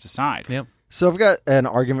be tossed aside. Yep. So I've got an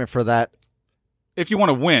argument for that If you want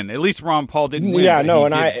to win, at least Ron Paul didn't win. Yeah, but no,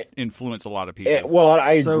 he and did influence a lot of people. Well,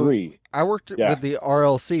 I So, agree. I worked Yeah. with the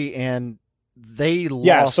RLC, and they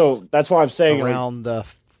Yeah, lost so that's why I'm saying like, around the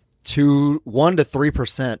 1 to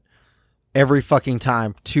 3% every fucking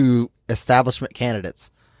time to establishment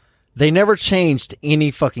candidates. They never changed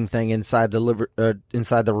any fucking thing inside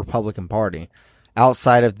inside the Republican Party,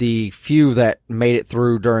 outside of the few that made it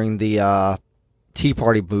through during the Tea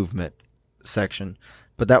Party movement section.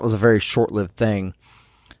 But that was a very short-lived thing.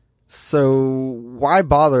 So why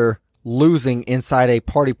bother losing inside a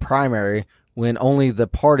party primary when only the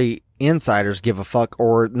party insiders give a fuck,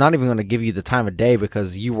 or not even going to give you the time of day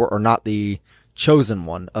because you are not the chosen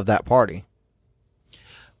one of that party?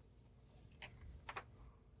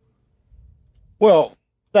 Well,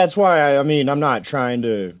 that's why I mean, I'm not trying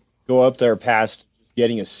to go up there past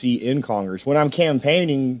getting a seat in Congress. When I'm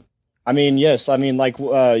campaigning, I mean, yes, I mean, like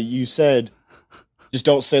you said, just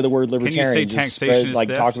don't say the word libertarian. say Just taxation is like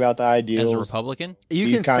theft? talk about the ideals. As a Republican? You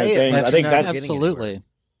These can kind of say it. things. but I think you're not that's- getting anywhere.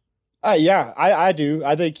 Absolutely. Yeah, I do.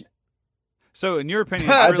 I think So, in your opinion,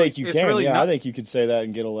 I it's really, think you it's can. really Yeah, not, I think you could say that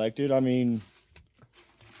and get elected. I mean,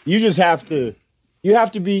 you just have to. You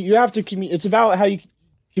have to be. You have to. It's about how you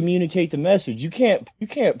communicate the message. You can't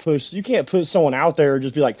put someone out there and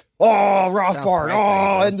just be like, "Oh, Rothbard, Sounds pragmatic,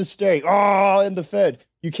 oh, bro. in the state, oh, in the Fed."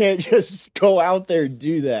 You can't just go out there and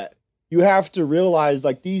do that. You have to realize,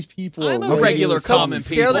 like, these people I'm are a really regular fucking common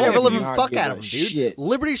Scare people. the ever living not fuck give out a of them, dude. shit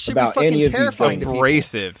Liberty should be about fucking any of these terrifying to people.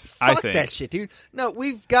 abrasive, I Fuck think. that shit, dude. No,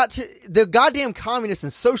 we've got to. The goddamn communists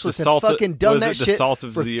and socialists The have salt of- fucking done was that it the shit salt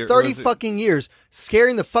of for the- 30 was it- fucking years,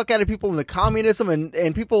 scaring the fuck out of people in the communism,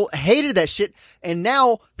 and people hated that shit. And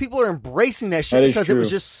now people are embracing that shit That is because it was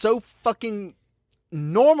true. just so fucking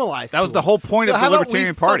normalized. That to was the them. whole point So of how the about we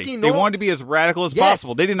Libertarian Party. fucking They wanted to be as radical as Yes.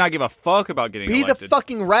 possible. They did not give a fuck about getting Be elected. the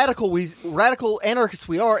fucking radical anarchists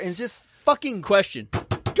we are, and just fucking Question.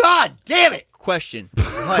 god damn it. Question.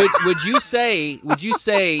 Would you say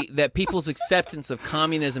that people's acceptance of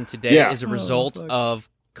communism today Yeah. is a result of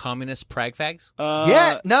communist prag fags?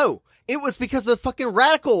 Yeah, no, it was because of the fucking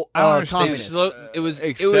radical I don't understand. communists. It was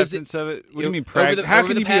acceptance of it. What do you mean, over prag? the- How over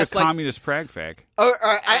can the you be a past, like, communist prag fag? So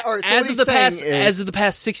what as he's of the saying past is- as of the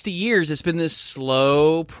past 60 years, it's been this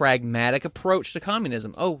slow, pragmatic approach to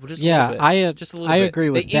communism. Oh, just a Yeah, little bit. Just a little I bit. agree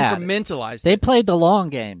with they that. incrementalized They it. played the long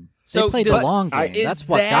game. So they played does- the long I- game. Is That's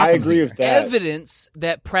what that- got I them agree here. with that. evidence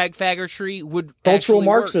that prag faggotry would Cultural actually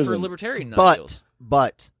work Marxism. for libertarian ideals.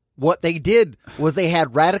 But what they did was they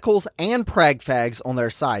had radicals and prag fags on their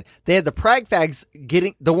side. They had the prag fags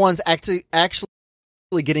getting the ones actually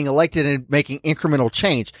getting elected and making incremental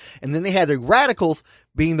change, and then they had the radicals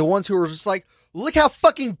being the ones who were just like, look how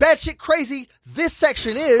fucking batshit crazy this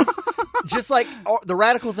section is. Just like the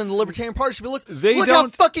radicals in the Libertarian Party should be, look how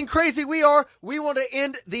don't- fucking crazy we are. We want to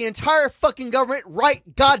end the entire fucking government right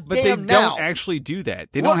goddamn But they now. don't actually do that.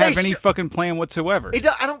 They Well, don't have they any should- fucking plan whatsoever. It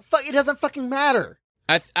doesn't fucking matter.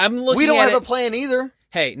 I'm looking We don't at have it. a plan either.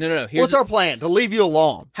 Hey, no. Here's What's our plan? To leave you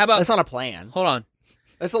alone. How about- That's not a plan. hold on.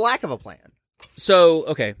 That's a lack of a plan. So,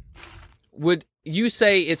 okay, would you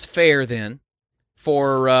say it's fair then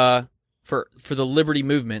for the liberty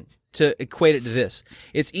movement to equate it to this?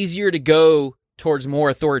 It's easier to go towards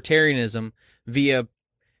more authoritarianism via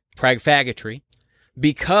prag faggotry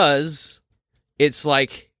because it's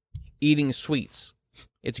like eating sweets.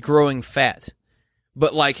 It's growing fat.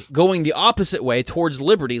 But like going the opposite way towards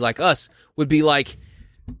liberty, like us, would be like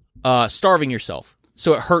starving yourself.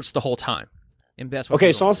 So it hurts the whole time. And that's what Okay,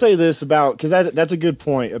 we're so going I'll say this about because that's a good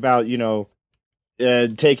point about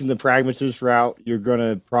taking the pragmatist route. You're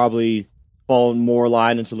gonna probably fall more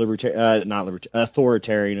line into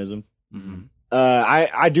authoritarianism. Mhm.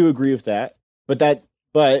 I do agree with that, but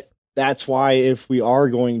that's why if we are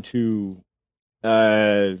going to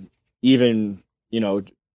even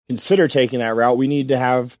consider taking that route, we need to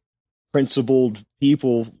have principled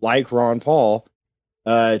people like Ron Paul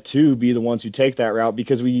to be the ones who take that route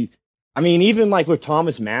because even like with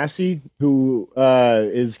Thomas Massey, who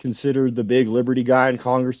is considered the big liberty guy in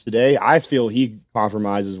Congress today, I feel he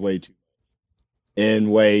compromises way too much in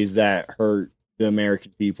ways that hurt the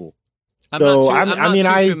American people. I'm So, not too, I mean,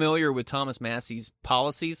 I- familiar with Thomas Massey's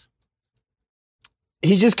policies.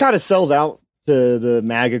 He just kind of sells out to the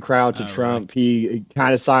MAGA crowd, to Oh, Trump. He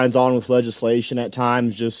kind of signs on with legislation at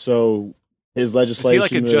times just so his Is legislation he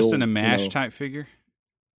like a will, Justin Amash type figure?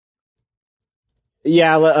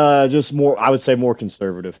 Yeah, just more, I would say more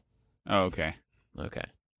conservative. Oh, okay. Okay.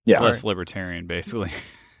 Yeah. Less libertarian, basically.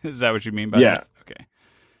 Is that what you mean by Yeah. that? Okay.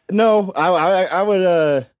 No, I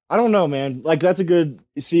would, I don't know, man. Like, that's good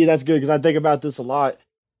because I think about this a lot.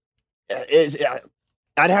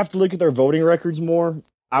 I'd have to look at their voting records more.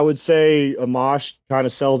 I would say Amash kind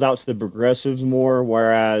of sells out to the progressives more,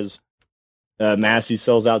 whereas Massey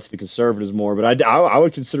sells out to the conservatives more. But I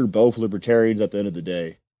would consider both libertarians at the end of the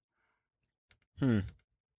day.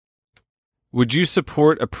 Would you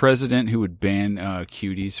support a president who would ban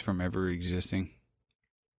cuties from ever existing?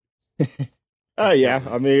 Yeah.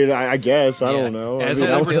 I mean, I guess. I Yeah. don't know. As I,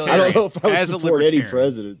 mean, a I don't libertarian. know if I would As a support any libertarian.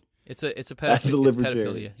 president. It's a As a pedophilia.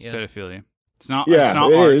 libertarian. It's Yeah. pedophilia. It's not. Yeah, it's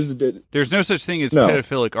not it art. is. There's no such thing as No.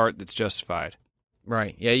 pedophilic art that's justified.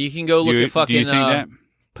 Right. Yeah, you can go look Do at fucking you think that?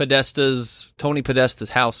 Tony Podesta's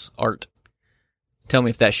house art. Tell me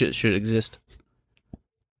if that shit should exist.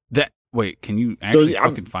 That wait, can you actually I'm-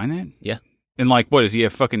 fucking find that? Yeah. And like, what does he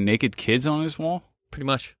have? Fucking naked kids on his wall? Pretty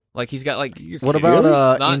much. Like he's got like. What about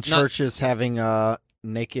Not- in not- churches having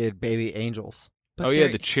naked baby angels? but Oh yeah,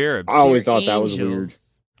 they're- the cherubs. I always they're thought that was angels. weird.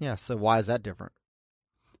 Yeah, so why is that different?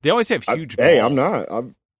 They always have huge. Hey, balls. I'm not.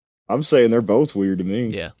 I'm saying they're both weird to me.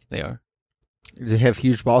 Yeah, they are. They have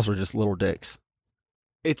huge balls or just little dicks?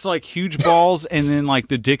 It's like huge balls, and then like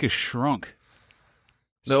the dick is shrunk.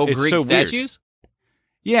 The old It's Greek so weird. statues.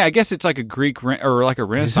 Yeah, I guess it's like a Greek or like a They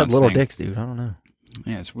just Renaissance had little thing. dicks, dude. I don't know.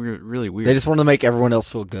 Yeah, it's weird, really weird. They just wanted to make everyone else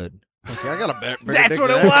feel good. Okay, I got a better That's dick what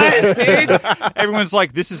than it that. was, dude. Everyone's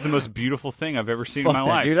like, "This is the most beautiful thing I've ever seen Fuck in my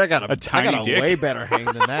that, life." dude. I got a tiny dick. way better hang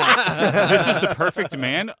than that. This is the perfect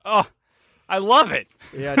man. Oh, I love it.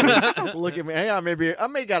 Yeah, dude. Look at me. Hey, I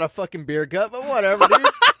may got a fucking beer gut, but whatever,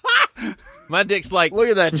 dude. My dick's like Look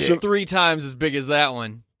at that dick. 3 times as big as that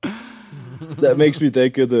one. That makes me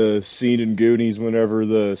think of the scene in Goonies whenever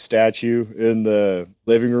the statue in the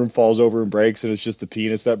living room falls over and breaks, and it's just the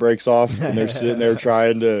penis that breaks off, and they're sitting there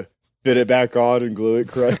trying to fit it back on and glue it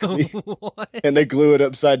correctly, What? and they glue it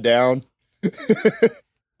upside down.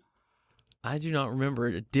 I do not remember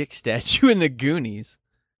a dick statue in the Goonies.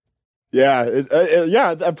 Yeah,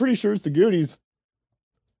 yeah, I'm pretty sure it's the Goonies.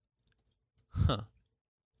 Huh.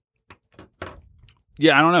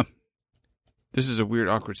 Yeah, I don't know. This is a weird,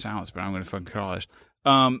 awkward silence, but I'm going to fucking call this.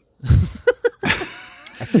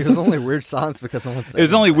 It was only weird silence because someone said It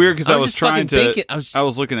was only anything. weird because I I'm was just trying fucking to. thinking- I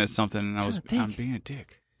was looking at something and trying to I'm think. being a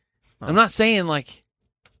dick. I'm not saying like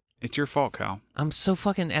It's your fault, Kyle. I'm so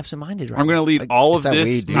fucking absent-minded right I'm going to now. leave Like, all it's of that this.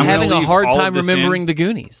 weed, dude. I'm gonna having a leave hard all of time this in. remembering the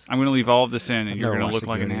Goonies. I'm going to leave all of this in, and I've you're never going to watched look the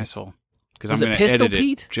like an Goonies. asshole because Was I'm it going to Pistol edit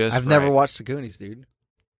Pete? it. Just I've never right. watched the Goonies, dude.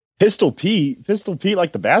 Pistol Pete,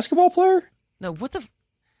 like the basketball player, No, what the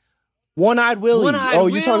One-Eyed Willie. One-Eyed Oh,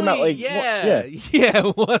 you're talking about Willie, like yeah, yeah,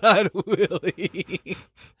 One-Eyed Willie.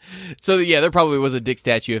 So yeah, there probably was a dick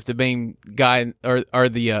statue if the main guy or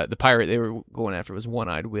the pirate they were going after was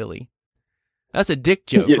One-Eyed Willie. That's a dick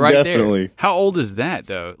joke Yeah, right there. definitely. How old is that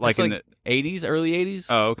though? Like That's in like 80s, early 80s,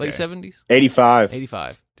 Oh, okay. late 70s, 85.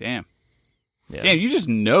 85. the damn. Yeah. Damn, you just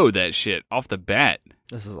know that shit off the bat.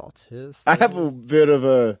 This is autistic. I have a bit of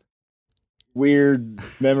a weird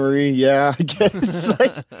memory. Yeah, I guess.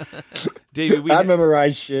 Like, David, we I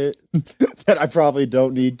memorize shit that I probably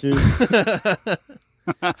don't need to.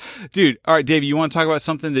 dude. All right, David, you want to talk about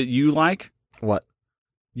something that you like? What?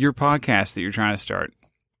 Your podcast that you're trying to start.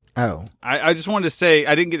 Oh, I just wanted to say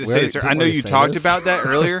I didn't get to say this. I know you talked about that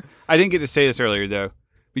earlier. I didn't get to say this earlier though.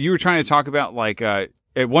 But you were trying to talk about like at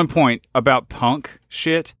one point about punk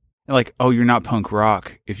shit. And like, oh, you're not punk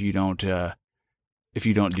rock if you don't do I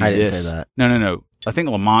didn't this. say that. No. I think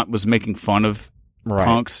Lamont was making fun of right.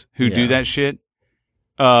 punks who do Yeah. that shit.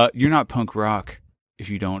 You're not punk rock if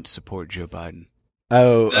you don't support Joe Biden.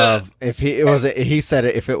 Oh, if he said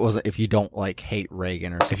it if you don't like hate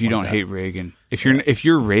Reagan or something. If you don't like hate Reagan, if you're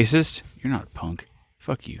racist, you're not a punk.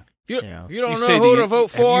 Fuck you. Yeah. You don't You know say who the- to vote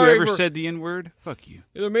for. Have you ever either- said the N word? Fuck you.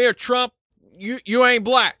 either me or Trump? You ain't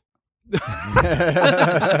black. The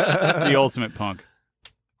ultimate punk.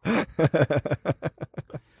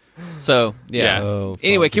 So yeah. Yeah. Oh,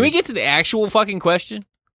 Anyway, fuck, can we dude. get to the actual fucking question?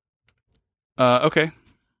 Okay.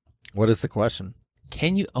 What is the question?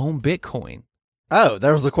 Can you own Bitcoin? Oh,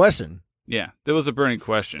 there was a question. Yeah, that was a burning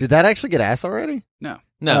question. Did that actually get asked already? No.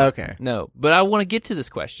 No. Okay. No. But I want to get to this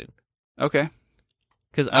question Okay.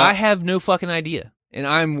 because I have no fucking idea, and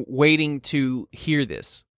I'm waiting to hear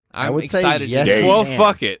this. I'm would say excited. yes. to Yeah, hear Well, can.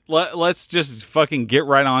 fuck it. Let's just fucking get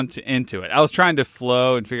right on into it. I was trying to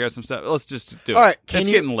flow and figure out some stuff. Let's just do it. All right. It's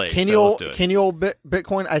getting late. Can so you let's do it. can you hold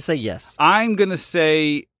Bitcoin? I say yes. I'm gonna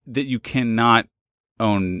say that you cannot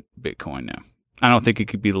own Bitcoin now. I don't think it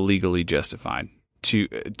could be legally justified to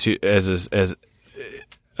as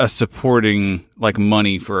a supporting like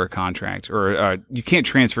money for a contract, or you can't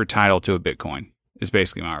transfer title to a Bitcoin. Is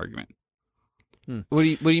basically my argument. What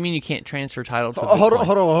do you mean you can't transfer title to Hold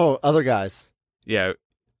Bitcoin? on. Other guys. Yeah.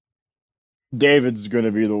 David's going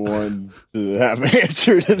to be the one to have an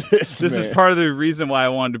answer to this. This man. is part of the reason why I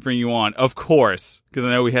wanted to bring you on, of course, because I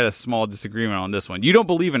know we had a small disagreement on this one. You don't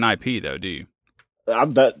believe in IP, though, do you?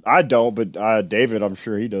 I don't, but David, I'm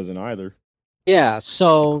sure he doesn't either. Yeah,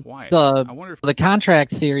 so Quiet. I wonder if the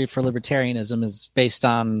contract theory for libertarianism is based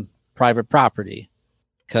on private property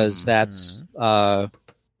because that's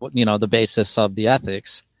the basis of the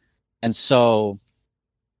ethics. And so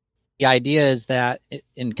the idea is that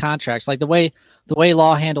in contracts, like the way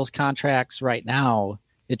law handles contracts right now,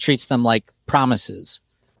 it treats them like promises.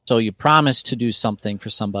 So you promise to do something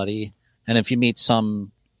for somebody, and if you meet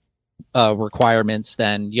some requirements,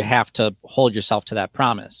 then you have to hold yourself to that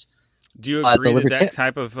promise. do you agree that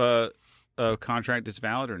type of contract is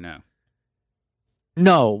valid or no?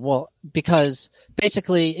 No, well, because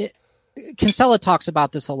basically, Kinsella talks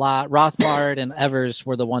about this a lot. Rothbard and Evers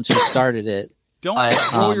were the ones who started it. Don't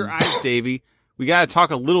roll your eyes, Davey. We got to talk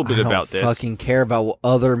a little bit about this. I don't fucking care about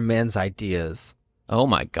other men's ideas. Oh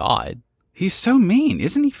my god. He's so mean.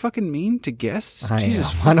 Isn't he fucking mean to guests?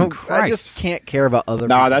 Jesus I don't. Christ. I just can't care about other.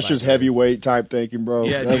 Nah, people's that's just ideas. heavyweight type thinking, bro.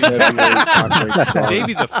 Yeah, That's dude. heavyweight type thinking, bro.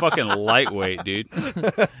 Davey's a fucking lightweight, dude.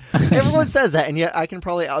 Everyone says that, and yet I can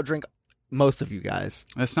probably outdrink most of you guys.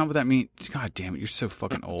 That's not what that means. God damn it, you're so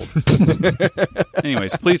fucking old.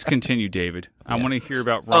 Anyways, please continue, David. I want to hear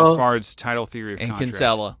about Rothbard's title theory of And contract.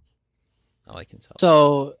 Kinsella. I like Kinsella.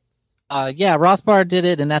 So, Rothbard did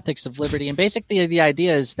it in Ethics of Liberty. And basically, the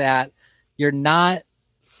idea is that you're not,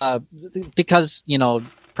 because,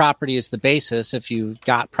 property is the basis. If you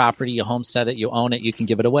got property, you homestead it, you own it, you can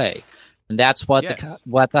give it away. And that's what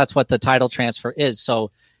that's what the title transfer is.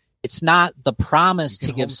 So it's not the promise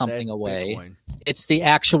to give something away. Bitcoin. It's the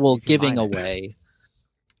actual You can giving mine it. away.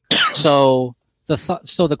 So the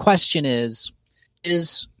question is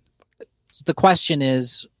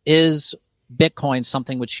Bitcoin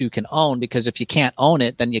something which you can own? Because if you can't own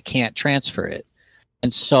it, then you can't transfer it.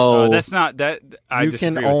 And so That's not that. I You disagree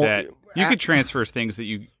can with own- that. You could transfer things that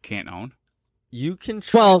you can't own. You can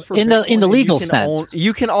Well, transfer in the Bitcoin and legal you can sense.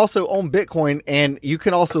 you can also own Bitcoin, and you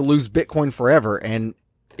can also lose Bitcoin forever, and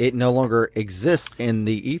it no longer exists in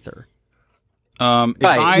the ether. If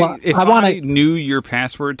Right. if Well, I I wanna- knew your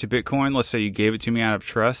password to Bitcoin, let's say you gave it to me out of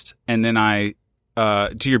trust, and then I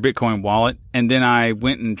to your Bitcoin wallet, and then I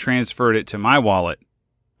went and transferred it to my wallet.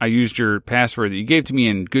 I used your password that you gave to me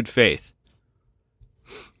in good faith.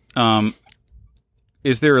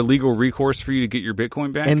 Is there a legal recourse for you to get your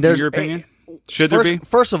Bitcoin back? And there's in your opinion, should there be?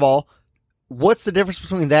 First of all, what's the difference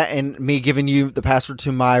between that and me giving you the password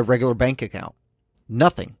to my regular bank account?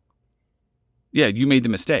 Nothing. Yeah, you made the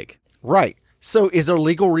mistake. Right. So is there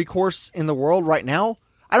legal recourse in the world right now?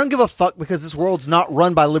 I don't give a fuck because this world's not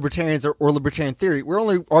run by libertarians or libertarian theory. We're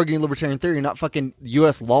only arguing libertarian theory, not fucking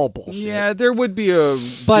U.S. law bullshit. Yeah, there would be a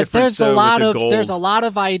But difference, there's though, a lot with of the gold. there's a lot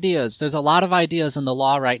of ideas. There's a lot of ideas in the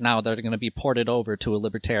law right now that are going to be ported over to a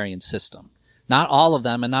libertarian system. Not all of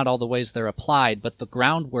them, and not all the ways they're applied, but the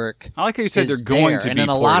groundwork. I like how you said they're is going there, to and be in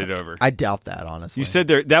a lot- ported over. I doubt that, honestly. You said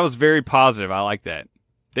that was very positive. I like that.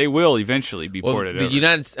 They will eventually be Well, ported the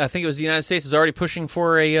over. I think it was the United States is already pushing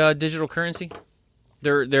for a digital currency.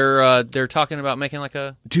 They're talking about making like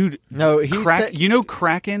a Dude, No, he said... you know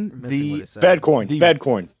Kraken, Missing what the he said.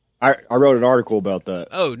 Fedcoin. I wrote an article about that.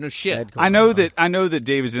 oh no shit. Fedcoin. I know that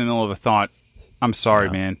David's in the middle of a thought. I'm sorry,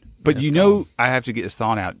 man. But Yes, you know I have to get this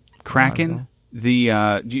thought out. Kraken,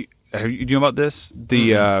 the do you know about this?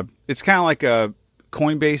 The it's kind of like a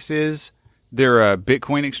Coinbase is. They're a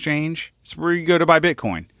Bitcoin exchange. It's where you go to buy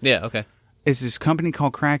Bitcoin. Yeah, okay. It's this company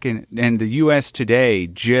called Kraken, and the U.S. today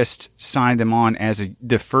just signed them on as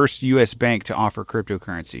the first U.S. bank to offer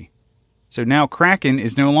cryptocurrency. So now Kraken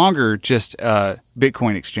is no longer just a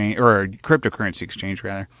Bitcoin exchange or a cryptocurrency exchange,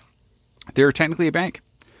 rather. They're technically a bank.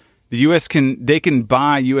 The U.S. can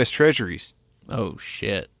buy U.S. treasuries. Oh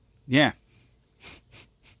shit. Yeah,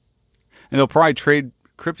 and they'll probably trade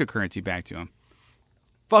cryptocurrency back to them.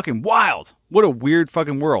 Fucking wild! What a weird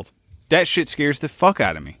fucking world. That shit scares the fuck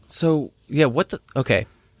out of me. So yeah, okay.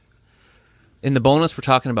 In the bonus we're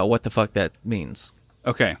talking about what the fuck that means.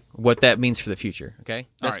 Okay. What that means for the future, okay?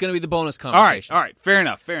 That's right. going to be the bonus All right. conversation. All right. Fair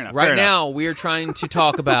enough. Right now, we are trying to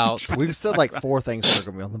talk about. We've said like 4 things that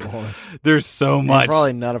are going to be on the bonus. There's so And much.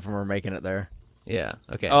 probably none of them are making it there. Yeah.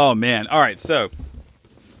 Okay. Oh man! All right, so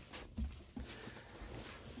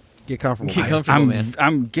Get comfortable. Get comfortable, man.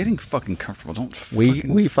 I'm getting fucking comfortable. Don't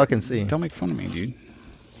We fucking see. don't make fun of me, dude.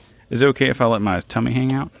 Is it okay if I let my tummy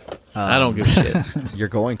hang out? I don't give a shit. You're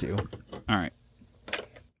going to. All right.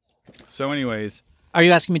 So, anyways, Are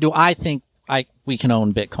you asking me? Do I think we can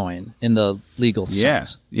own Bitcoin in the legal yeah,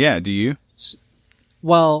 sense? yeah. Do you?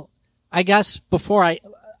 Well, I guess before I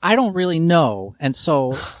I don't really know. And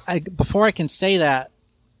so before I can say that,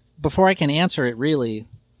 before I can answer it really,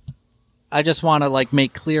 I just want to like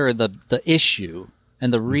make clear the issue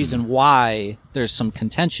and the reason why there's some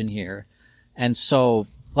contention here. And so,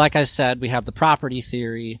 like I said, we have the property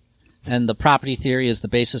theory, and the property theory is the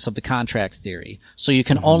basis of the contract theory. So you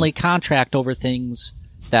can only contract over things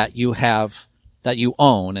that you have, that you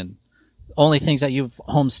own, and only things that you've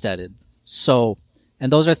homesteaded. So,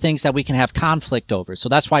 and those are things that we can have conflict over. So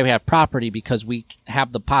that's why we have property, because we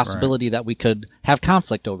have the possibility that we could have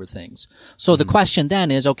conflict over things. So the question then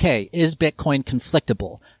is, okay, is Bitcoin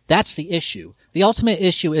conflictable? That's the issue. The ultimate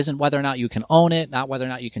issue isn't whether or not you can own it, not whether or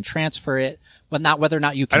not you can transfer it, but not whether or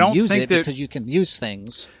not you can use it, because you can use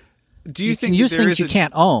things. Do you think can use things you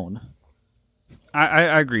can't own?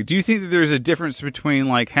 I agree. Do you think that there's a difference between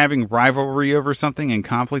like having rivalry over something and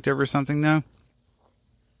conflict over something, though?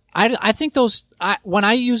 I think when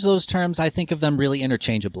I use those terms, I think of them really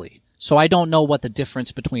interchangeably. So I don't know what the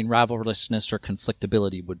difference between rivalrousness or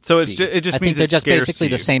conflictability would be. So it just I means think they're it's just scarce basically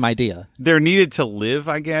to the you. same idea. They're needed to live,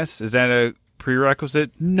 I guess. Is that a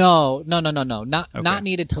prerequisite? No. Not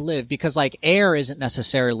needed to live, because like air isn't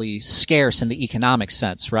necessarily scarce in the economic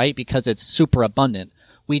sense, right? Because it's super abundant.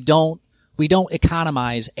 We don't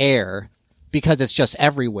economize air because it's just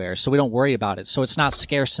everywhere, so we don't worry about it. So it's not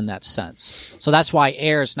scarce in that sense. So that's why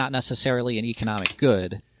air is not necessarily an economic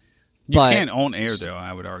good. You But can't own air, though,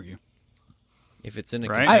 I would argue. If it's in a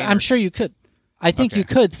Right? container. I'm sure you could. I think you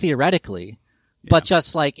could theoretically, but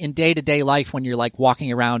just like in day-to-day life, when you're like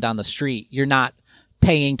walking around down the street, you're not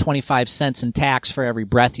paying 25 cents in tax for every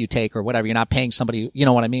breath you take or whatever. You're not paying somebody, you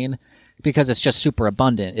know what I mean? Because it's just super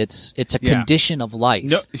abundant. It's a condition of life.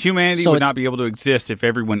 No, humanity So would it's- not be able to exist if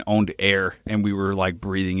everyone owned air and we were like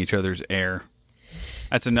breathing each other's air.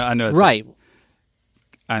 That's I know it's Right.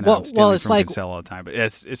 I know Well- I'm stealing well, it's from like- Cancel all the time, but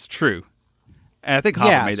it's true. And I think Hopper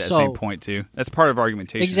Yeah, made that so- same point too. That's part of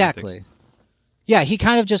argumentation. Exactly. ethics. Yeah, he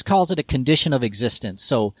kind of just calls it a condition of existence.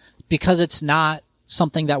 So because it's not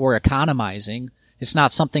something that we're economizing, it's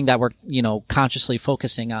not something that we're, consciously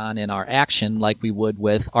focusing on in our action like we would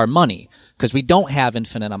with our money, because we don't have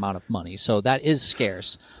infinite amount of money. So that is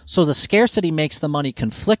scarce. So the scarcity makes the money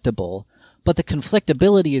conflictable, but the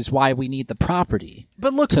conflictability is why we need the property.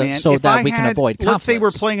 But look, to- man, so if that I we can had- avoid Let's say we're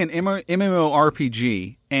conflicts. playing an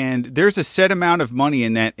MMORPG, and there's a set amount of money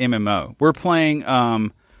in that MMO. We're playing,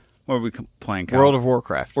 what are we playing? Kyle? World of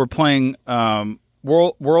Warcraft. We're playing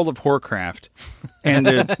World of Warcraft,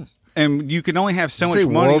 and and you can only have so Did much you say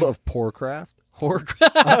money World of Warcraft?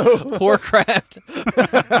 Warcraft.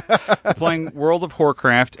 playing World of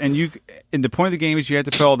Warcraft, and the point of the game is you have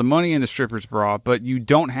to put all the money in the stripper's bra, but you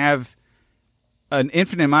don't have an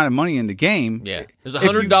infinite amount of money in the game. Yeah. There's If you-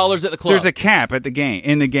 $100 at the club. There's a cap at the game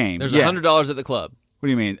in the game. There's Yeah. $100 at the club. What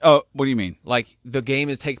do you mean? Oh, what do you mean? Like the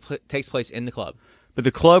game takes place in the club. But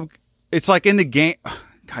the club, it's like in the game.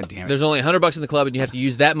 God damn it! There's only $100 in the club, and you have to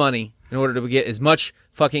use that money in order to get as much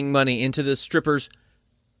fucking money into the strippers.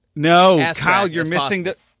 No, ass Kyle, crack you're as missing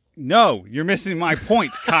possible. No, you're missing my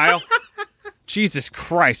points, Kyle. Jesus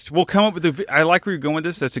Christ. We'll come up with I like where you're going with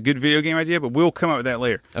this. That's a good video game idea, but we'll come up with that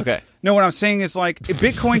later. Okay. No, what I'm saying is like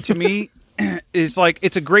Bitcoin to me is like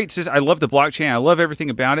it's a great system. I love the blockchain. I love everything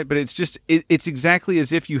about it, but it's just it's exactly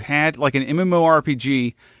as if you had like an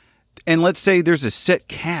MMORPG, and let's say there's a set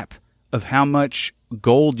cap of how much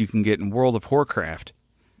gold you can get in World of Warcraft.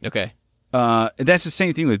 Okay. That's the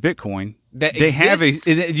same thing with Bitcoin. That they exists.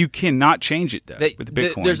 have you cannot change it though with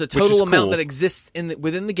Bitcoin. There's a which is total amount cool. that exists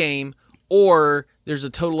within the game, or there's a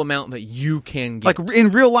total amount that you can get. Like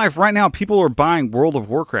in real life right now, people are buying World of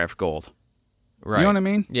Warcraft gold. right. You know what I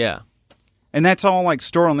mean? Yeah. And that's all like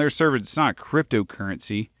stored on their server. It's not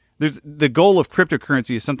cryptocurrency. The goal of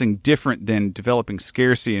cryptocurrency is something different than developing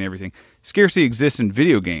scarcity and everything. Scarcity exists in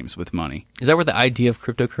video games with money. Is that where the idea of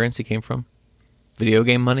cryptocurrency came from? Video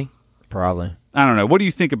game money? Probably. I don't know. What do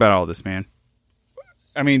you think about all this, man?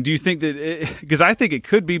 I mean, do you think that... Because I think it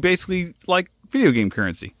could be basically like video game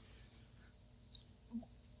currency.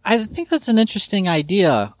 I think that's an interesting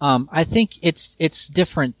idea. I think it's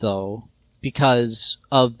different though because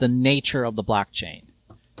of the nature of the blockchain.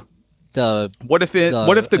 What if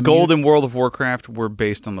the gold in World of Warcraft were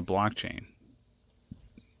based on the blockchain?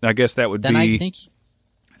 I guess that would Then be I think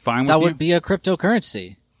fine with that you? would be a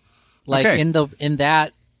cryptocurrency. Like Okay. in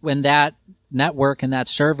that network and that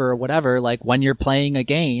server or whatever, like when you're playing a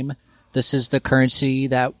game, this is the currency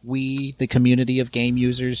that we, the community of game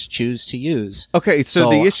users, choose to use. Okay, so So-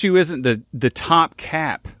 the issue isn't the top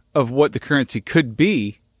cap of what the currency could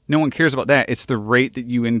be. No one cares about that. It's the rate that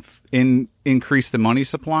you increase the money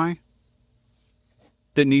supply.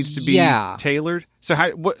 that needs to be Yeah. tailored? So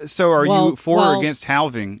so are Well- you for or well- against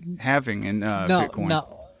halving in Bitcoin?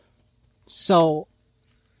 No. So,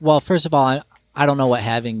 well, first of all, I don't know what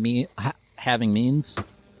having means,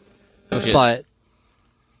 Oh, shit. but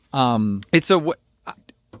It's a.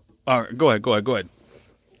 Go ahead.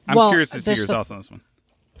 I'm Well, curious to see there's your the- thoughts on this one.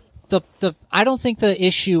 the I don't think the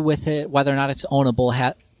issue with it, whether or not it's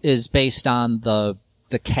ownable, is based on the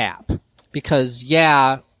cap, because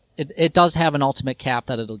it does have an ultimate cap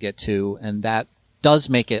that it'll get to, and that does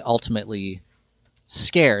make it ultimately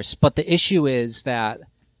scarce. But the issue is that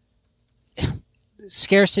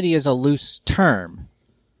scarcity is a loose term,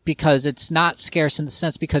 because it's not scarce in the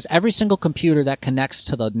sense, because every single computer that connects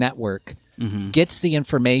to the network gets the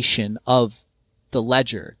information of the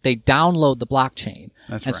ledger. They download the blockchain.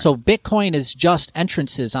 That's and right. so Bitcoin is just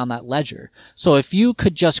entrances on that ledger. So if you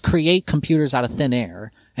could just create computers out of thin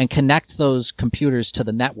air and connect those computers to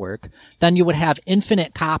the network, then you would have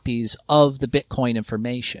infinite copies of the Bitcoin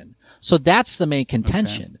information. So that's the main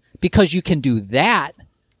contention. Because you can do that,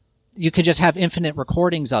 you can just have infinite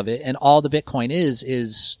recordings of it, and all the Bitcoin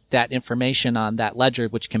is that information on that ledger,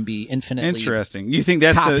 which can be infinitely Interesting. You think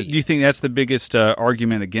that's copied. you think that's the biggest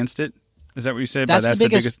argument against it? Is that what you said? That's by the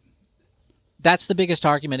biggest- That's the biggest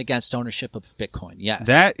argument against ownership of Bitcoin. Yes.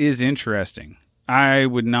 That is interesting. I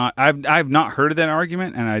would not. I've not heard of that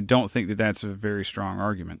argument, and I don't think that that's a very strong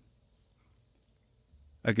argument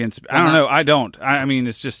against. I don't know. I don't. I mean,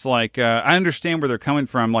 it's just like I understand where they're coming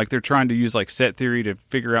from. Like they're trying to use like set theory to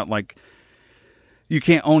figure out like you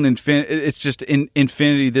can't own infinity. It's just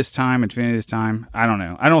infinity this time, infinity this time. I don't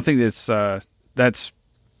know. I don't think that's I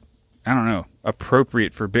don't know,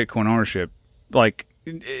 appropriate for Bitcoin ownership. Like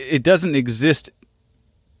it doesn't exist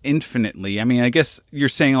infinitely. I mean, I guess you're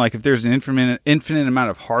saying like if there's an infinite amount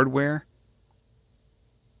of hardware.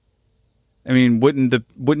 I mean,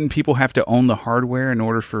 wouldn't people have to own the hardware in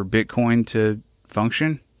order for Bitcoin to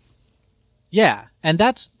function? Yeah, and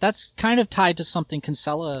that's kind of tied to something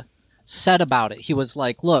Kinsella said about it. He was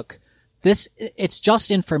like, "Look, it's just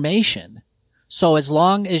information. So as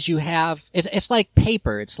long as you have, it's like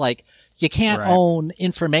paper. It's like you can't Right. own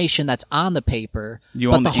information that's on the paper. You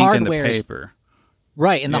but own the ink and the paper.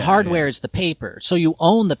 Right, and the Yeah, hardware yeah. is the paper. So you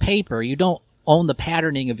own the paper. You don't own the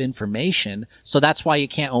patterning of information. So that's why you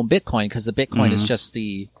can't own Bitcoin, because the Bitcoin is just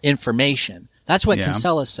the information. That's what Yeah.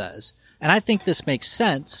 Kinsella says. And I think this makes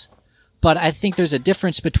sense, but I think there's a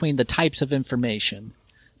difference between the types of information,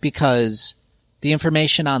 because the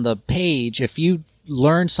information on the page, if you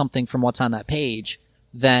learn something from what's on that page,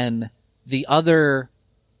 then the other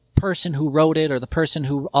person who wrote it or the person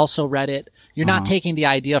who also read it, you're not taking the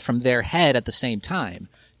idea from their head at the same time.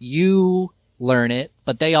 You learn it,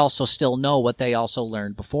 but they also still know what they also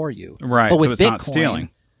learned before you. Right, But so with it's not stealing.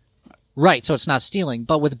 Right, so it's not stealing.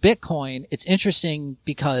 But with Bitcoin, it's interesting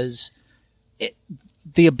because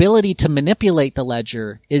the ability to manipulate the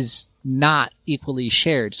ledger is not equally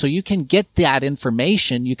shared. So you can get that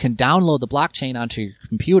information, you can download the blockchain onto your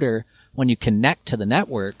computer when you connect to the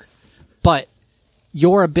network, but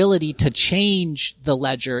your ability to change the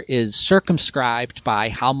ledger is circumscribed by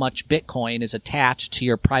how much Bitcoin is attached to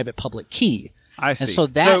your private public key. I see. And so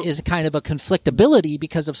that is kind of a conflictability,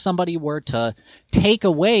 because if somebody were to take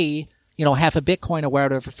away, half a Bitcoin or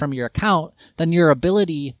whatever from your account, then your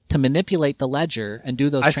ability to manipulate the ledger and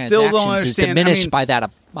do those I still don't transactions is understand. I diminished mean- by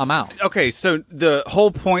that amount. Okay, so the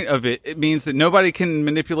whole point of it means that nobody can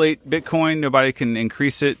manipulate Bitcoin, nobody can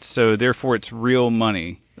increase it, so therefore it's real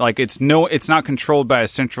money. Like it's not controlled by a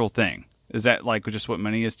central thing. Is that like just what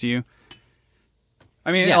money is to you?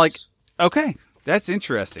 I mean, Yes. like, okay, that's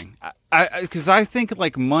interesting. Because I think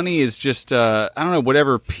like money is just I don't know,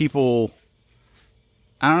 whatever people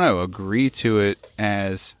agree to it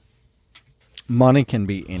as. Money can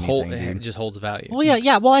be anything, It dude. just holds value. Well,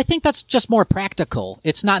 yeah. Well, I think that's just more practical.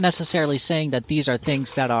 It's not necessarily saying that these are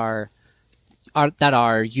things that are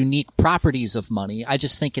unique properties of money. I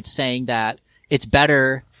just think it's saying that it's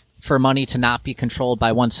better for money to not be controlled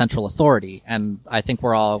by one central authority, and I think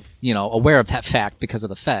we're all aware of that fact because of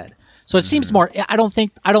the Fed. So it seems more. I don't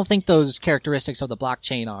think those characteristics of the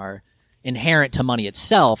blockchain are inherent to money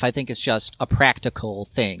itself. I think it's just a practical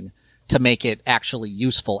thing to make it actually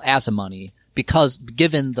useful as a money, because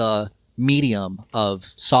given the medium of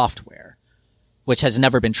software, which has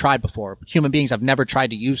never been tried before. Human beings have never tried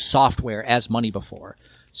to use software as money before.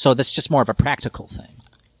 So that's just more of a practical thing.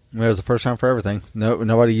 It was the first time for everything.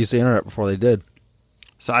 Nobody used the internet before they did.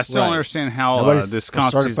 So I still don't Right. understand how Nobody this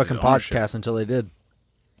started constitutes fucking ownership. podcasts until they did.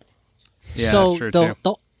 Yeah, so that's true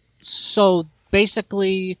too. So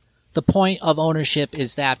basically, the point of ownership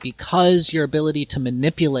is that because your ability to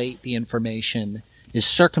manipulate the information is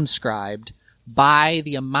circumscribed by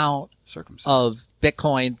the amount Circumcised. of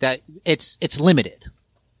Bitcoin that it's limited.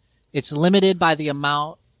 It's limited by the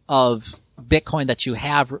amount of Bitcoin that you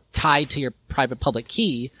have tied to your private public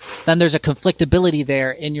key. Then there's a conflictability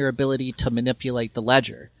there in your ability to manipulate the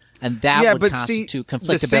ledger. And that would constitute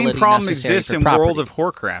conflictability the same problem necessary exists for in property. World of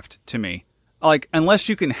Warcraft to me. Like, unless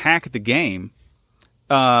you can hack the game,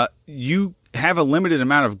 you have a limited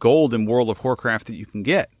amount of gold in World of Warcraft that you can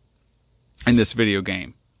get in this video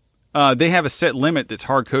game. They have a set limit that's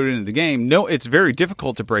hard-coded into the game. No, it's very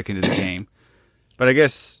difficult to break into the game, but I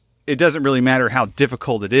guess it doesn't really matter how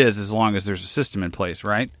difficult it is as long as there's a system in place,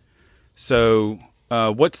 right? So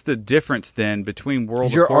what's the difference then between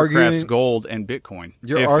World of Warcraft's gold and Bitcoin?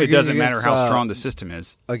 If it doesn't matter how strong the system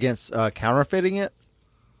is. Against counterfeiting it?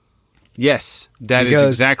 Yes, that is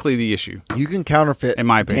exactly the issue. You can counterfeit in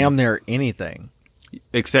my opinion, damn near anything.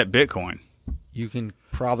 Except Bitcoin. You can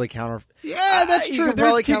probably counterfeit. Yeah, that's you true. can There's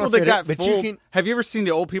probably people that got but full. you can. Have you ever seen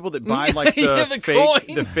the old people that buy like the,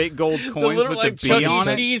 Yeah, the fake gold coins little, with like, the Chuck B E. on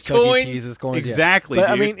it? Cheese Chuck E. coins? Cheese's coins, yeah. Exactly. But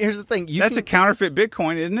dude. I mean, here's the thing. That's a counterfeit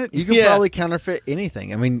Bitcoin, isn't it? You can probably counterfeit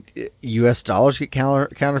anything. I mean, U.S. dollars get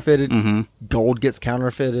counterfeited. Mm-hmm. Gold gets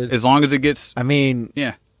counterfeited. As long as it gets, I mean,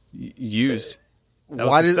 used.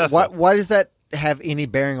 why does that have any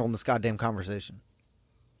bearing on this goddamn conversation?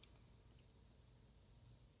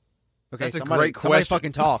 Okay, That's a somebody great question.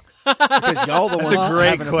 fucking talk, because y'all the ones a great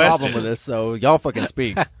having a question. problem with this. So y'all fucking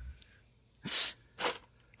speak.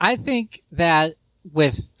 I think that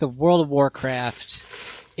with the World of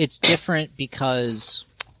Warcraft, it's different because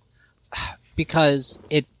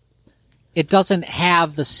it doesn't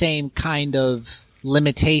have the same kind of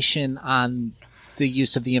limitation on the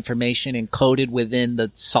use of the information encoded within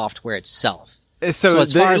the software itself. So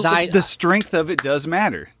as far as the strength of it does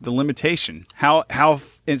matter. The limitation, how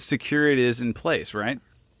secure it is in place, right?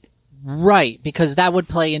 Right, because that would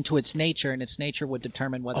play into its nature, and its nature would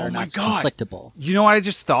determine whether or not it's conflictable. You know what I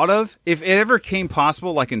just thought of? If it ever came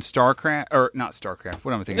possible, like in StarCraft, or not StarCraft,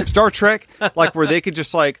 what am I thinking? Star Trek, like where they could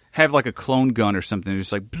just like have like a clone gun or something.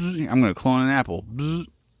 Just like, I'm going to clone an apple. Bzz.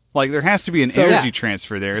 Like there has to be an energy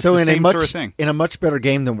transfer there. It's so the in same a much sort of thing. in a much better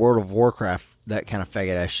game than World of Warcraft, that kind of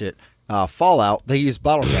faggot ass shit. Fallout, they use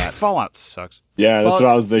bottle caps. Fallout sucks. Yeah, that's what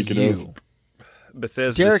I was thinking of.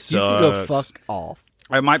 Bethesda Derek, sucks. you can go fuck off.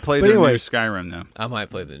 I might play the new Skyrim though. I might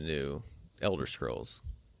play the new Elder Scrolls.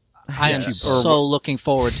 I am so looking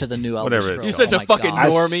forward to the new Elder Whatever it's Scrolls. You're such Oh a fucking my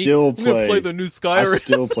God. normie. still I'm gonna play- play the new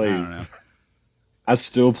Skyrim. I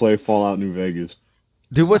still play Fallout New Vegas.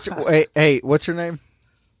 Dude, what's your name?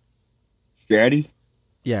 Stratty?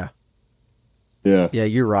 Yeah, Yeah.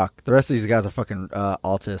 you rock. The rest of these guys are fucking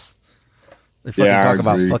autists. They fucking Yeah, I talk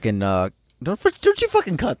about agree. fucking. Don't you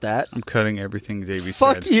fucking cut that? I'm cutting everything Davey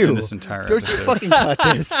Fuck said you. in this entire Don't you episode. fucking cut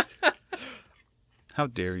this? How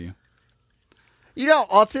dare you? You know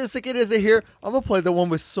how autistic it is in here? I'm gonna play the one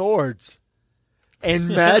with swords and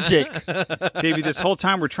magic. Davey, this whole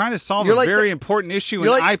time we're trying to solve You're a like very the- important issue in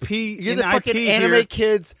you're like- IP. You're in the fucking IP anime here.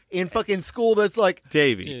 kids in fucking school that's like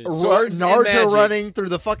Davey. Swords and Naruto magic. running through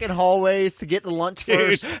the fucking hallways to get to lunch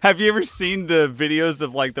Dude, first. have you ever seen the videos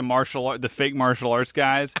of like the fake martial arts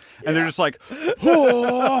guys, and they're just like,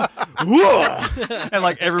 "Whoa, whoa," and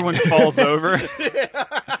like everyone falls over?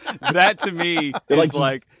 That to me is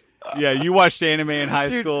like, yeah, you watched anime in high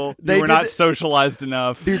Dude, school. they You were did not the- socialized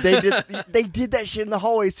enough. Dude, they did that shit in the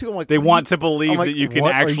hallways too. I'm like, They what want are to believe I'm like, that you can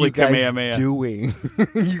what are actually you guys Kamehameha. doing?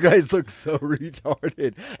 You guys look so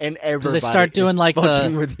retarded, and everybody start doing is like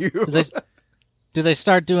fucking with you. Do they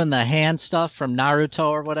start doing the hand stuff from Naruto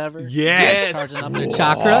or whatever? Yes. Charging up their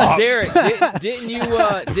chakra? Derek, didn't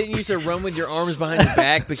you used to run with your arms behind your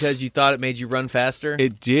back because you thought it made you run faster?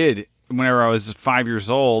 It did. Whenever I was 5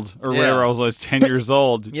 years old, or Yeah. whenever I was 10 years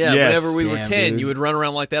old. Yeah, yes. whenever we were Damn, 10, dude. you would run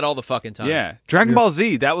around like that all the fucking time. Yeah. Dragon Ball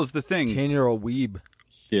Z, that was the thing. 10-year-old weeb.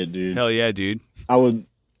 Shit, dude. Hell yeah, dude. I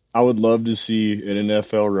would love to see an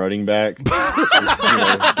NFL running back just,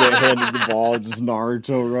 get handed the ball, just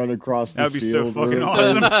Naruto run across the That would be so field. fucking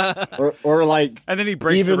awesome. Or like, And then he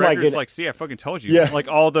breaks the Even like record. It's an- like, see, I fucking told you. Yeah. Like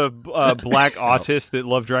all the black autists that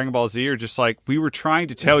love Dragon Ball Z are just like, we were trying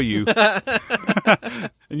to tell you, and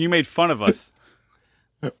you made fun of us.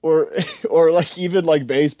 or like even like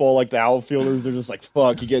baseball, like the outfielders, they're just like,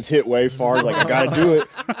 fuck, he gets hit way far, like I gotta do it.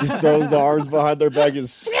 Just throws the arms behind their back and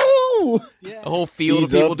A whole field of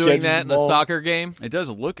Speeds people up, doing catches that in the a ball. soccer game. It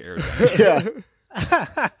does look aerodynamic.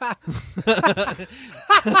 yeah.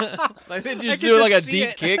 Like they just do like a see deep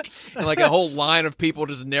it. kick, and like a whole line of people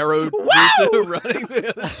just narrow routes running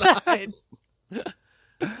the other side.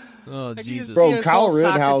 Oh Jesus! Bro, Kyle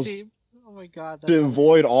Rittenhouse, Oh my god. to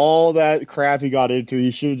avoid all that crap he got into,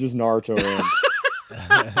 he should have just Naruto ran.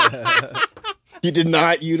 He did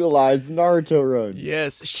not utilize the Naruto run.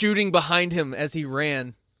 Yes, shooting behind him as he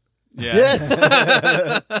ran. Yeah.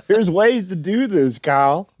 Yes. There's ways to do this,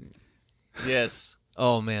 Kyle. Yes.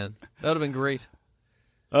 Oh man, that would have been great.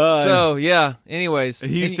 So yeah. Anyways,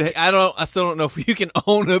 He used and to- I still don't know if you can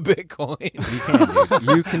own a Bitcoin. You can,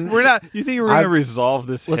 dude. You can. we're not. You think we're going to I've- resolve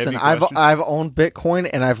this? Listen, heavy question? I've owned Bitcoin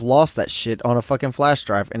and I've lost that shit on a fucking flash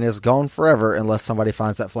drive, and it's gone forever unless somebody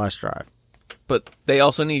finds that flash drive. But they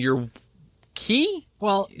also need your key.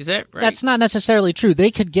 Well, Is that right? that's not necessarily true.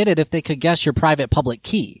 They could get it if they could guess your private public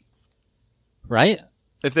key. Right?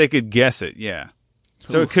 If they could guess it, yeah.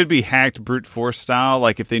 So it could be hacked brute force style,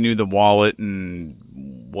 like if they knew the wallet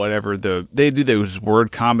and whatever they do those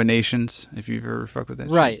word combinations. If you've ever fucked with that,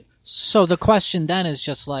 shit. Right. So the question then is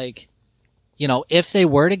just like, if they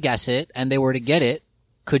were to guess it and they were to get it,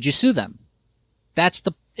 could you sue them? That's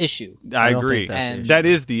the issue. I don't agree. think that's the issue. That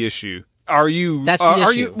is the issue. Are you? That's the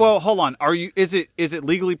Are issue. you? Well, hold on. Are you? Is it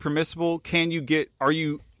legally permissible? Can you get? Are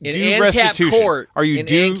you in due ANCAP restitution? court. Are you in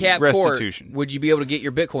due ANCAP restitution? Court, would you be able to get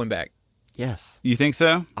your Bitcoin back? Yes. You think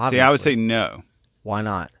so? See, I would Obviously. say no, Why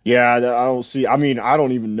not? Yeah, I don't see. I mean, I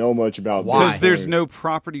don't even know much about Why? because there's Bitcoin. no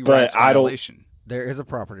property But rights I don't- violation. There is a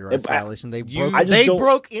property rights violation. They broke. I just They don't-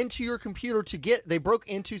 broke into your computer to get. They broke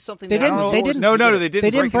into something. They that didn't- yours they to didn't- No, get no, it. they didn't.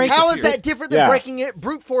 They didn't break into How your- is that different than Yeah. breaking it?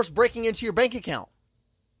 Brute force breaking into your bank account.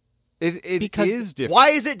 It Because- is different. Why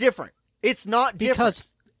is it different? It's not different. Because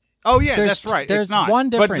Oh yeah, There's- that's right. there's it's not. one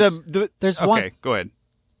difference. But the There's okay, one- go ahead.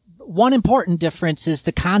 one important difference is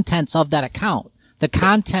the contents of that account. The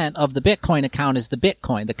content of the Bitcoin account is the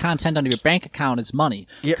Bitcoin. The content under your bank account is money.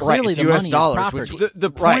 Yeah, right, Clearly, it's the US money dollars, is which- property. The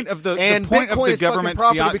point Right. of the and point Bitcoin of the is fucking government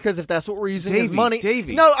property fiat, because if that's what we're using as Davey, money.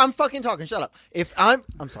 Davey. No, I'm fucking talking. Shut up. If I'm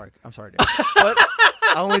sorry, Dave. But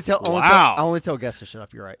I only tell guests to shut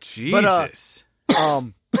up. You're right. Jesus. But,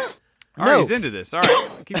 All right, no. he's into this. All right,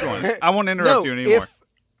 keep going. I won't interrupt you anymore.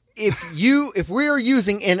 If we are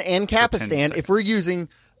using in For 10 Ancapistan, seconds. if we're using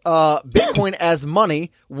Bitcoin as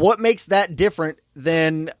money, what makes that different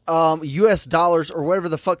than U.S. dollars or whatever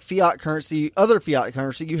the fuck other fiat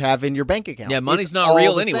currency you have in your bank account? Yeah, money's It's not all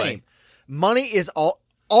real the anyway. same. Money is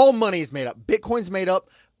all money is made up. Bitcoin's made up.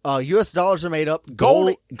 U.S. dollars are made up.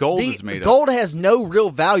 Gold is made up. Gold has no real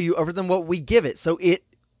value other than what we give it. So it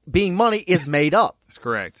being money is made up. That's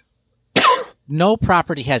correct. No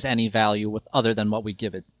property has any value with other than what we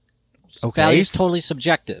give it. Okay. Value is totally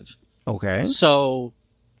subjective. Okay. So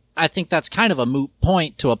I think that's kind of a moot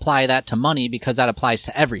point to apply that to money because that applies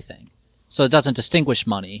to everything. So it doesn't distinguish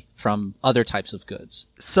money from other types of goods.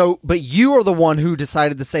 So, but you are the one who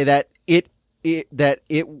decided to say that it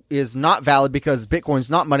is not valid because Bitcoin's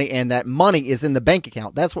not money and that money is in the bank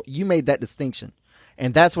account. That's what you made that distinction.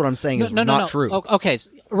 And that's what I'm saying is not true. Okay.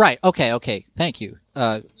 Right. Okay. Thank you.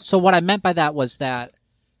 So what I meant by that was that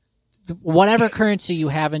whatever currency you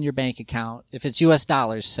have in your bank account, if it's US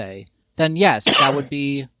dollars, say, then yes, that would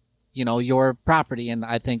be, your property. And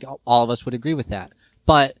I think all of us would agree with that.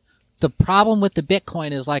 But the problem with the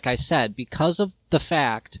Bitcoin is, like I said, because of the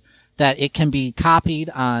fact that it can be copied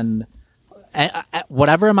on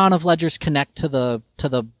whatever amount of ledgers connect to the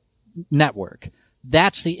network.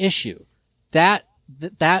 That's the issue. That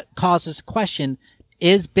causes question.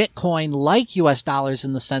 Is Bitcoin like US dollars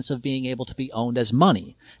in the sense of being able to be owned as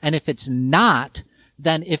money? And if it's not,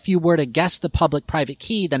 then if you were to guess the public-private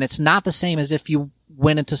key, then it's not the same as if you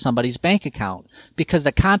went into somebody's bank account, because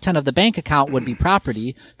the content of the bank account would be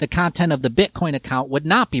property. The content of the Bitcoin account would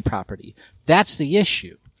not be property. That's the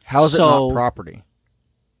issue. How is it not property?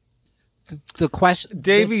 The question,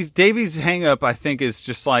 Davy's hang up, I think, is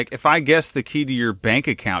just like, if I guess the key to your bank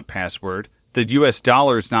account password, the US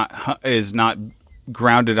dollar is not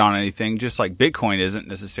grounded on anything, just like Bitcoin isn't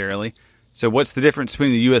necessarily. So what's the difference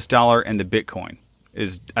between the US dollar and the Bitcoin?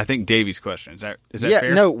 Is, I think, Davy's question. Is that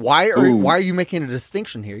fair? No. Why are you making a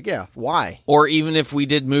distinction here? Yeah. Why? Or even if we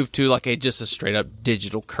did move to like just a straight up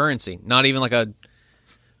digital currency, not even like a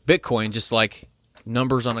Bitcoin, just like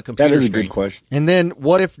numbers on a computer That is a screen. good question. And then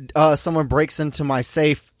what if someone breaks into my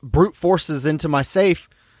safe, brute forces into my safe,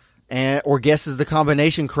 or guesses the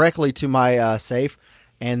combination correctly to my safe,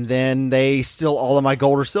 and then they steal all of my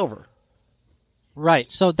gold or silver? right.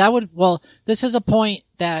 So that would, this is a point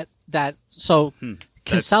that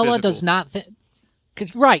Kinsella does physical. not think.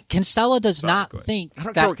 Right, Kinsella does not go ahead. think. I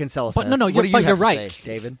don't that, care what Kinsella but says. No, what do you but have you're to right,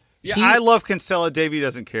 say, David? Yeah, He- I love Kinsella. Davy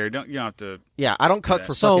doesn't care. You don't have to. Yeah, I don't cut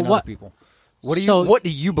for So fucking what- other people. What so- do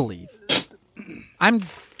you believe? I'm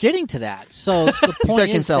getting to that. So the You point said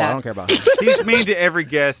is Kinsella. that I don't care about him. He's mean to every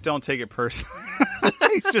guest. Don't take it personally.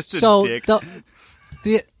 He's just a so dick.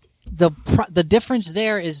 the difference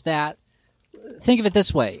there is that, think of it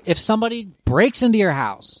this way: if somebody breaks into your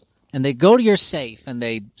house, and they go to your safe and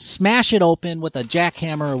they smash it open with a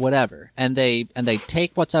jackhammer or whatever, and they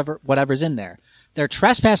take whatever's in there. They're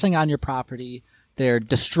trespassing on your property. They're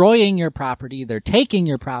destroying your property. They're taking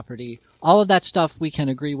your property. All of that stuff we can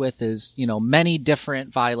agree with is, many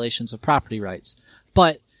different violations of property rights.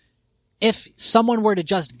 But if someone were to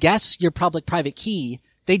just guess your public-private key,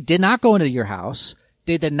 they did not go into your house.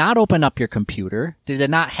 They did not open up your computer. They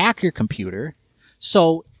did not hack your computer.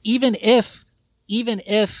 So even if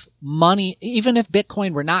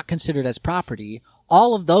Bitcoin were not considered as property,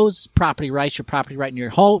 all of those property rights, your property right in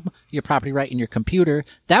your home, your property right in your computer,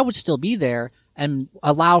 that would still be there and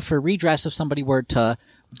allow for redress if somebody were to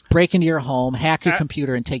break into your home, hack your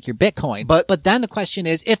computer, and take your Bitcoin. But then the question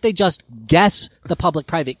is, if they just guess the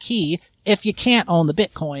public-private key, if you can't own the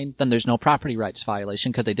Bitcoin, then there's no property rights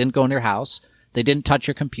violation because they didn't go in your house, they didn't touch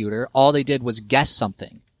your computer, all they did was guess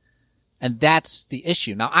something. And that's the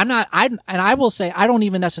issue. Now, I will say I don't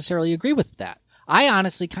even necessarily agree with that. I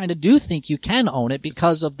honestly kind of do think you can own it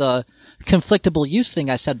because of the conflictable use thing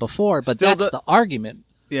I said before, but that's the argument.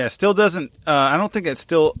 Yeah, still doesn't. I don't think it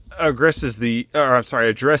still addresses the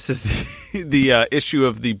issue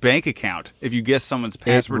of the bank account. If you guess someone's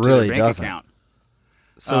password really to their bank account,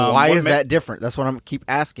 so why is that different? That's what I'm keep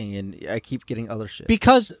asking, and I keep getting other shit.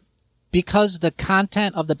 Because the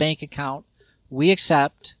content of the bank account we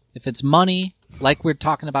accept if it's money, like we're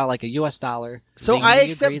talking about, like a U.S. dollar. So then I we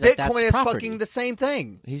accept agree that Bitcoin that's as property. fucking the same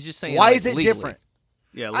thing. He's just saying. Why like, is it legally. different?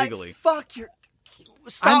 yeah, legally.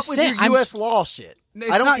 Stop with your U.S. law shit.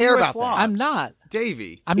 It's I don't not care US about law. that. I'm not.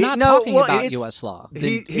 Davey. I'm not No, talking well, about it's- U.S. law.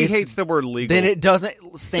 He it's- hates the word legal. Then it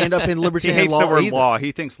doesn't stand up in he libertarian hates law the word either. law.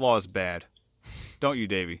 He thinks law is bad. Don't you,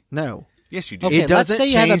 Davey? No. Yes, you do. Okay, It let's doesn't say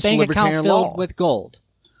you have a change bank libertarian account filled law. with gold.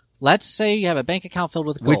 Let's say you have a bank account filled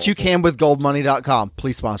with gold. Which you can with goldmoney.com.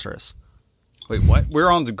 Please sponsor us. Wait, what? We're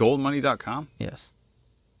on the goldmoney.com? Yes.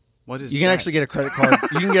 What is You can that? actually get a credit card.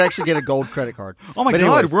 You can actually get a gold credit card. Oh my But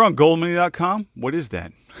God, anyways, we're on goldmoney.com? What is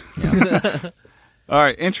that? All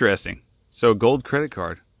right, interesting. So, gold credit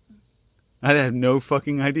card. I have no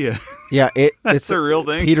fucking idea. yeah, That's it's a real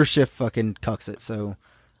thing. Peter Schiff fucking cucks it, so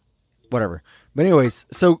whatever. But anyways,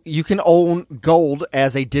 so you can own gold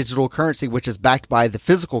as a digital currency, which is backed by the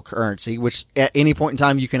physical currency, which at any point in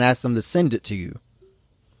time you can ask them to send it to you.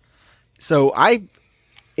 So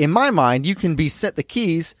in my mind, you can be sent the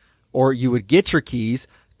keys, or you would get your keys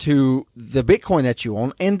to the Bitcoin that you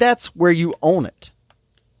own, and that's where you own it.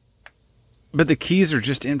 But the keys are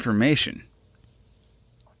just information.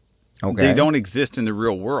 Okay. They don't exist in the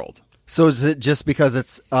real world. So is it just because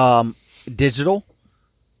it's digital?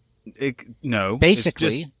 No.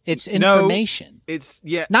 Basically, it's no, information. It's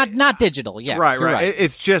yeah. Not digital. Yeah, right, you're right.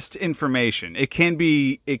 It's just information. It can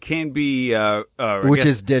be. I Which guess-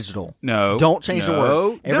 is digital. no. Don't change the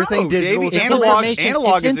word. Everything digital Davey, is It's analog. information.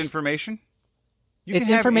 Analog It's is inf- information. You It's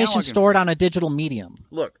can have information analog stored on a digital medium.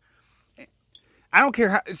 Look, I don't care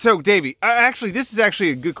how. So, Davey, actually, this is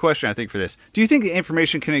actually a good question. I think for this, do you think the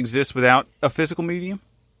information can exist without a physical medium?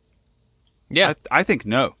 Yeah. I think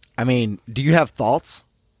no. I mean, do you have thoughts?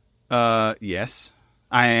 Yes,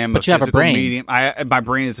 I am. But a you have a physical brain. Medium. My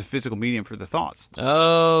brain is a physical medium for the thoughts.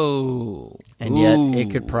 Oh. And yet Ooh.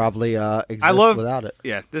 it could probably exist I love without it.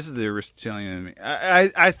 Yeah, this is the Aristotelian in me.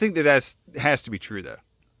 I think that has to be true though.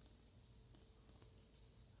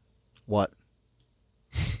 What?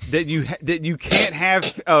 That you can't have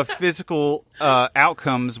physical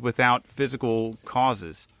outcomes without physical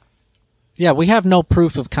causes. Yeah, we have no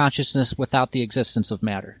proof of consciousness without the existence of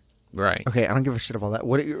matter. Right. Okay, I don't give a shit about that.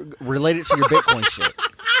 What relate it to your Bitcoin shit?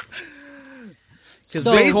 Because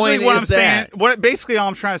So- Basically, Bitcoin what is I'm saying, that. basically all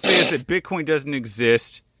I'm trying to say is that Bitcoin doesn't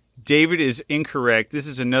exist. David is incorrect. This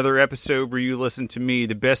is another episode where you listen to me,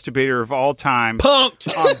 the best debater of all time,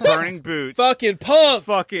 Punked. on Burning Boots. Fucking punked.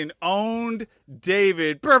 Fucking owned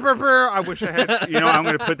David. Brr, brr, brr. I wish I had, I'm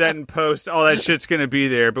going to put that in post. All that shit's going to be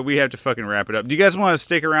there, but we have to fucking wrap it up. Do you guys want to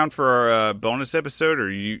stick around for our bonus episode, or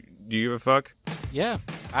do you give a fuck? Yeah,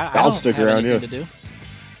 I'll don't stick have around, anything yeah. to do.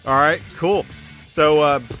 All right, cool.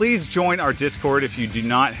 So please join our Discord if you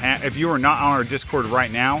are not on our Discord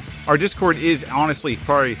right now. Our Discord is honestly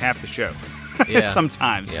probably half the show. Yeah.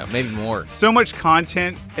 Sometimes. Yeah, maybe more. So much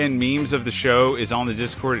content and memes of the show is on the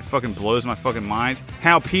Discord. It fucking blows my fucking mind.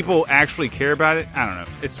 How people actually care about it, I don't know.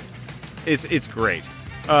 It's great.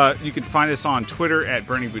 You can find us on Twitter at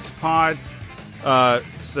Burning Boots Pod.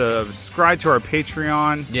 Subscribe to our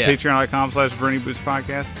Patreon, Yeah. patreon.com/Burning Boots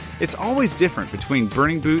Podcast. It's always different between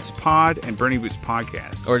Burning Boots Pod and Burning Boots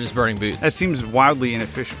Podcast. Or just burning boots. That seems wildly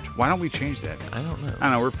inefficient. Why don't we change that? I don't know. I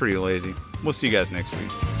don't know. We're pretty lazy. We'll see you guys next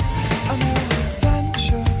week. A new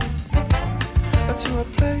adventure to a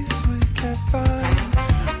place we can find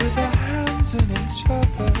without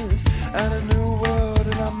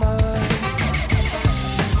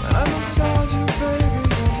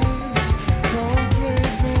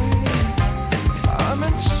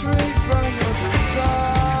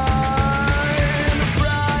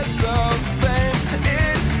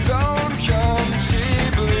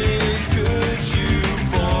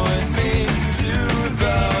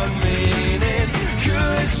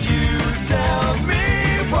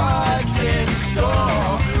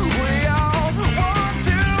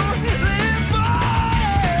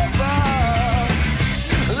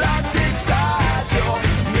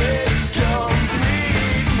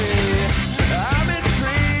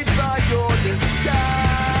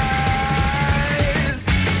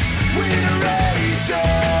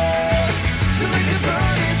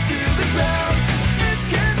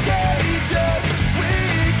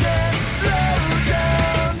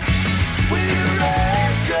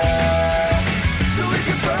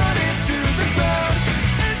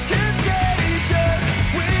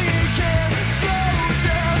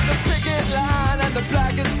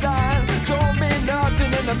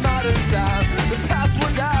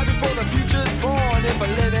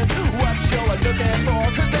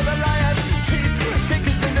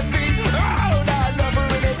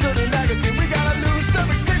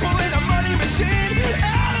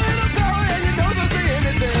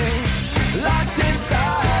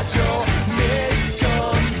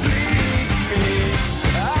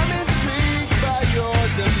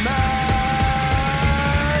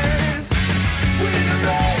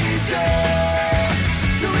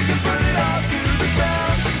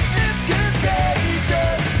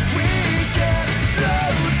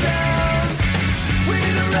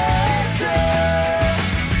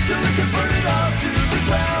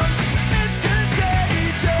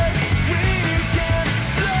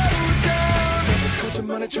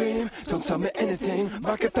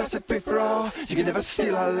fall. You can never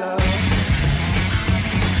steal our love.